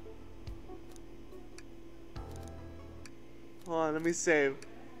 Hold on, let me save.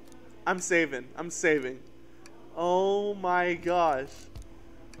 I'm saving. Oh my gosh.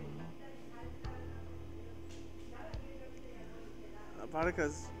 Vodka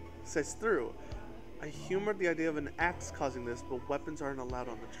says through. I humored the idea of an axe causing this, but weapons aren't allowed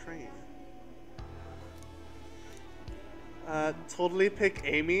on the train. Totally pick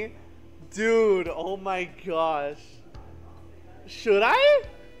Amy? Dude, oh my gosh. Should I?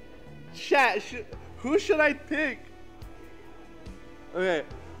 Chat, who should I pick? Okay,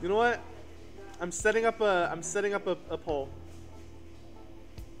 you know what? I'm setting up a poll.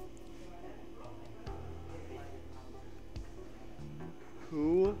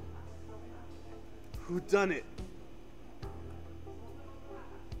 Who done it?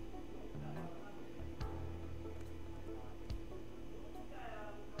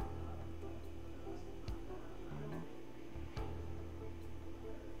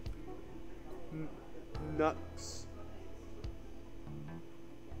 Nux.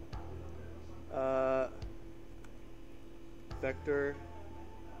 Vector.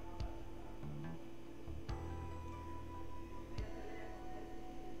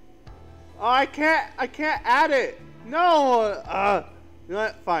 Oh, I can't add it. No. You know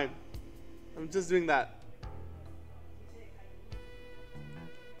what? Fine. I'm just doing that.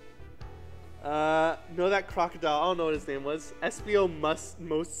 know that crocodile. I don't know what his name was. SBO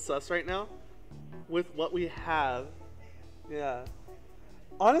most sus right now with what we have. Yeah.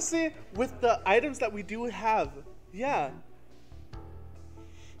 Honestly, with the items that we do have. Yeah.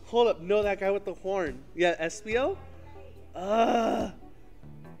 Hold up. No, that guy with the horn. Yeah, SBO?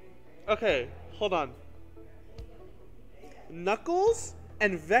 Okay, hold on. Knuckles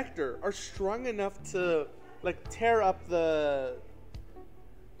and Vector are strong enough to, like, tear up the...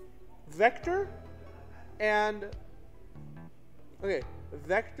 Vector and... Okay,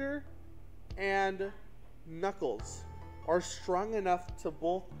 Vector and Knuckles are strong enough to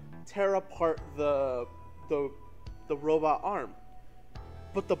both tear apart the robot arm.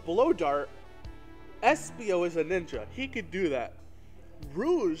 But the blow dart, SBO is a ninja. He could do that.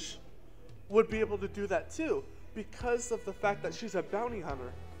 Rouge would be able to do that too because of the fact that she's a bounty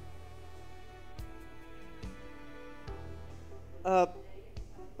hunter.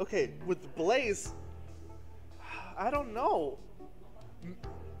 Okay, with Blaze, I don't know.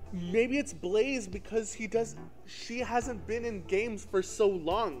 Maybe it's Blaze because she hasn't been in games for so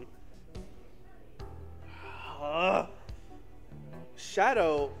long.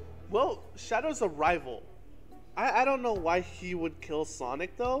 Shadow, well, Shadow's a rival. I don't know why he would kill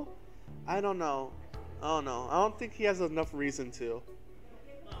Sonic though. I don't know. I don't think he has enough reason to.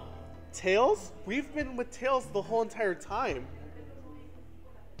 Tails? We've been with Tails the whole entire time.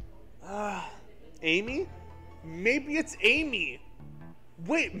 Amy? Maybe it's Amy.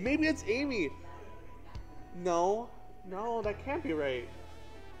 Wait, maybe it's Amy. No, that can't be right.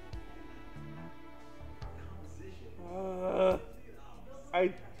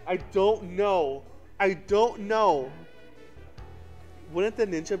 I don't know. I don't know. Wouldn't the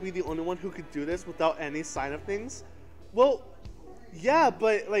ninja be the only one who could do this without any sign of things? Well, yeah,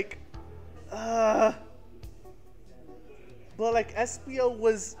 but like, SBO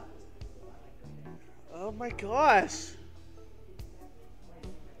was. Oh my gosh.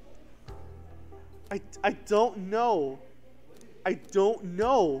 I don't know. I don't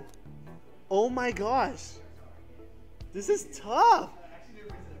know. Oh my gosh. This is tough.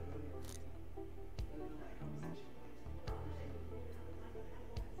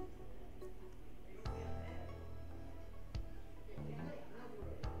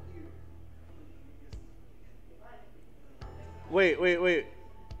 Wait.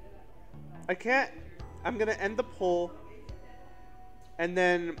 I can't. I'm gonna end the poll and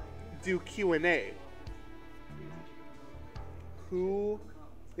then do Q&A. Who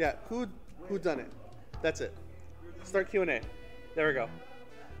done it? That's it. Start Q&A. There we go.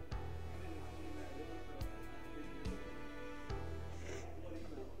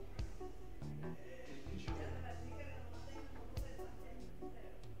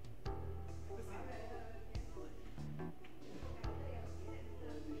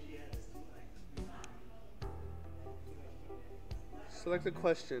 Select a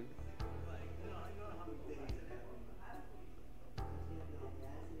question.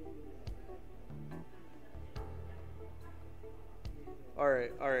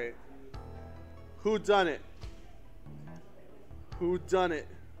 Alright. Who done it? Who done it?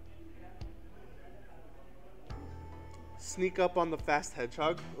 Sneak up on the fast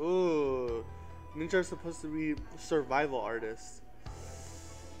hedgehog? Ooh. Ninja are supposed to be survival artists.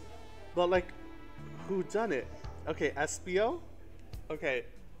 But like, who done it? Okay, SBO? Okay,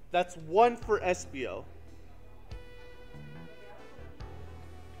 that's one for SBO.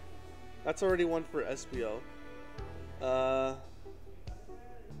 That's already one for SBO.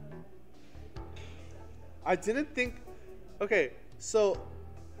 I didn't think. Okay, so.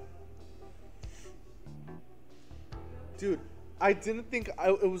 Dude, I didn't think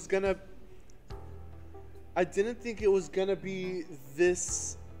it was gonna. I didn't think it was gonna be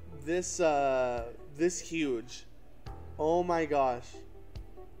this huge. Oh my gosh.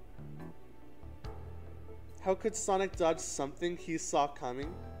 How could Sonic dodge something he saw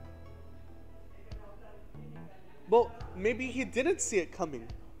coming? Well, maybe he didn't see it coming.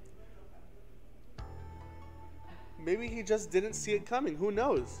 Maybe he just didn't see it coming. Who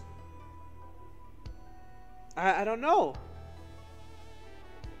knows? I don't know.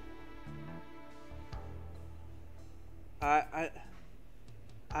 I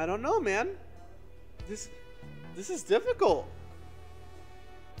don't know, man. This is difficult.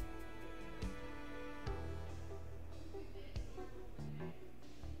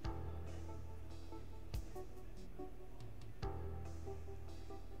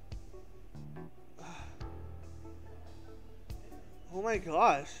 Oh my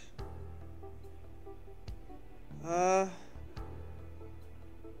gosh.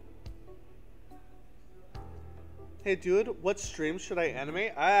 Hey dude, what stream should I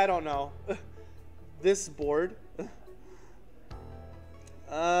animate? I don't know. this board.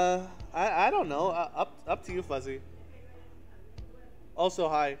 I don't know. Up to you, Fuzzy. Also,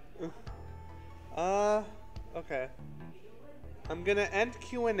 hi. Okay. I'm gonna end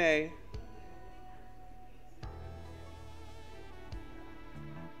Q&A.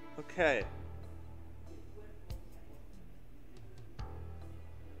 Okay.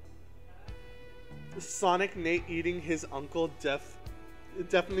 Sonic Nate eating his uncle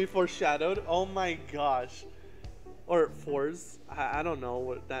definitely foreshadowed. Oh my gosh. Or fours. I don't know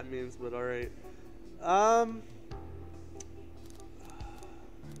what that means, but alright.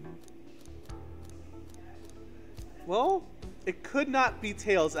 Well, it could not be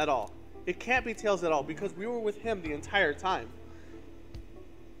Tails at all. It can't be Tails at all because we were with him the entire time.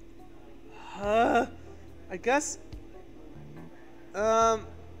 I guess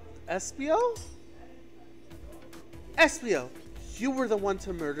Espio? Espio, you were the one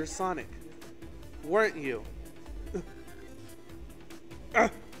to murder Sonic, weren't you?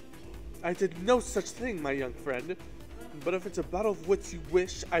 I did no such thing, my young friend. But if it's a battle of wits you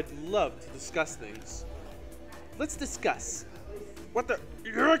wish, I'd love to discuss things. Let's discuss. What the?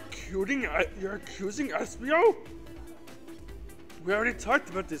 You're accusing Espio? We already talked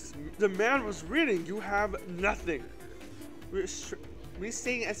about this. The man was reading. You have nothing.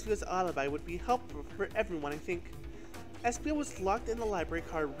 Restating Espio's alibi would be helpful for everyone, I think. Espio was locked in the library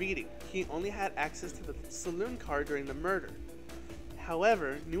car reading. He only had access to the saloon car during the murder.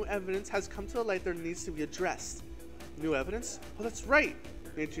 However, new evidence has come to light that needs to be addressed. New evidence? Oh, that's right!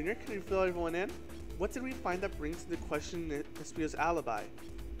 Nate Jr., can you fill everyone in? What did we find that brings into question Espio's alibi?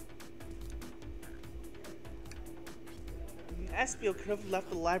 Espio could have left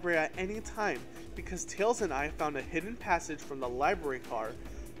the library at any time because Tails and I found a hidden passage from the library car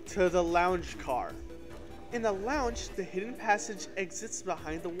to the lounge car. In the lounge, the hidden passage exits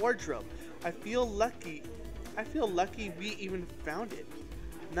behind the wardrobe. I feel lucky we even found it.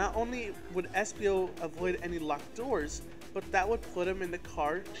 Not only would Espio avoid any locked doors, but that would put him in the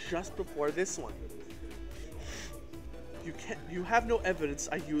car just before this one. You have no evidence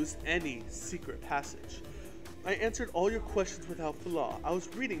I used any secret passage. I answered all your questions without flaw. I was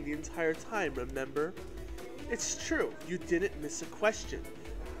reading the entire time, remember? It's true, you didn't miss a question.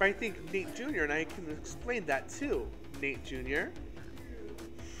 But I think Nate Jr. and I can explain that too. Nate Jr.?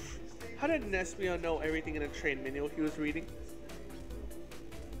 How did Espio know everything in a train manual he was reading?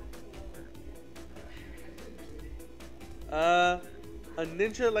 A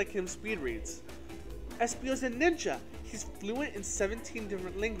ninja like him speed reads. Espio's a ninja! He's fluent in 17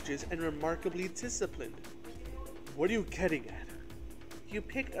 different languages and remarkably disciplined. What are you getting at? You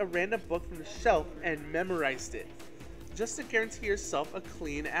picked a random book from the shelf and memorized it, just to guarantee yourself a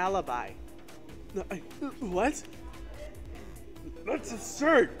clean alibi. What? That's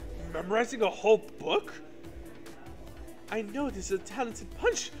absurd! Memorizing a whole book? I know this is a talented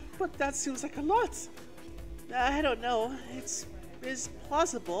punch, but that seems like a lot. I don't know. It's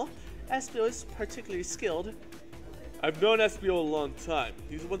plausible. Espio is particularly skilled. I've known Espio a long time.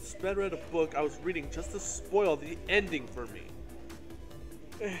 He's once sped read a book I was reading just to spoil the ending for me.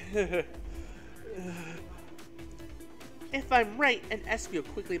 If I'm right, and Espio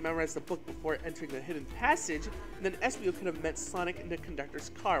quickly memorized the book before entering the hidden passage, then Espio could have met Sonic in the conductor's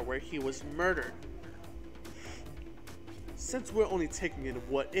car where he was murdered. Since we're only taking in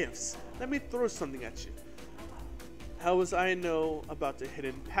what-ifs, let me throw something at you. How was I know about the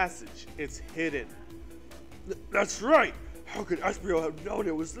hidden passage? It's hidden. That's right! How could Espio have known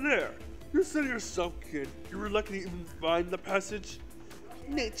it was there? You said it yourself, kid. You were lucky to even find the passage.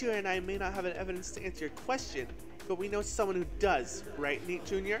 Nate Jr. and I may not have evidence to answer your question, but we know someone who does, right, Nate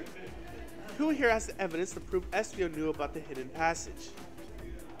Jr.? Who here has the evidence to prove Espio knew about the hidden passage?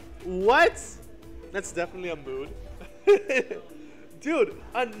 What? That's definitely a mood. Dude,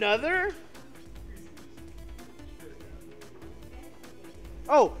 another?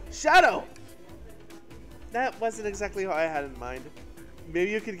 Oh, Shadow! That wasn't exactly how I had in mind. Maybe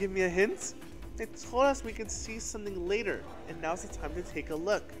you could give me a hint? They told us we could see something later, and now's the time to take a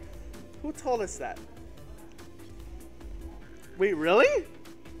look. Who told us that? Wait, really?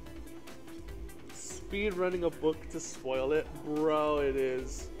 Speed running a book to spoil it? Bro, it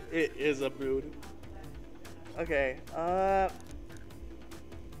is. It is a mood. Okay,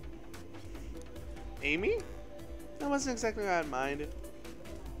 Amy? That wasn't exactly what I had in mind.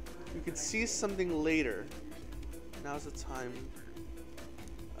 You could see something later. Now's the time.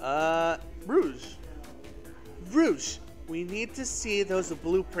 Rouge. Rouge! We need to see those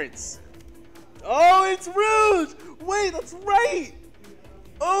blueprints. Oh, it's Rouge! Wait, that's right!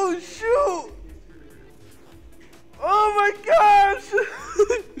 Oh, shoot! Oh my gosh!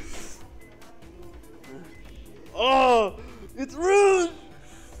 Oh, it's Rouge!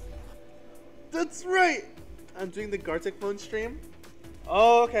 That's right! I'm doing the Gartic phone stream.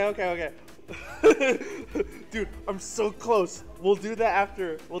 Oh, okay. Dude, I'm so close. We'll do that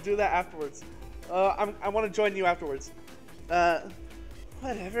after. We'll do that afterwards. I want to join you afterwards.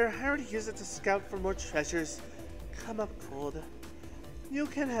 Whatever. I already used it to scout for more treasures. Come up cold. You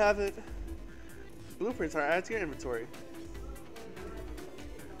can have it. Blueprints are added to your inventory.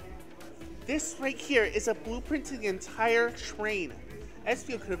 This right here is a blueprint to the entire train.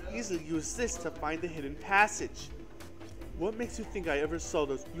 Espio could have easily used this to find the hidden passage. What makes you think I ever saw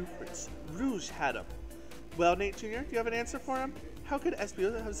those blueprints? Rouge had them. Well, Nate Jr., do you have an answer for him? How could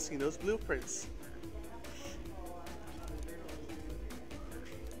Espio have seen those blueprints?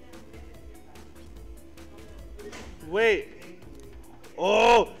 Wait.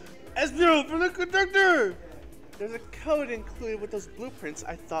 Oh! Espio from the conductor! There's a code included with those blueprints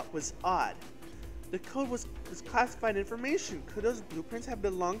I thought was odd. The code was classified information. Could those blueprints have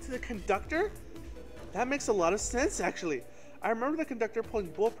belonged to the conductor? That makes a lot of sense, actually. I remember the conductor pulling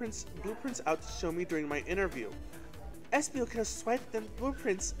blueprints out to show me during my interview. Espio could have swiped them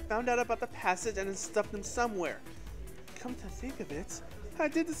blueprints, found out about the passage, and then stuffed them somewhere. Come to think of it, I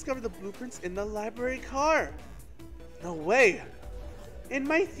did discover the blueprints in the library car. No way! In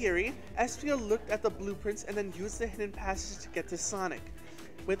my theory, Espio looked at the blueprints and then used the hidden passage to get to Sonic.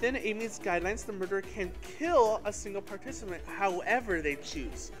 Within Amy's guidelines, the murderer can kill a single participant however they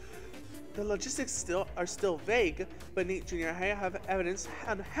choose. The logistics are still vague, but Nate Jr. and I have evidence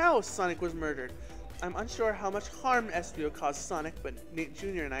on how Sonic was murdered. I'm unsure how much harm Espio caused Sonic, but Nate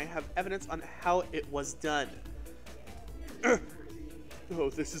Jr. and I have evidence on how it was done. Oh,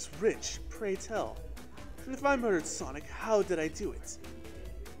 this is rich. Pray tell. If I murdered Sonic, how did I do it?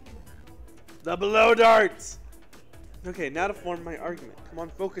 The blow dart! Okay, now to form my argument. Come on,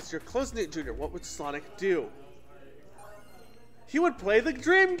 focus. You're close, Nate Jr. What would Sonic do? He would play the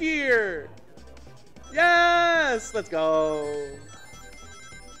Dream Gear! Yes! Let's go!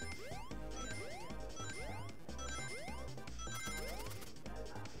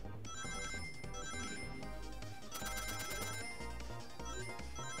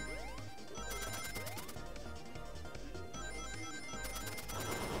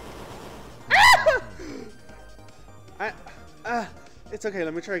 It's okay,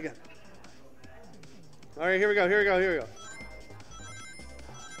 let me try again. Alright, here we go.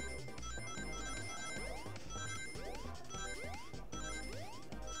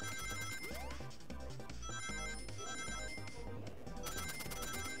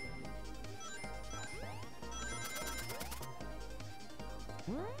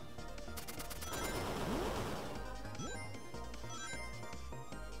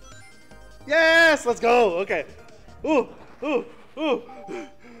 Yes, let's go. Okay. Ooh.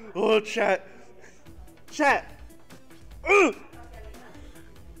 Oh, chat. Ooh.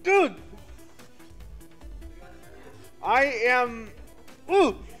 Dude. I am.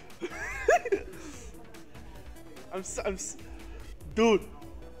 Ooh. Dude.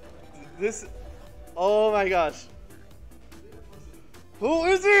 This. Oh my gosh. Who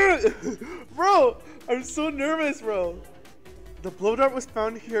is it? Bro, I'm so nervous, bro. The blow dart was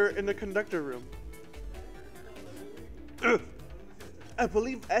found here in the conductor room. I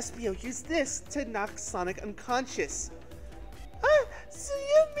believe Espio used this to knock Sonic unconscious. So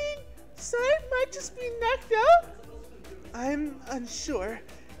you mean Sonic might just be knocked out? I'm unsure.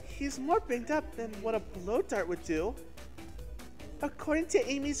 He's more banged up than what a blow dart would do. According to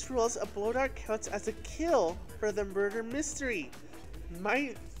Amy's rules, a blow dart counts as a kill for the murder mystery.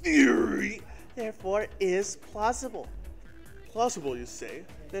 My theory, therefore, is plausible. Plausible, you say?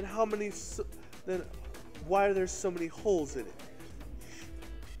 Then why are there so many holes in it?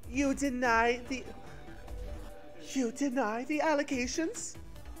 You deny the allegations?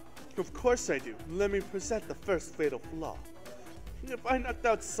 Of course I do. Let me present the first fatal flaw. If I knocked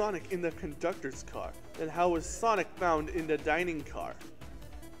out Sonic in the conductor's car, then how was Sonic found in the dining car?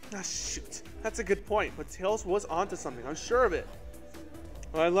 Ah, shoot. That's a good point, but Tails was onto something, I'm sure of it.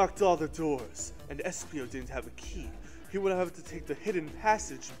 I locked all the doors, and Espio didn't have a key. He would have to take the hidden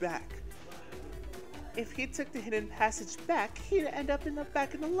passage back. If he took the hidden passage back, he'd end up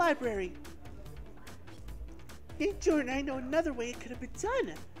back in the library. Hey, Jordan, I know another way it could have been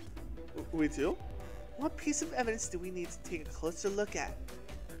done. We do? What piece of evidence do we need to take a closer look at?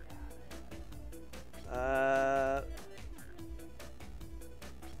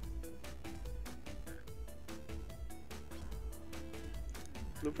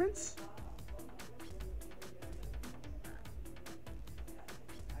 Blueprints?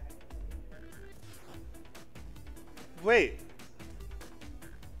 Wait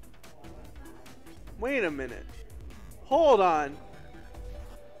a minute. Hold on.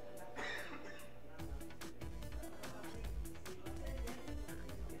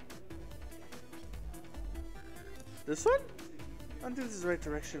 This one? I don't think this is the right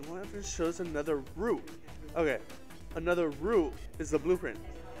direction. What if it shows another route? Okay, another route is the blueprint.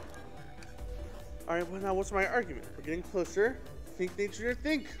 Alright, well now what's my argument? We're getting closer. Think nature,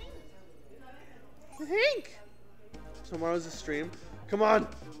 think. Think! Tomorrow's a stream. Come on!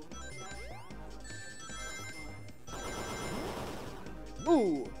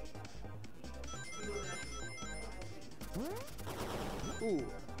 Ooh! Ooh.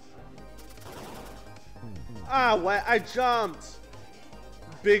 Ah, what? I jumped!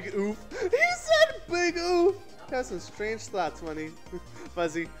 Big oof. He said big oof! That's some strange thoughts, Money.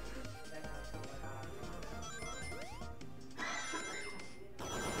 Fuzzy.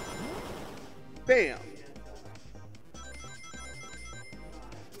 Bam!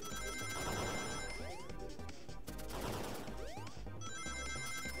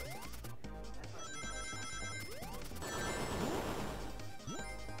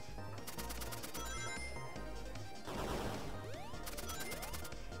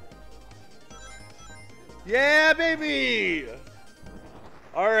 Yeah, baby!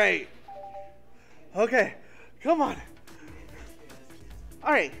 Alright. Okay, come on.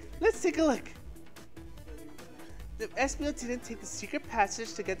 Alright, let's take a look. If Espio didn't take the secret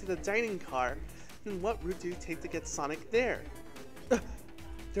passage to get to the dining car, then what route do you take to get Sonic there?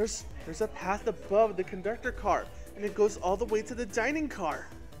 There's a path above the conductor car, and it goes all the way to the dining car.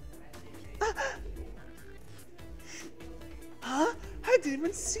 Huh? I didn't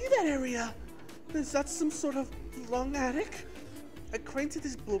even see that area. Is that some sort of long attic? According to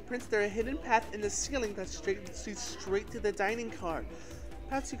these blueprints, there's a hidden path in the ceiling that leads straight to the dining car.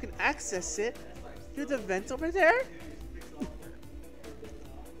 Perhaps you can access it through the vent over there?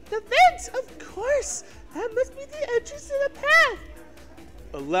 The vent! Of course! That must be the entrance to the path!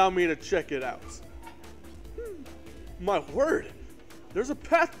 Allow me to check it out. My word! There's a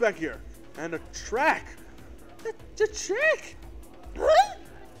path back here, and a track. The track? Huh?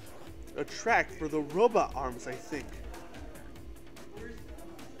 A track for the robot arms, I think.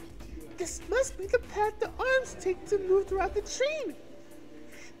 This must be the path the arms take to move throughout the train.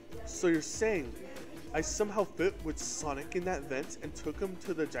 So you're saying I somehow fit with Sonic in that vent and took him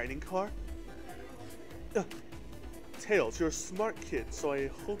to the dining car? Tails, you're a smart kid, so I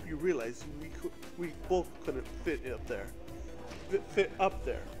hope you realize we both couldn't fit up there. Fit up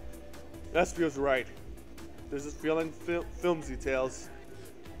there. That feels right. There's this feeling filmsy, Tails.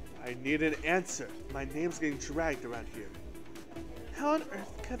 I need an answer. My name's getting dragged around here. How on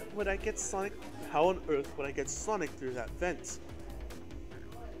earth would I get Sonic? How on earth would I get Sonic through that vent?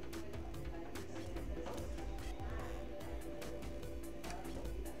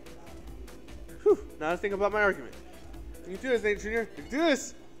 Whew, now to think about my argument. You can do this, Nate Jr. You can do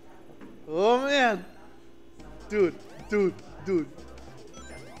this! Oh man! Dude.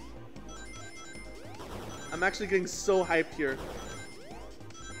 I'm actually getting so hyped here.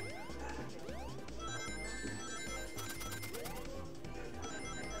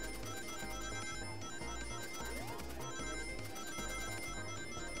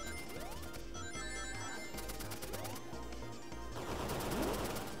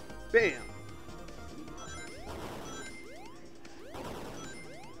 Bam!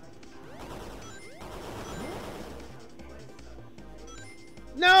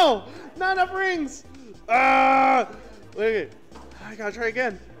 No! Not enough rings! Ah! Wait. I gotta try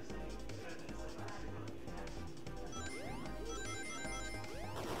again.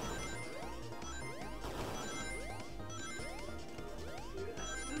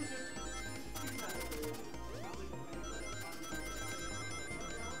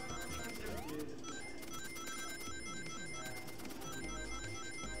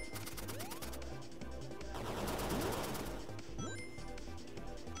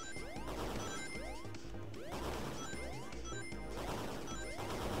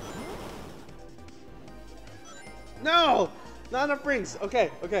 No! Not enough rings.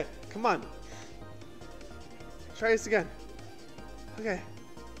 Okay, come on. Try this again. Okay.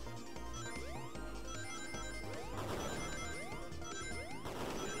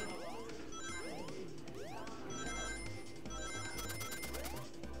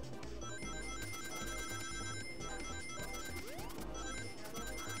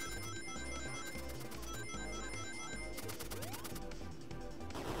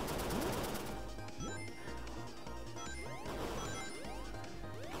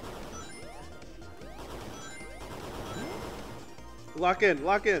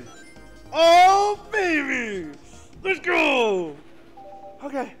 Lock in. Oh, baby! Let's go!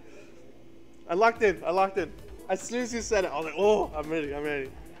 Okay. I locked in. As soon as you said it, I was like, oh, I'm ready, I'm ready.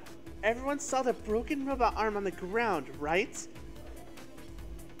 Everyone saw the broken robot arm on the ground, right?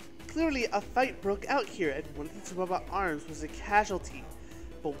 Clearly, a fight broke out here, and one of these robot arms was a casualty.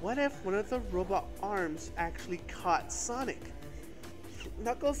 But what if one of the robot arms actually caught Sonic?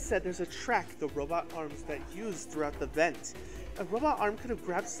 Knuckles said there's a track the robot arms that used throughout the vent. A robot arm could have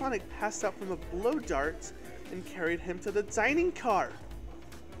grabbed Sonic, passed out from a blow dart, and carried him to the dining car.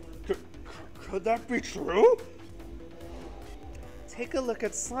 Could that be true? Take a look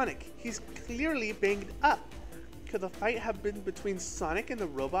at Sonic. He's clearly banged up. Could the fight have been between Sonic and the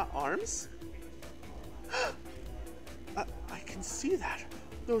robot arms? I can see that.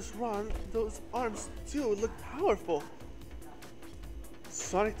 Those arms do look powerful.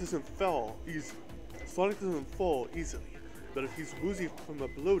 Sonic doesn't fall easily, but if he's woozy from a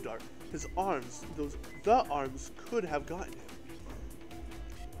blow dart, his arms, the arms could have gotten him.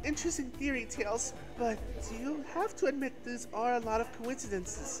 Interesting theory, Tails, but you have to admit these are a lot of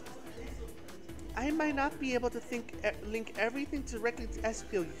coincidences. I might not be able to link everything directly to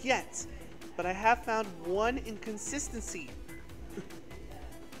Espio yet, but I have found one inconsistency.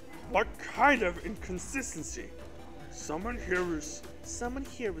 What kind of inconsistency? Someone here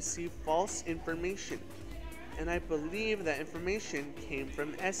received false information, and I believe that information came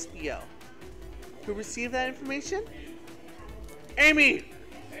from Espio. Who received that information? Amy!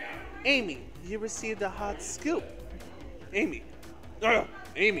 Amy, you received a hot scoop. Amy,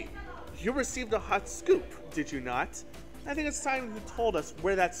 you received a hot scoop, did you not? I think it's time you told us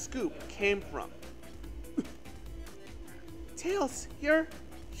where that scoop came from. Tails, you're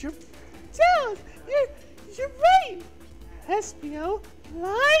right. Espio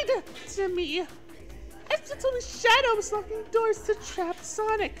lied to me. Espio told me Shadow was locking doors to trap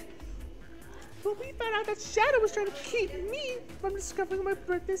Sonic. But we found out that Shadow was trying to keep me from discovering my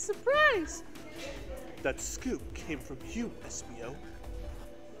birthday surprise. That scoop came from you, Espio.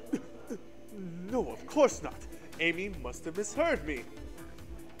 No, of course not. Amy must have misheard me.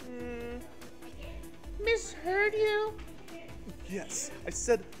 Misheard you? Yes, I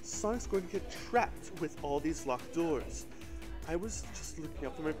said Sonic's going to get trapped with all these locked doors. I was just looking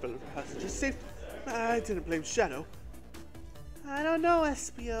out for my fellow passengers' safety. I didn't blame Shadow. I don't know,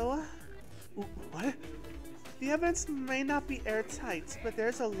 Espio. What? The evidence may not be airtight, but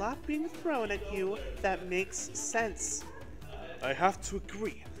there's a lot being thrown at you that makes sense. I have to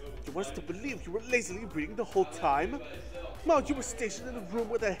agree. You want us to believe you were lazily reading the whole time? While you were stationed in a room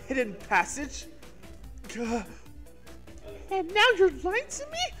with a hidden passage? And now you're lying to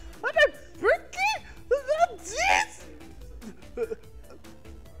me? On my birthday? About this?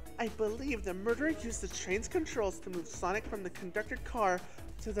 I believe the murderer used the train's controls to move Sonic from the conductor car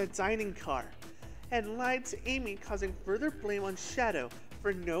to the dining car, and lied to Amy, causing further blame on Shadow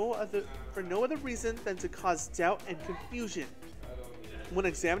for no other reason than to cause doubt and confusion. When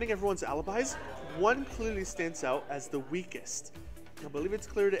examining everyone's alibis, one clearly stands out as the weakest. I believe it's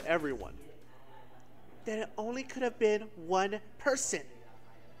clear to everyone. Then it only could have been one person.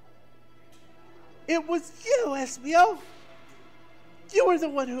 It was you, Espio! You were the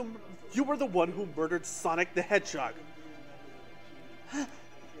one who murdered Sonic the Hedgehog.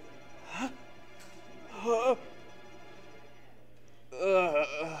 Yo,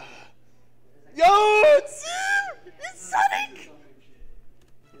 it's Sonic!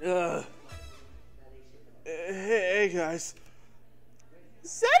 Hey guys.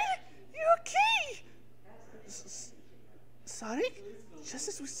 Sonic, you okay? Sonic? Just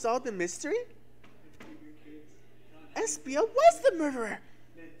as we solved the mystery? Espio was the murderer!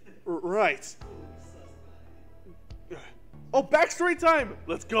 Right. Oh, backstory time!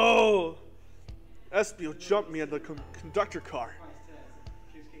 Let's go! Espio jumped me in the conductor car.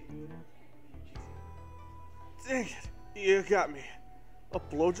 Dang it, you got me. A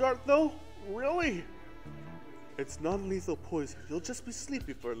blow dart though? Really? It's non-lethal poison. You'll just be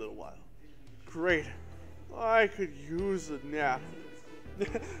sleepy for a little while. Great. I could use a nap.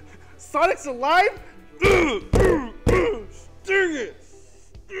 Sonic's alive? Dang it!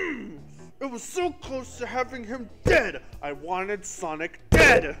 It was so close to having him dead. I wanted Sonic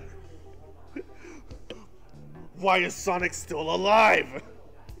dead. Why is Sonic still alive?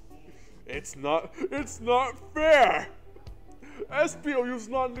 It's not fair. Espio used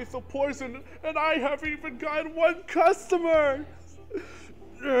non-lethal poison, and I haven't even gotten one customer.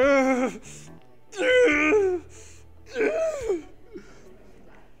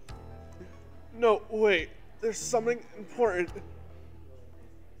 No, wait. There's something important.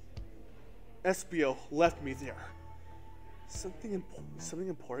 Espio left me there. Something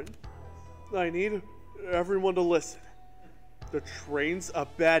important? I need everyone to listen. The train's a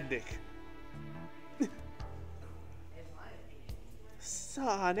badnik.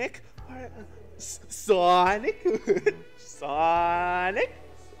 Sonic? Sonic? Sonic?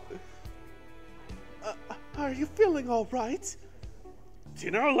 Are you feeling all right?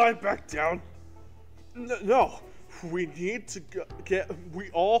 Didn't I lie back down? No. We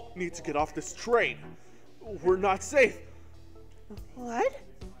all need to get off this train. We're not safe. What?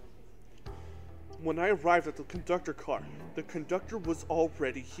 When I arrived at the conductor car, the conductor was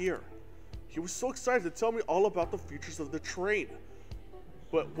already here. He was so excited to tell me all about the features of the train.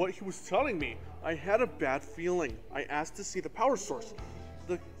 But what he was telling me, I had a bad feeling. I asked to see the power source.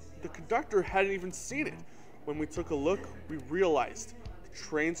 The conductor hadn't even seen it. When we took a look, we realized the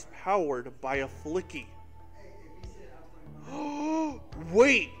train's powered by a flicky.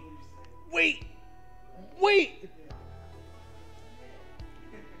 Wait!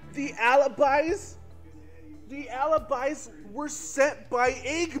 The alibis were sent by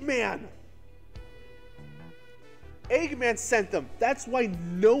Eggman. Eggman sent them. That's why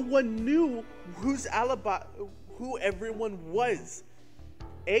no one knew who everyone was.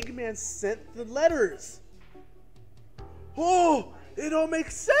 Eggman sent the letters. Oh, it all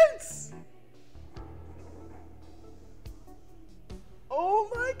makes sense. Oh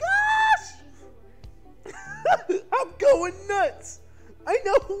my gosh! I'm going nuts. I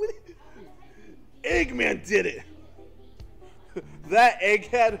know. Eggman did it. That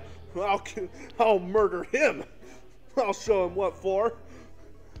egghead, I'll murder him. I'll show him what for.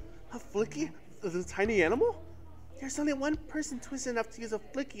 A flicky? The tiny animal? There's only one person twisted enough to use a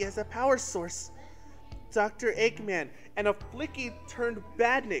flicky as a power source. Dr. Eggman. And a flicky turned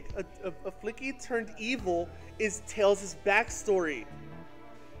badnik. A flicky turned evil is Tails' backstory.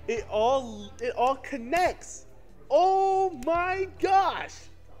 It all connects. Oh my gosh!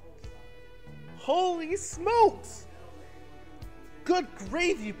 Holy smokes! Good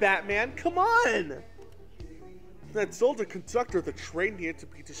gravy, Batman. Come on! I told the conductor the train needed to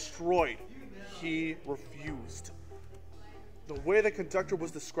be destroyed. He refused. The way the conductor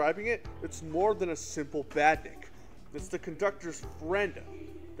was describing it, it's more than a simple badnik. It's the conductor's friend.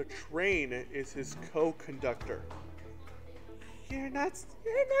 The train is his co-conductor. You're not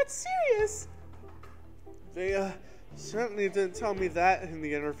serious. They certainly didn't tell me that in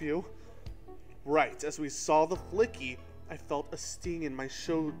the interview. Right, as we saw the flicky, I felt a sting in my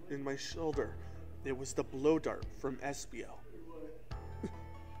shoulder. It was the blow dart from Espio.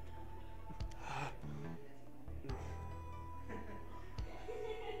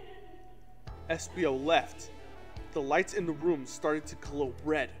 Espio left. The lights in the room started to glow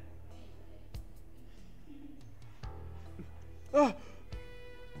red. Hey,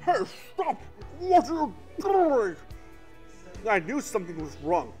 stop! What are you doing? I knew something was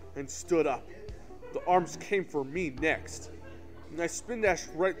wrong and stood up. The arms came for me next. And I spin dashed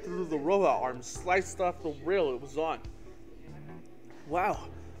right through the robot arm, sliced off the rail it was on. Wow,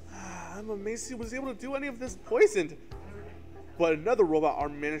 I'm amazed he was able to do any of this poisoned. But another robot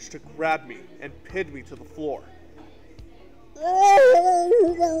arm managed to grab me and pinned me to the floor.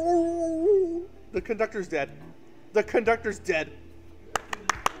 The conductor's dead. The conductor's dead.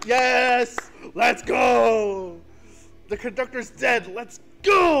 Yes! Let's go! The conductor's dead. Let's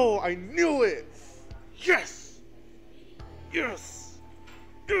go! I knew it! Yes! Yes!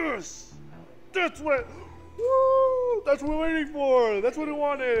 Yes! That's what... Woo! That's what we're waiting for! That's what I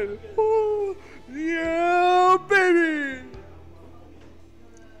wanted! Woo! Yeah, baby!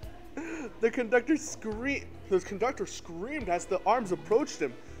 The conductor screamed as the arms approached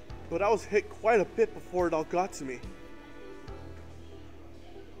him, but I was hit quite a bit before it all got to me.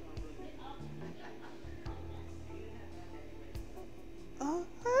 Oh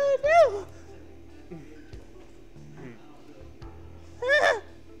no!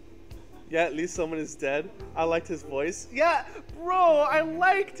 Yeah, at least someone is dead. I liked his voice. Yeah, bro, I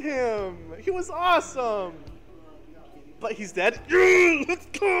liked him. He was awesome. But he's dead. Yeah, let's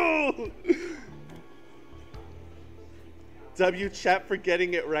go. W chat for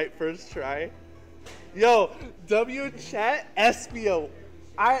getting it right first try. Yo, W chat, Espio.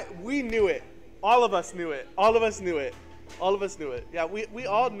 We knew it. All of us knew it. All of us knew it. All of us knew it. Yeah, we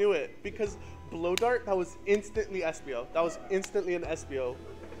all knew it because Blow Dart, that was instantly Espio. That was instantly an Espio.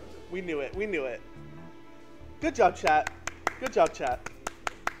 We knew it. We knew it. Good job, chat. Good job, chat.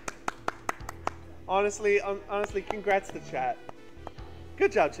 Honestly, congrats to chat.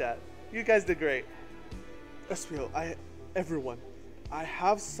 Good job, chat. You guys did great. Espio, everyone, I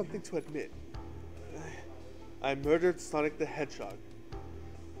have something to admit. I murdered Sonic the Hedgehog.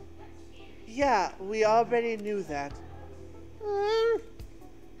 Yeah, we already knew that.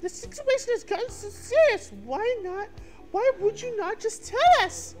 The situation has gotten so serious. Why not? Why would you not just tell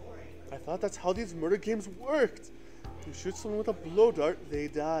us? I thought that's how these murder games worked. You shoot someone with a blow dart, they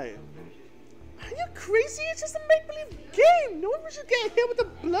die. Are you crazy? It's just a make-believe game. No one should get hit with a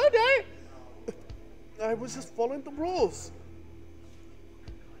blow dart. I was just following the rules.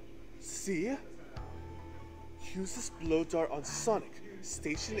 See? Use this blow dart on Sonic,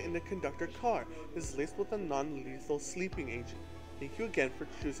 stationed in the conductor car. It is laced with a non-lethal sleeping agent. Thank you again for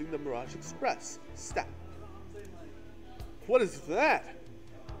choosing the Mirage Express. Stop. What is that?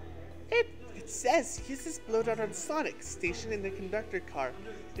 It says, use this blow dart on Sonic, stationed in the conductor car.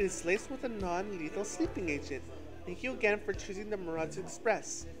 It is laced with a non-lethal sleeping agent. Thank you again for choosing the Mirage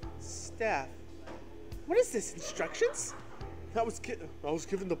Express. Staff. What is this, instructions? I was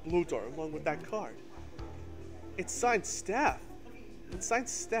given the blow dart along with that card. It's signed Staff. It's signed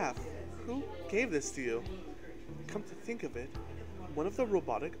Staff. Who gave this to you? Come to think of it, one of the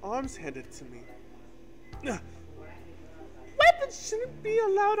robotic arms handed it to me. Weapons shouldn't be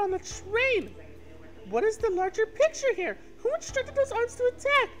allowed on the train. What is the larger picture here? Who instructed those arms to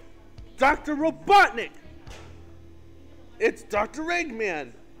attack? Dr. Robotnik! It's Dr.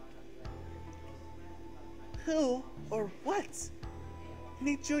 Eggman! Who or what?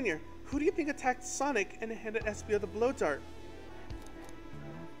 Nate Jr., who do you think attacked Sonic and handed SBO the blow dart?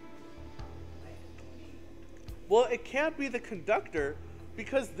 Well, it can't be the conductor,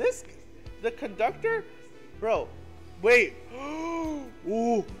 because the conductor? Bro, wait.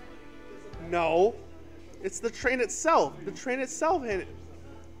 Ooh. No. It's the train itself. The train itself hit it.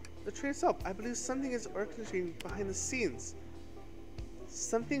 The train itself. I believe something is orchestrating behind the scenes.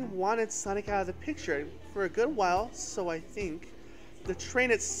 Something wanted Sonic out of the picture for a good while, so I think the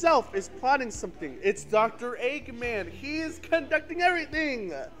train itself is plotting something. It's Dr. Eggman. He is conducting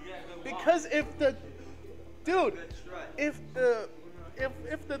everything. Because if the dude, if the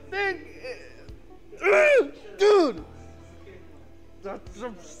thing, dude, that's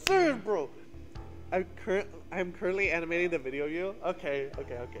absurd, bro. I'm currently animating the video view. Okay.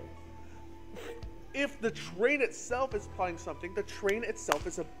 If the train itself is plotting something, the train itself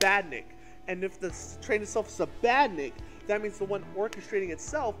is a badnik. And if the train itself is a badnik, that means the one orchestrating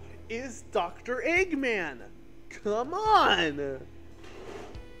itself is Dr. Eggman. Come on!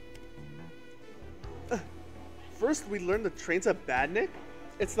 First, we learn the train's a badnik.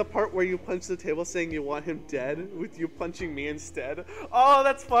 It's the part where you punch the table saying you want him dead, with you punching me instead. Oh,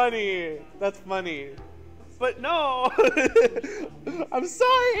 that's funny. That's funny. But no! I'm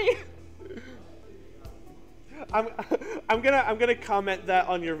sorry! I'm gonna comment that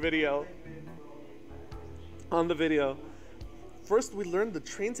on your video. On the video. First we learned the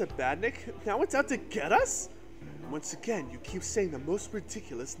train's a badnik, now it's out to get us? Once again, you keep saying the most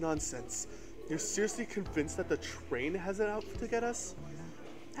ridiculous nonsense. You're seriously convinced that the train has it out to get us?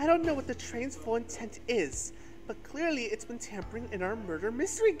 I don't know what the train's full intent is, but clearly it's been tampering in our murder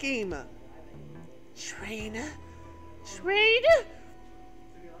mystery game. Train?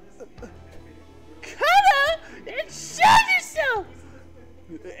 Come on and show yourself!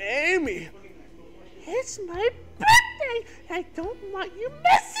 Amy! It's my birthday! I don't want you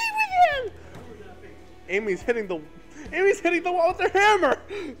messing with him! Amy's hitting the wall with her hammer!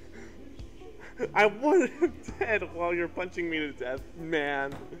 I wanted him dead while you're punching me to death,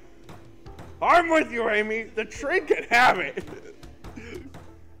 man. I'm with you, Amy. The train can have it.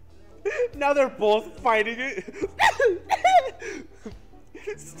 Now they're both fighting it.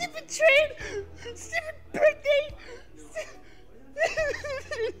 Stupid train! Stupid birthday!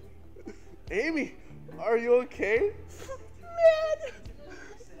 Amy, are you okay? Man!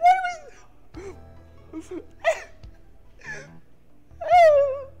 What was...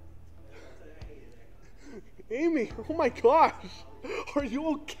 Amy, oh my gosh! Are you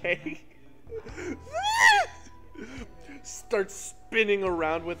okay? Starts spinning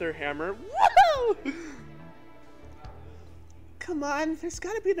around with her hammer. Whoa! Come on, there's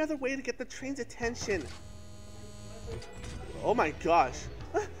gotta be another way to get the train's attention. Oh my gosh.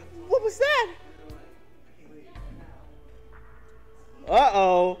 What was that?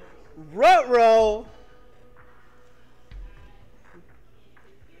 Uh-oh. Ruh-roh.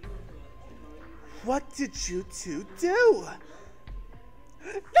 What did you two do?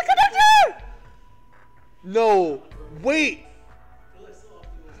 The conductor! No, wait.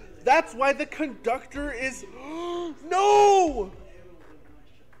 That's why the conductor is... No!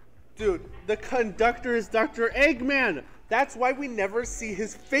 Dude, the conductor is Dr. Eggman. That's why we never see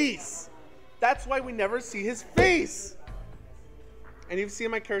his face. That's why we never see his face. And you've seen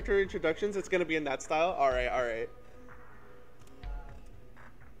my character introductions. It's going to be in that style. All right, all right.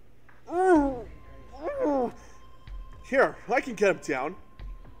 Here, I can get him down.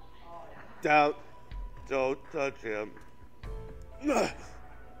 Down. Don't touch him. Is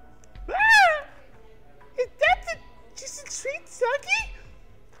that the Is the train sucky?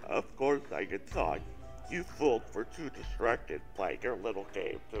 Of course I can talk. You fools were too distracted playing your little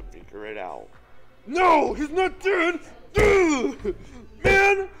game to figure it out. No, he's not dead! Ugh!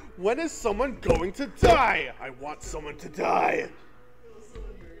 Man, when is someone going to die? I want someone to die.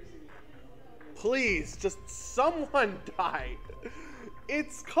 Please, just someone die.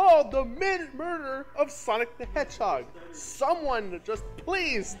 It's called the murder of Sonic the Hedgehog. Someone just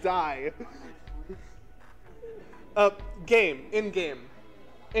please die. In-game,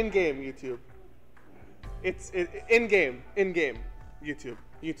 YouTube. It's in-game, YouTube.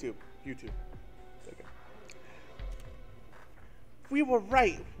 Okay. We were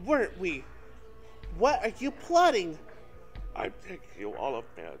right, weren't we? What are you plotting? I'm taking you all of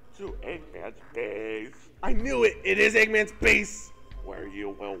man to Eggman's base, I knew it! It is Eggman's base! where you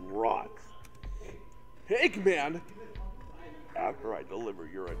will rot. Eggman! After I deliver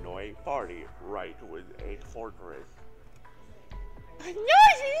your annoying party right to his egg fortress.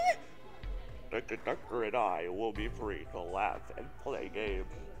 Annoying! The conductor and I will be free to laugh and play games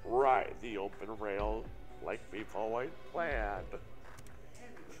right the open rail like we've always planned.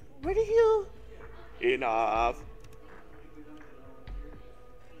 Where do you... Enough!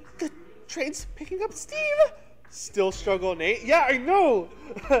 The train's picking up steam! Still struggle, Nate? Yeah, I know!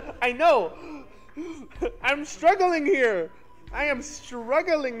 I know! I'm struggling here! I am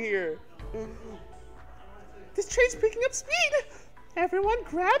struggling here! This train's picking up speed! Everyone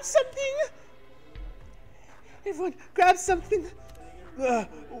grab something! Everyone grab something!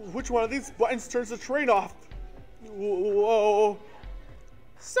 Which one of these buttons turns the train off? Whoa!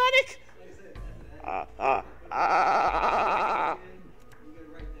 Sonic!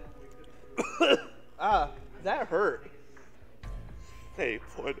 That hurt. Stay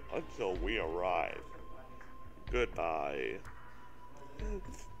put until we arrive. Goodbye.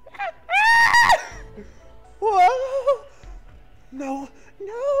 Whoa! No!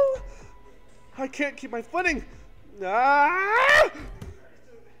 I can't keep my footing. Ah!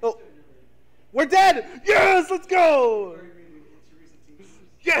 Oh, we're dead! Yes, let's go!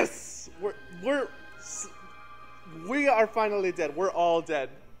 Yes, we are finally dead. We're all dead.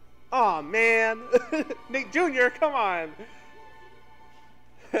 Aw, man. Nate Jr., come on.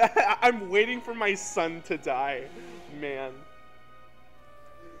 I'm waiting for my son to die, man.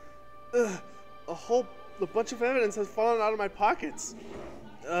 Ugh, a bunch of evidence has fallen out of my pockets.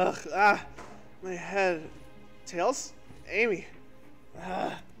 Ugh, my head. Tails? Amy.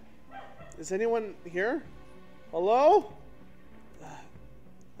 Is anyone here? Hello?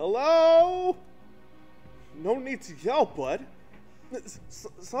 Hello? No need to yell, bud.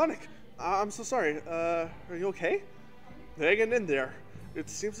 Sonic, I'm so sorry. Are you okay? Hanging in there. It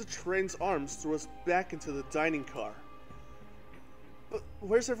seems the train's arms threw us back into the dining car. But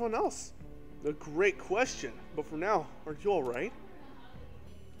where's everyone else? A great question, but for now, are you alright?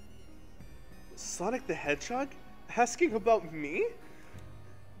 Sonic the Hedgehog? Asking about me?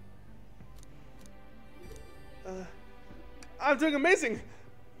 I'm doing amazing!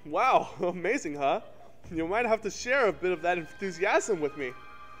 Wow, amazing, huh? You might have to share a bit of that enthusiasm with me.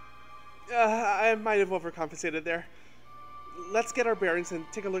 I might have overcompensated there. Let's get our bearings and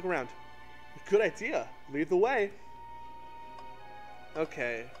take a look around. Good idea. Lead the way.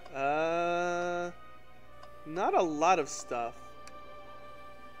 Okay, not a lot of stuff.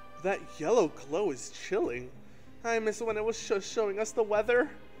 That yellow glow is chilling. I miss when it was showing us the weather.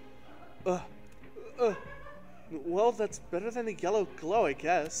 Well, that's better than the yellow glow, I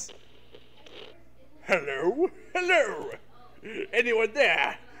guess. Hello? Anyone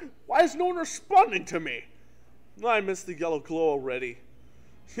there? Why is no one responding to me? I missed the yellow glow already.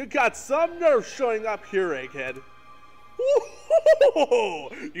 You got some nerve showing up here, Egghead. Ooh,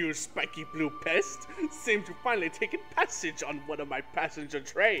 you spiky blue pest. Seems you've finally taken passage on one of my passenger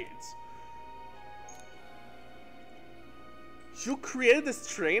trains. You created this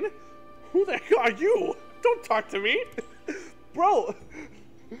train? Who the heck are you? Don't talk to me. Bro,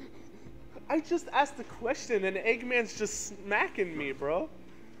 I just asked a question and Eggman's just smacking me, bro.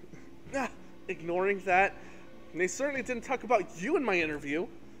 Ignoring that, they certainly didn't talk about you in my interview.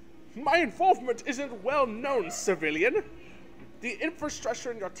 My involvement isn't well known, civilian. The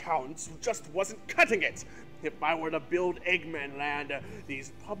infrastructure in your towns just wasn't cutting it. If I were to build Eggman Land,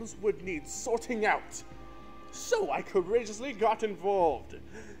 these problems would need sorting out. So I courageously got involved.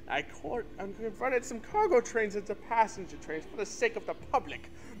 I converted some cargo trains into passenger trains for the sake of the public.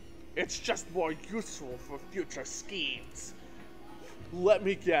 It's just more useful for future schemes. Let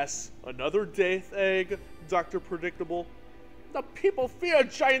me guess, another death egg, Dr. Predictable? The people fear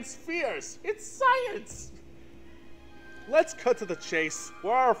giant spheres! It's science! Let's cut to the chase.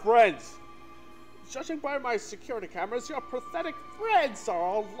 We're our friends. Judging by my security cameras, your pathetic friends are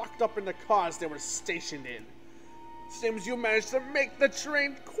all locked up in the cars they were stationed in. Seems you managed to make the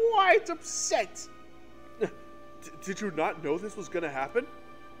train quite upset. Did you not know this was gonna happen?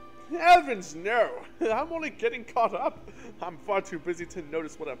 Heavens no! I'm only getting caught up. I'm far too busy to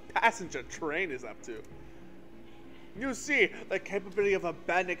notice what a passenger train is up to. You see, the capability of a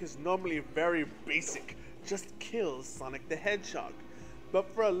bandit is normally very basic. Just kill Sonic the Hedgehog. But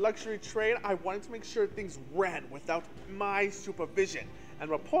for a luxury train, I wanted to make sure things ran without my supervision and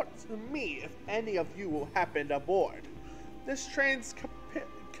report to me if any of you happened aboard. This train's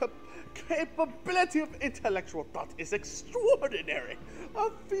capability of intellectual thought is extraordinary, a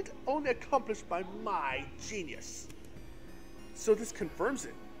feat only accomplished by my genius. So this confirms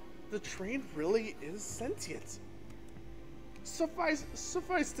it. The train really is sentient.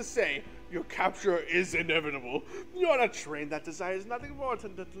 Suffice to say, your capture is inevitable. You're a train that desires nothing more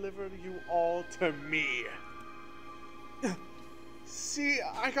than to deliver you all to me. See,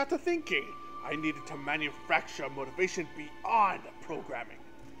 I got to thinking. I needed to manufacture motivation beyond programming.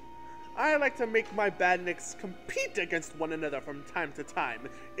 I like to make my badniks compete against one another from time to time.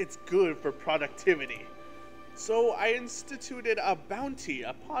 It's good for productivity. So I instituted a bounty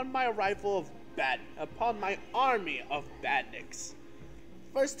upon my army of badniks.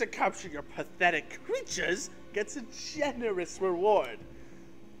 First to capture your pathetic creatures gets a generous reward.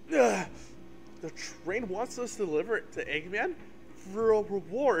 The train wants us to deliver it to Eggman for a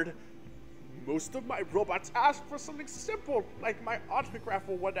reward. Most of my robots ask for something simple, like my autograph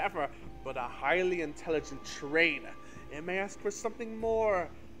or whatever, but a highly intelligent train, it may ask for something more,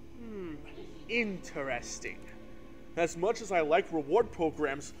 interesting. As much as I like reward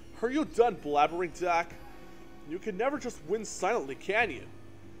programs, are you done blabbering, Doc? You can never just win silently, can you?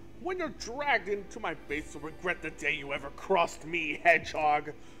 When you're dragged into my base, you'll regret the day you ever crossed me,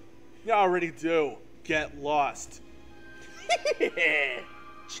 Hedgehog. You already do. Get lost.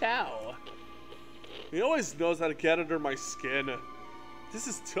 Ciao. He always knows how to get under my skin. This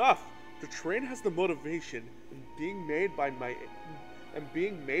is tough. The train has the motivation, and being made by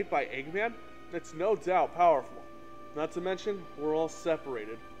Eggman, it's no doubt powerful. Not to mention, we're all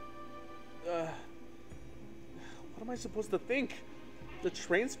separated. What am I supposed to think? The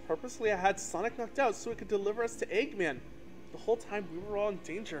trains purposely had Sonic knocked out so it could deliver us to Eggman. The whole time we were all in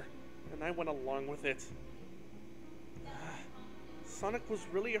danger, and I went along with it. Sonic was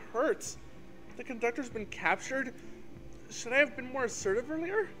really hurt. The conductor's been captured. Should I have been more assertive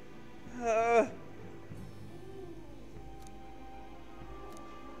earlier? I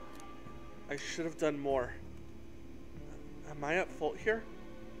should have done more. Am I at fault here?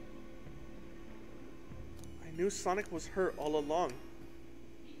 I knew Sonic was hurt all along.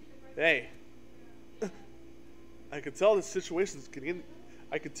 Hey. I could tell the situation's getting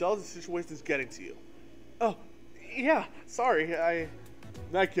to you. Oh, yeah, sorry, I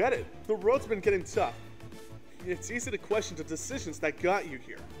get it. The road's been getting tough. It's easy to question the decisions that got you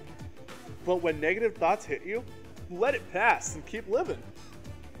here. But when negative thoughts hit you, let it pass and keep living.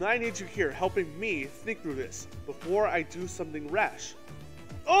 I need you here helping me think through this before I do something rash.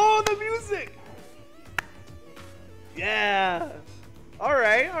 Oh, the music! Yeah!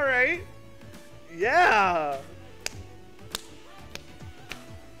 Alright. Yeah!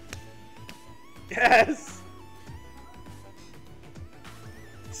 Yes!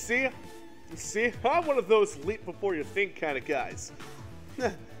 See, I'm one of those leap before you think kind of guys.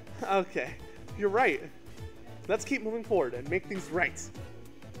 Okay, you're right. Let's keep moving forward and make things right.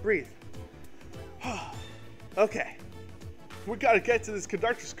 Breathe. Okay, we gotta get to this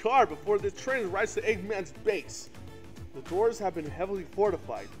conductor's car before the train arrives to Eggman's base. The doors have been heavily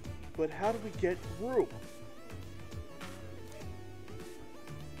fortified, but how do we get through?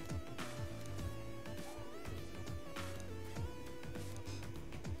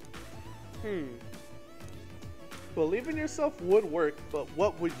 Believe in yourself would work, but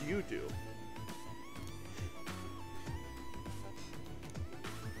what would you do?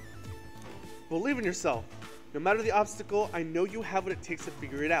 Believe in yourself. No matter the obstacle, I know you have what it takes to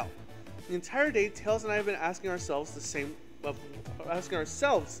figure it out. The entire day, Tails and I have been asking ourselves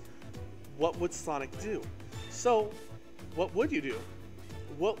what would Sonic do? So, what would you do?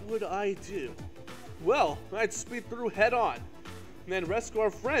 What would I do? Well, I'd speed through head on, and then rescue our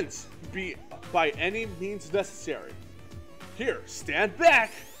friends, by any means necessary. Here, stand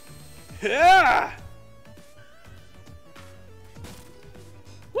back! Yeah!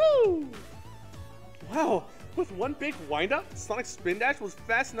 Woo! Wow, with one big wind-up, Sonic's spin dash was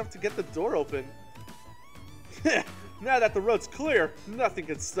fast enough to get the door open. Now that the road's clear, nothing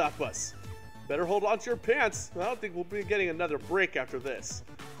can stop us. Better hold on to your pants. I don't think we'll be getting another break after this.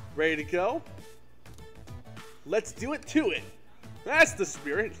 Ready to go? let's do it to it. That's the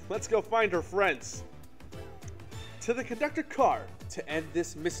spirit. Let's go find our friends. To the conductor car to end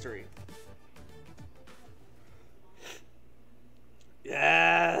this mystery.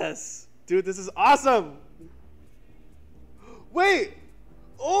 Yes! Dude, this is awesome! Wait!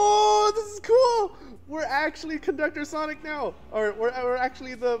 Oh, this is cool! We're actually Conductor Sonic now. Or we're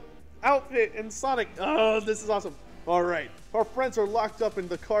actually the outfit in Sonic. Oh, this is awesome. Alright, our friends are locked up in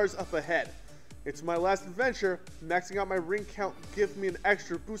the cars up ahead. It's my last adventure. Maxing out my ring count gives me an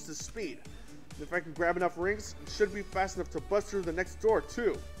extra boost of speed. If I can grab enough rings, it should be fast enough to bust through the next door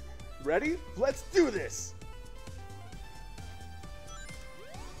too. Ready? Let's do this!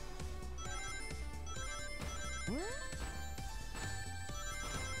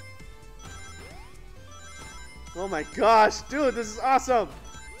 Oh my gosh, dude, this is awesome!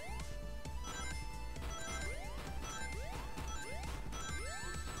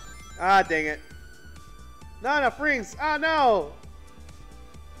 Ah, dang it. Not enough rings! Ah, no!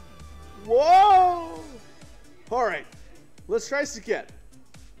 Whoa! Alright, let's try this again.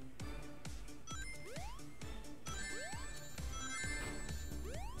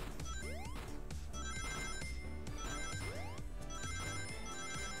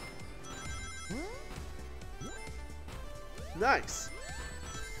 Nice.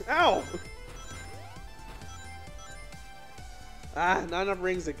 Ow! Ah, not enough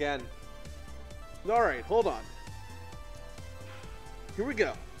rings again. Alright, hold on. Here we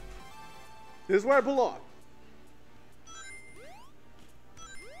go. This is where I belong.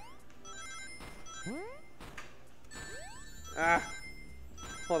 Ah.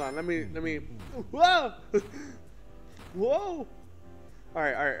 Hold on, let me whoa! Whoa!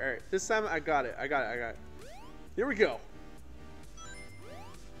 Alright. This time I got it. Here we go.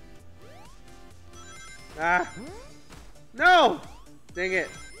 Ah. No! Dang it.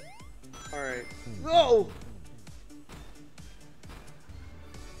 Alright. No!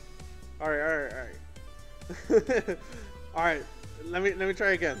 Alright. Alright. Let me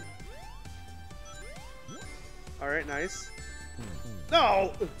try again. Alright, nice.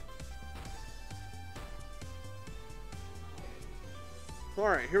 No!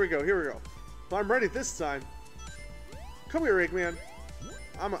 Alright, here we go. I'm ready this time. Come here, Eggman.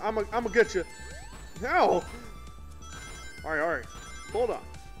 I'm get you. No! Alright. Hold on.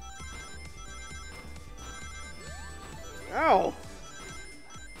 Ow!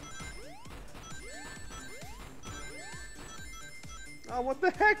 Oh, what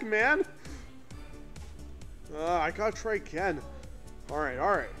the heck, man? I gotta try again.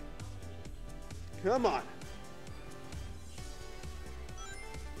 Alright. Come on.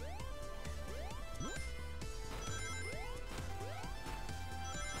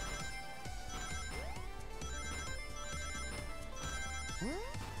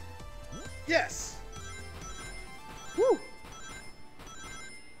 Yes! Woo!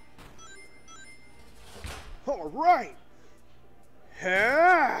 Alright!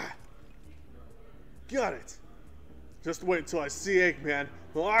 Ha! Got it! Just wait until I see Eggman,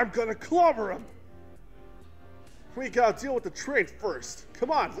 or I'm gonna clobber him! We gotta deal with the train first.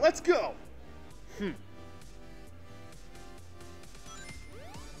 Come on, let's go!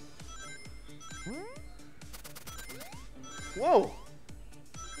 Whoa!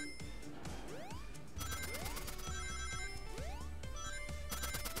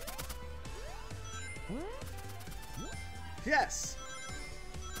 Yes!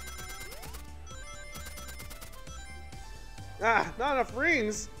 Ah, not enough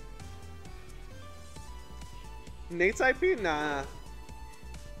rings! Nate's IP? Nah.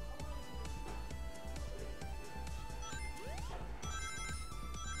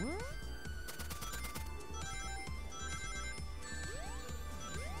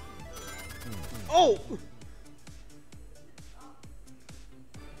 Oh!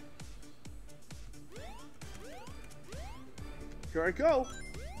 Here I go.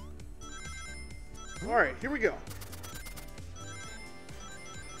 Alright, here we go.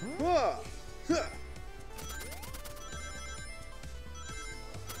 Huh. Huh.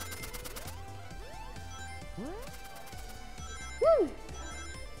 Woo!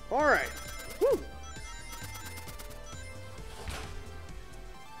 Alright. Woo!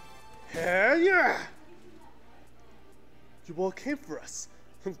 Hell yeah! You all came for us.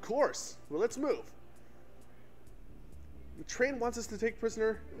 Of course. Well, let's move. The train wants us to take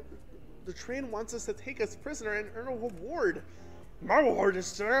us prisoner and earn a reward. My reward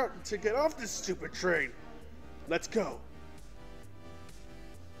is to get off this stupid train. Let's go.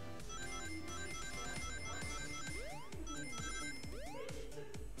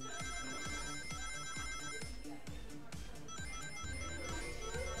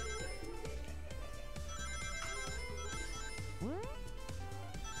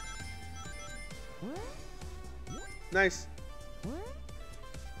 Nice.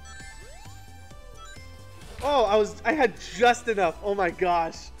 Oh, I had just enough. Oh my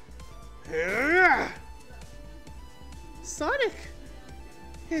gosh. Sonic!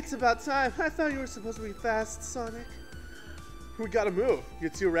 It's about time. I thought you were supposed to be fast, Sonic. We gotta move. You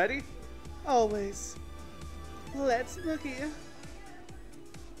two ready? Always. Let's boogie.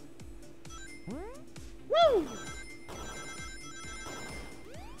 Woo!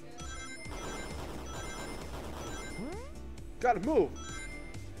 Gotta move.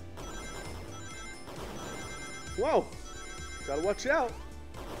 Whoa! Gotta watch out.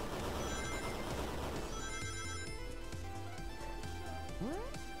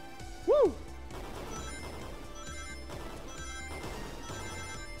 Woo!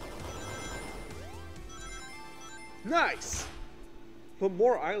 Nice! But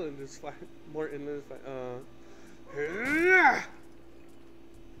more island is fine. More inland is fine.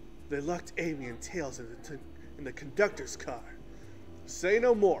 They locked Amy and Tails in the conductor's car. Say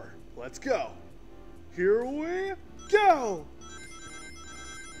no more. Let's go. Here we go!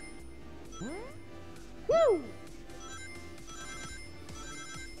 Woo!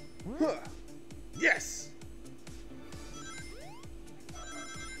 Huh. Yes!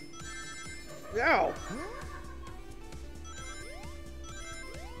 Now!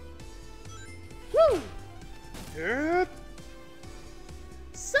 Woo!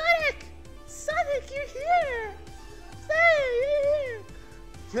 Sonic! Sonic, you're here! Sonic,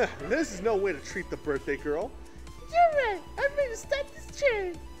 you're here! This is no way to treat the birthday girl. You're right. I'm ready to start this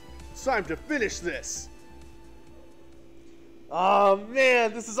train. It's time to finish this. Oh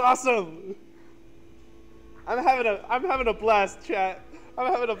man, this is awesome! I'm having a blast, chat.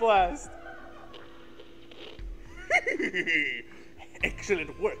 I'm having a blast.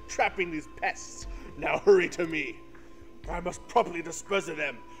 Excellent work trapping these pests. Now hurry to me. I must properly dispose of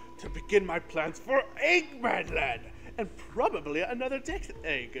them to begin my plans for Eggman Land and probably another deck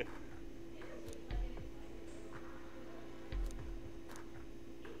egg.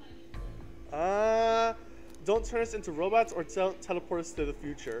 Don't turn us into robots or teleport us to the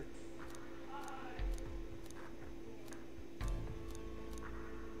future.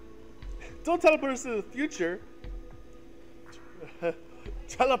 Don't teleport us to the future.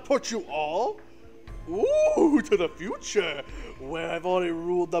 Teleport you all? Ooh, to the future, where I've already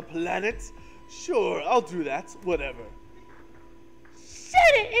ruled the planet? Sure, I'll do that, whatever. Shut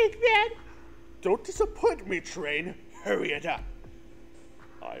it, Eggman! Don't disappoint me, Train. Hurry it up.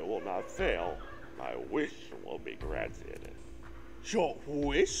 I will not fail. My wish will be granted. Your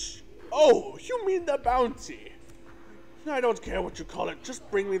wish? Oh, you mean the bounty. I don't care what you call it, just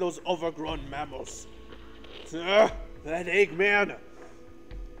bring me those overgrown mammals. That Eggman.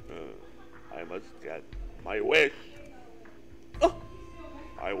 I must get my wish. Oh.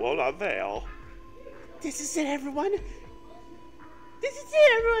 I will not fail. This is it, everyone. This is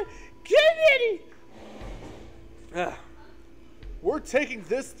it, everyone. Get ready. We're taking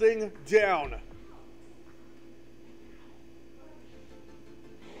this thing down.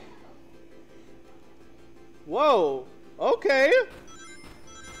 Whoa. Okay.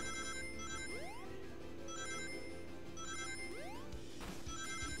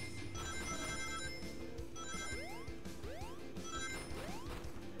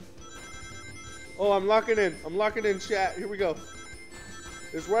 Oh, I'm locking in. I'm locking in, chat. Here we go.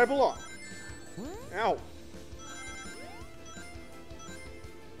 This is where I belong. Ow.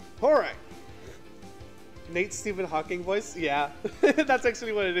 All right. Nate Stephen Hawking voice? Yeah. That's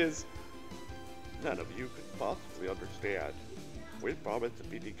actually what it is. None of you could possibly understand. We promised to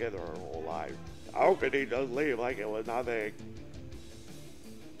be together our whole lives. How could he just leave like it was nothing?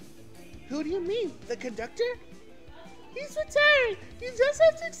 Who do you mean? The conductor? He's retiring. You just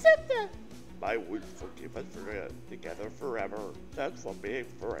have to accept that. My wish will keep us together forever. That's what being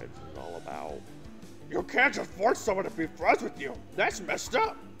friends is all about. You can't just force someone to be friends with you. That's messed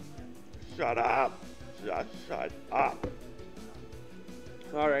up. Shut up. Just shut up.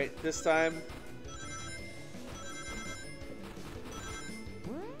 All right, this time.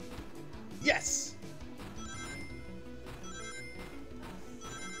 Yes.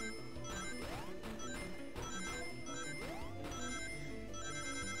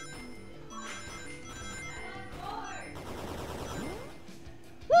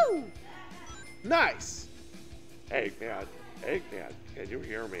 Woo! Nice. Eggman, can you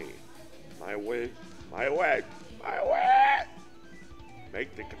hear me? My wish, my wish, my wish!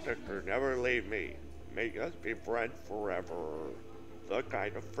 Make the conductor never leave me. Make us be friends forever. The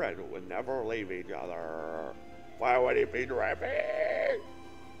kind of friend who would never leave each other. Why would he be driving?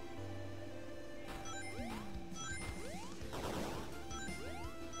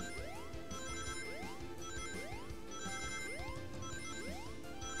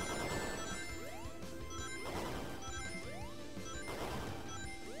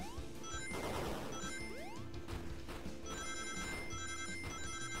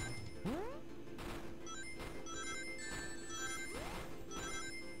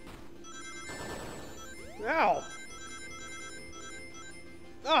 Ow!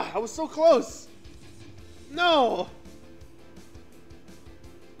 Ah, I was so close! No!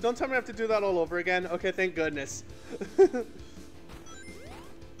 Don't tell me I have to do that all over again. Okay, thank goodness.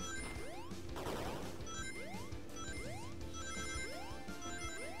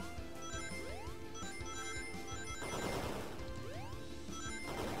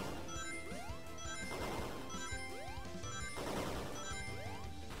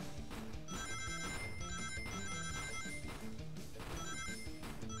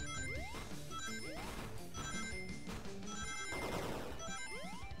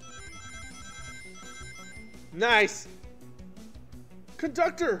 Nice!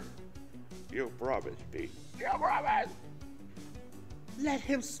 Conductor! You promised me. You promised! Let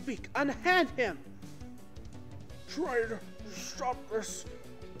him speak. Unhand him! Try to stop this.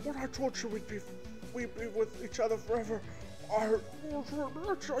 When I told you we'd be with each other forever, I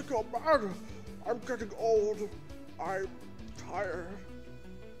got mad. I'm getting old. I'm tired.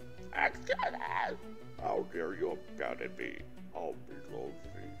 Excuse me! How dare you abandon me? I'll be lonely.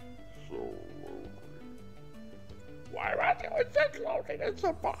 So lonely. Why won't you insist loneliness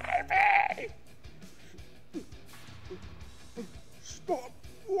survive me? Stop!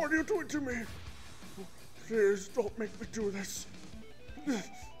 What are you doing to me? Please don't make me do this.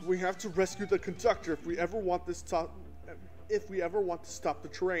 We have to rescue the conductor if we ever want to stop the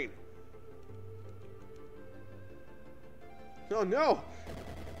train. Oh no!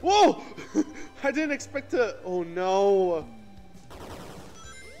 Whoa! I didn't expect to. Oh no!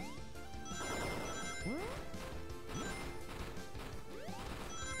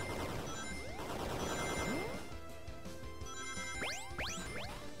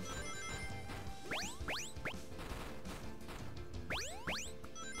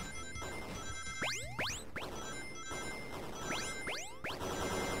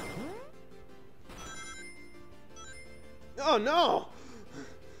 Oh no!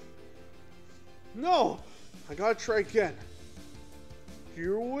 No! I gotta try again.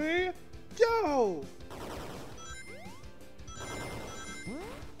 Here we go!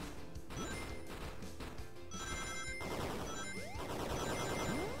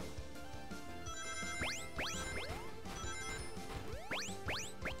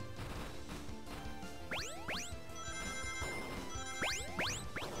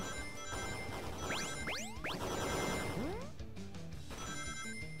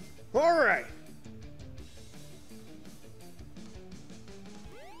 All right.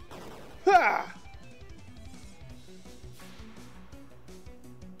 Ha!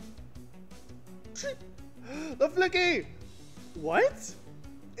 The flicky! What?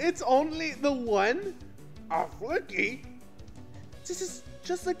 It's only the one? A flicky? This is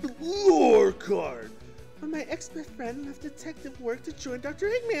just like the lore card. When my ex-best friend left detective work to join Dr.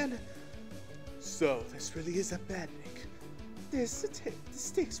 Eggman. So, this really is a bad nick. The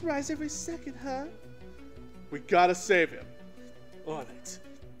stakes rise every second, huh? We gotta save him. On it.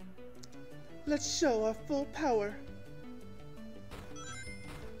 Let's show our full power.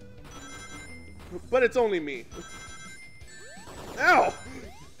 But it's only me. Ow!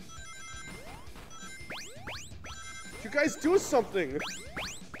 You guys do something!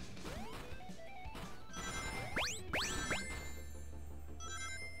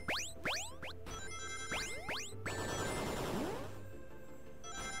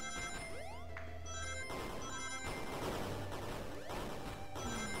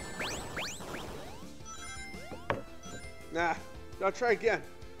 Nah, I'll try again.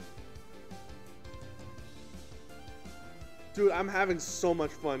 Dude, I'm having so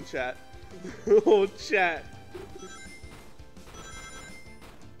much fun, chat. Oh, chat.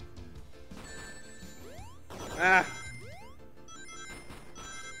 Ah.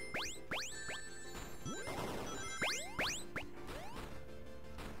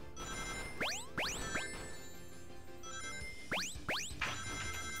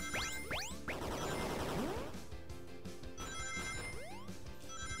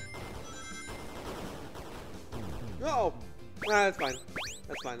 Oh, that's fine.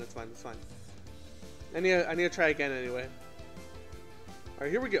 That's fine. That's fine. That's fine. I need to try again anyway. All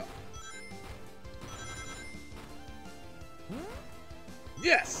right, here we go.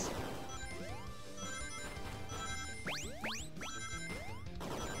 Yes.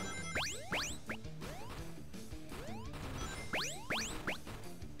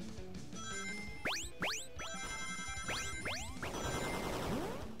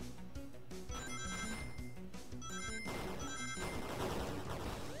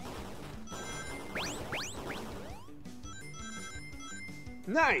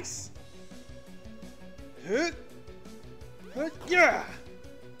 Nice. Yeah.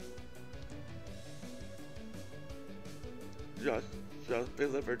 Just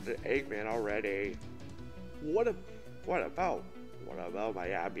delivered to Eggman already. What about my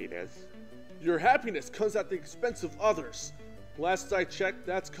happiness? Your happiness comes at the expense of others. Last I checked,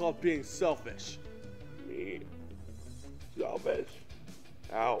 that's called being selfish. Me? Selfish?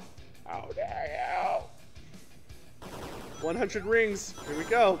 How dare you? 100 rings. Here we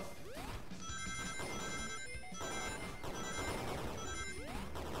go.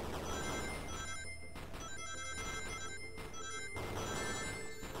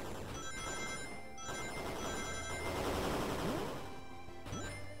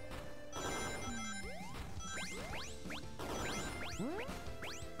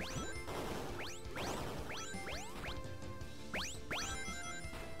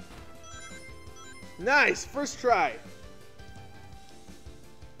 Nice! First try.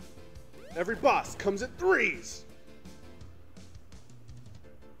 Every boss comes at 3s.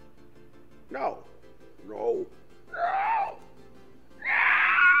 No.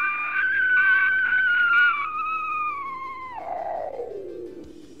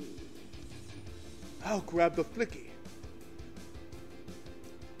 I'll grab the flicky.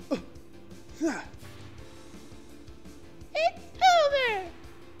 It's over!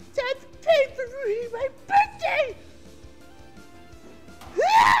 Time to pay for ruining my birthday!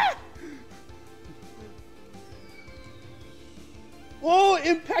 Ah! Oh,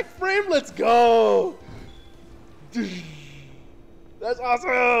 impact frame, let's go! That's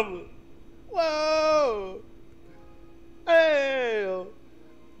awesome! Whoa! Hey!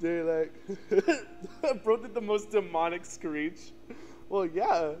 They like, bro did the most demonic screech. Well,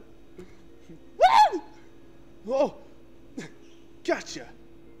 yeah. Oh, gotcha.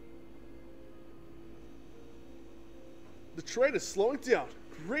 The train is slowing down.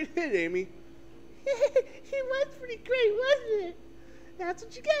 Great hit, Amy. It was pretty great, wasn't it? That's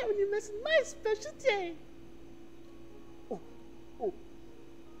what you get when you're missing my special day.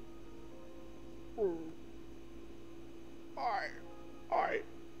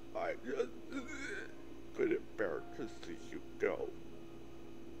 I just couldn't bear to see you go.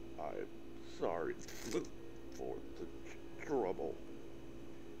 I'm sorry for the trouble.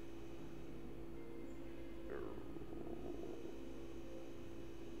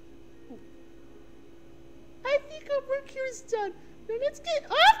 I think our work here is done. Now let's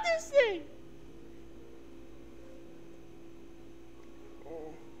get off this thing!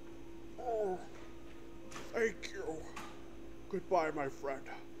 Thank you. Goodbye, my friend.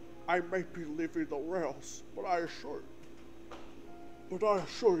 I might be leaving the rails, but I assure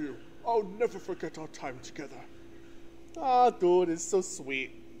you, I'll never forget our time together. Ah, dude is so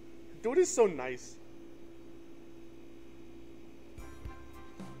sweet. Dude is so nice.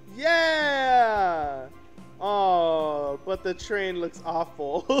 Yeah! Oh, but the train looks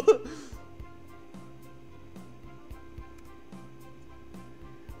awful.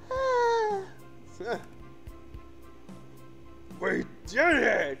 We did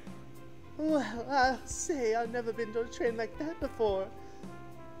it! Well, I'll say I've never been to a train like that before.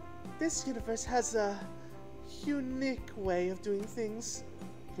 This universe has a unique way of doing things.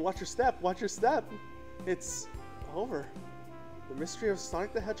 Watch your step, watch your step. It's over. The mystery of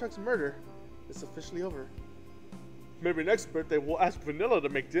Sonic the Hedgehog's murder is officially over. Maybe next birthday we'll ask Vanilla to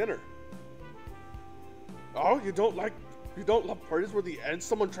make dinner. Oh, you don't love parties where the end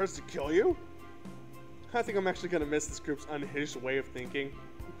someone tries to kill you? I think I'm actually gonna miss this group's unhinged way of thinking.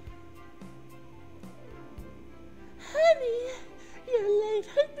 Honey, you're late.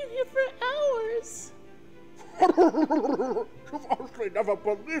 I've been here for hours. You've honestly never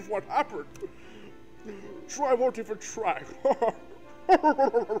believed what happened. Try won't even try. I'm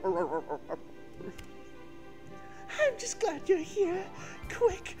just glad you're here.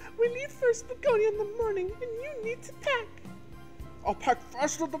 Quick, we leave first Begonia in the morning, and you need to pack. I'll pack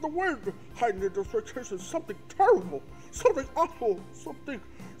faster than the wind. I need this vacation something terrible, something awful, something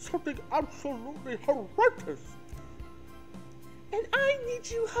absolutely horrendous. And I need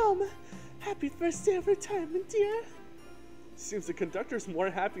you home. Happy first day of retirement, dear. Seems the conductor is more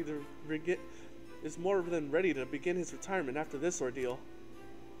happy to is more than ready to begin his retirement after this ordeal.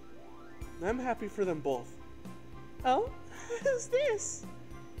 I'm happy for them both. Oh, who's this?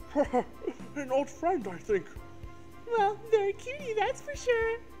 An old friend, I think. Well, very cutie, that's for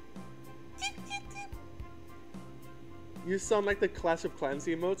sure. You sound like the Clash of Clans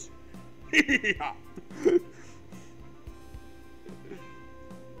emotes.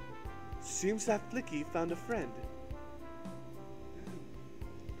 Seems that Flicky found a friend.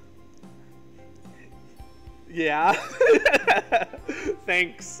 Yeah.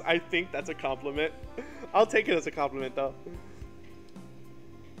 Thanks. I think that's a compliment. I'll take it as a compliment, though.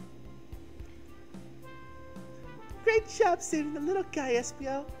 Great Good job saving the little guy,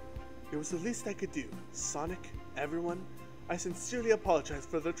 Espio. It was the least I could do. Sonic, everyone, I sincerely apologize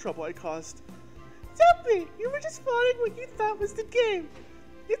for the trouble I caused. Don't be! You were just following what you thought was the game.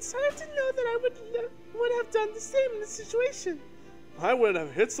 It's hard to know that I would have done the same in this situation. I wouldn't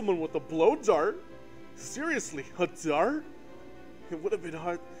have hit someone with a blow dart. Seriously, a dart? It would have been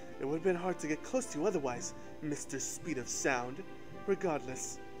hard. It would have been hard to get close to you otherwise, Mr. Speed of Sound.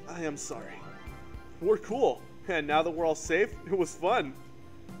 Regardless, I am sorry. We're cool, and now that we're all safe, it was fun.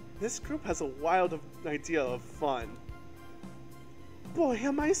 This group has a wild idea of fun. Boy,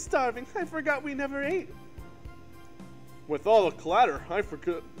 am I starving. I forgot we never ate. With all the clatter, I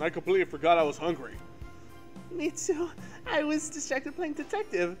completely forgot I was hungry. Me too. I was distracted playing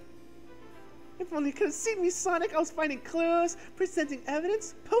detective. If only you could have seen me, Sonic. I was finding clues, presenting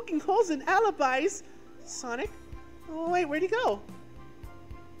evidence, poking holes in alibis. Sonic? Oh, wait, where'd he go?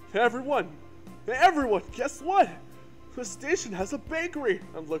 Everyone, guess what? The station has a bakery,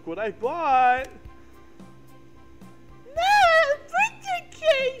 and look what I bought. No, birthday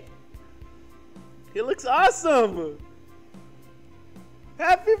cake! It looks awesome.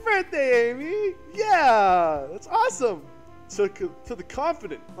 Happy birthday, Amy! Yeah, that's awesome. To the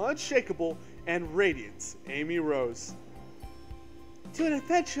confident, unshakable, and radiant Amy Rose. To an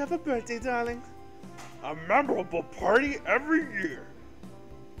adventure of a birthday, darling. A memorable party every year.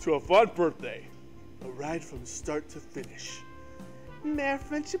 To a fun birthday. A ride from start to finish. May our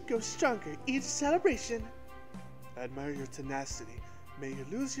friendship grow stronger each celebration. I admire your tenacity. May you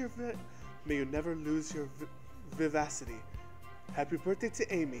never lose your vivacity. Happy birthday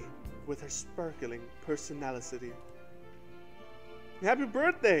to Amy with her sparkling personality. Happy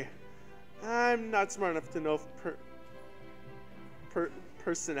birthday! I'm not smart enough to know if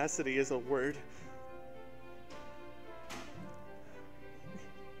personacity is a word.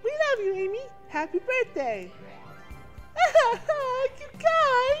 We love you, Amy. Happy birthday! You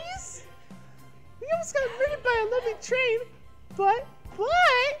guys! We almost got murdered by a lovely train, but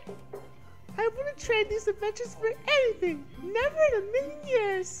I wouldn't trade these adventures for anything. Never in a million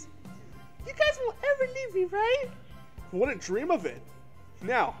years. You guys won't ever leave me, right? Wouldn't dream of it.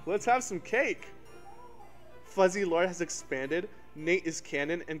 Now, let's have some cake. Fuzzy lore has expanded. Nate is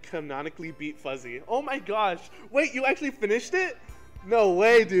canon and canonically beat Fuzzy. Oh my gosh. Wait, you actually finished it? No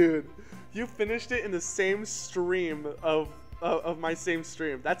way, dude. You finished it in the same stream of my same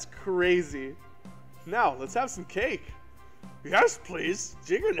stream. That's crazy. Now, let's have some cake. Yes, please.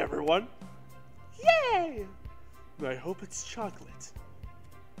 Jiggle, everyone. Yay! I hope it's chocolate.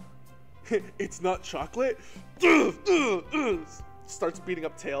 It's not chocolate? Starts beating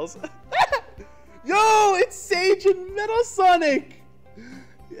up Tails. Yo, it's Sage and Metal Sonic!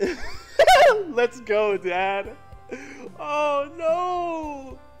 Let's go, Dad. Oh,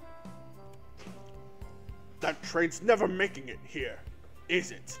 no! That train's never making it here,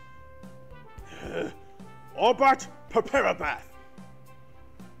 is it? Orbot, prepare a bath.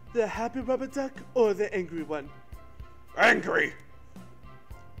 The happy rubber duck or the angry one? Angry!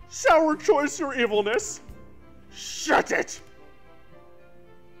 Sour choice, your evilness! Shut it!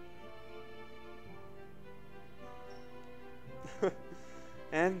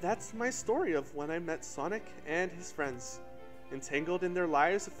 And that's my story of when I met Sonic and his friends, entangled in their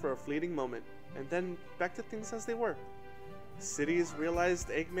lives for a fleeting moment, and then back to things as they were. Cities realized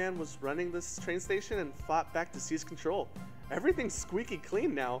Eggman was running this train station and fought back to seize control. Everything's squeaky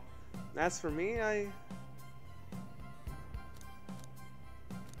clean now. As for me, I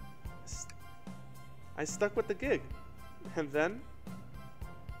stuck with the gig, and then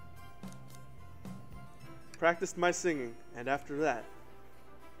practiced my singing, and after that,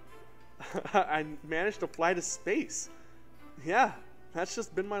 I managed to fly to space. Yeah, that's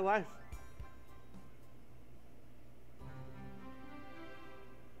just been my life.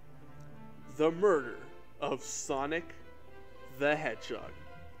 The murder of Sonic the Hedgehog.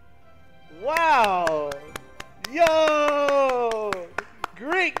 Wow! Yo!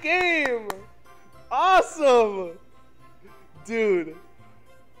 Great game! Awesome! Dude.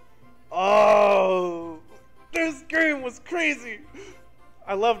 Oh! This game was crazy!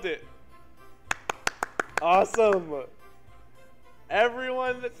 I loved it. Awesome.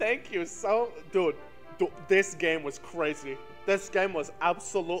 Everyone, thank you so... Dude, this game was crazy. This game was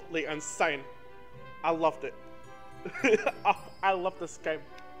absolutely insane. I loved it. I love this game.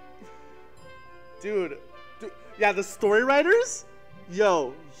 Dude, yeah, the story writers?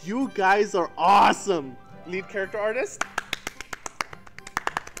 Yo, you guys are awesome. Lead character artist?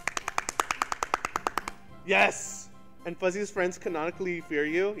 Yes. And Fuzzy's friends canonically fear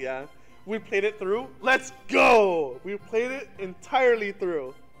you, yeah. We played it through. Let's go! We played it entirely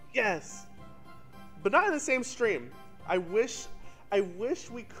through. Yes. But not in the same stream. I wish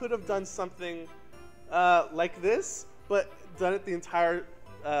we could have done something like this, but done it the entire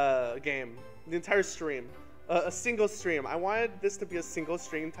game, the entire stream, a single stream. I wanted this to be a single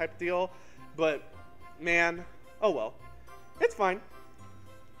stream type deal, but man, oh well, it's fine.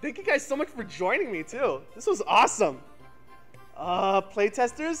 Thank you guys so much for joining me too. This was awesome.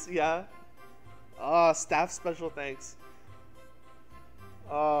 Playtesters, yeah. Staff special thanks.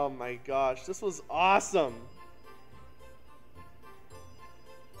 Oh my gosh, this was awesome.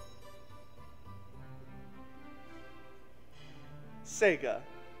 Sega.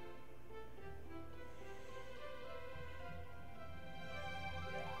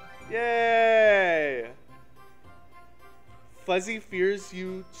 Yay! Fuzzy fears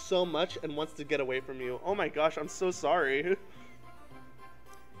you so much and wants to get away from you. Oh my gosh, I'm so sorry.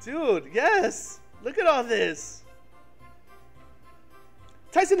 Dude, yes! Look at all this!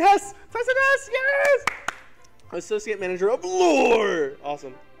 Tyson Hess! Tyson Hess, yes! Associate Manager of Lore!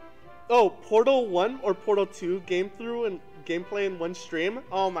 Awesome. Oh, Portal 1 or Portal 2 gameplay in one stream?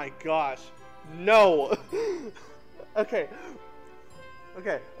 Oh my gosh. No! Okay.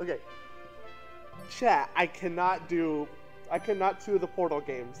 Chat, I cannot do the Portal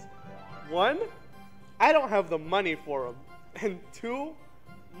games. One, I don't have the money for them. And two,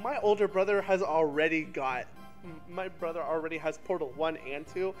 my older brother has already has Portal 1 and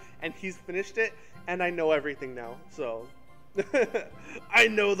 2, and he's finished it, and I know everything now, so. I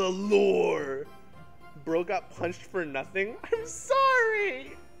know the lore. Bro got punched for nothing? I'm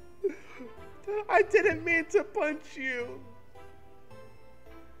sorry! I didn't mean to punch you.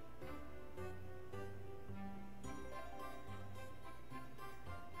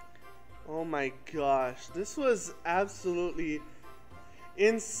 Oh my gosh, this was absolutely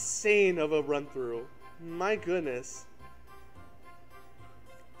insane of a run through. My goodness.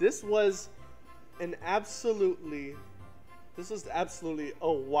 This was absolutely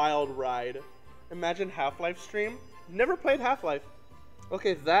a wild ride. Imagine Half-Life stream. Never played Half-Life.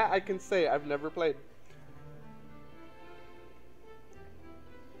 Okay, that I can say I've never played.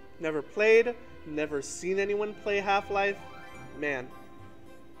 Never played, never seen anyone play Half-Life. Man.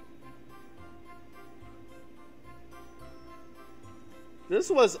 This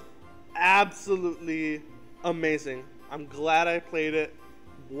was absolutely amazing. I'm glad I played it.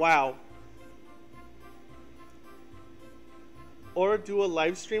 Wow. Or do a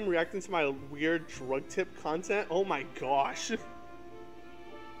live stream reacting to my weird drug tip content. Oh my gosh.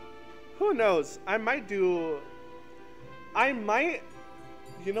 Who knows? I might, you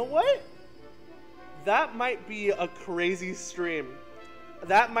know what? That might be a crazy stream.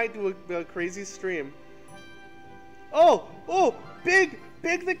 That might do a crazy stream. Oh, Big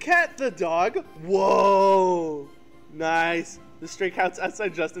the cat, the dog. Whoa. Nice. The stray cat's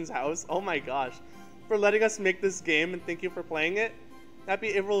outside Justin's house. Oh my gosh. For letting us make this game and thank you for playing it. Happy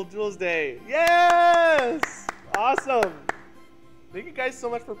April Fool's Day. Yes! Awesome. Thank you guys so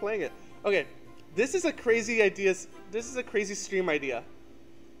much for playing it. Okay, this is a crazy idea. This is a crazy stream idea.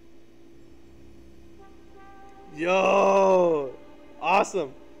 Yo!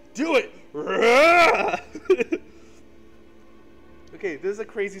 Awesome. Do it! Okay, this is a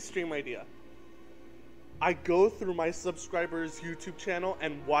crazy stream idea. I go through my subscribers' YouTube channel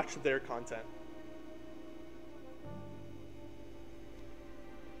and watch their content.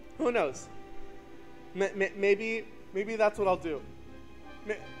 Who knows? Maybe that's what I'll do.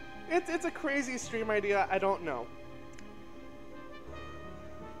 It's a crazy stream idea. I don't know.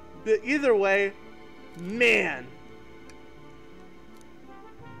 But either way, man,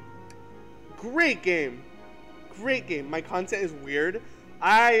 great game. Great game. My content is weird.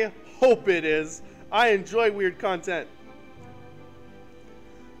 I hope it is. I enjoy weird content.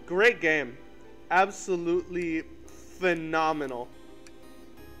 Great game. Absolutely phenomenal.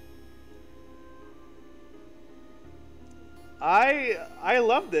 I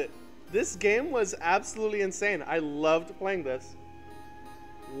loved it. This game was absolutely insane. I loved playing this.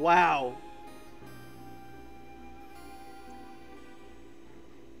 Wow.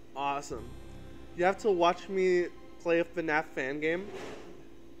 Awesome. You have to watch me play a FNAF fan game?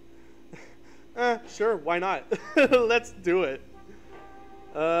 Sure, why not? Let's do it.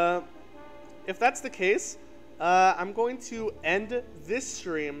 If that's the case, I'm going to end this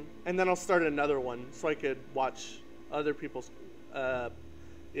stream, and then I'll start another one, so I could watch other people's,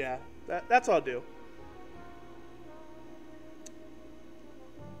 yeah, that's all I'll do.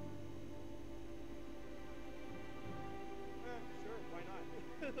 Sure, why not?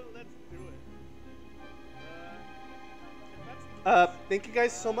 Let's do it. Thank you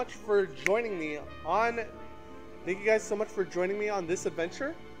guys so much for joining me on, this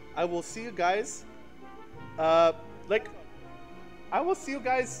adventure. I will see you guys, like, I will see you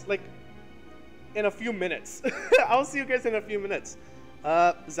guys, like, in a few minutes. I'll see you guys in a few minutes.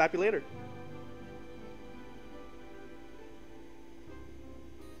 Zap you later.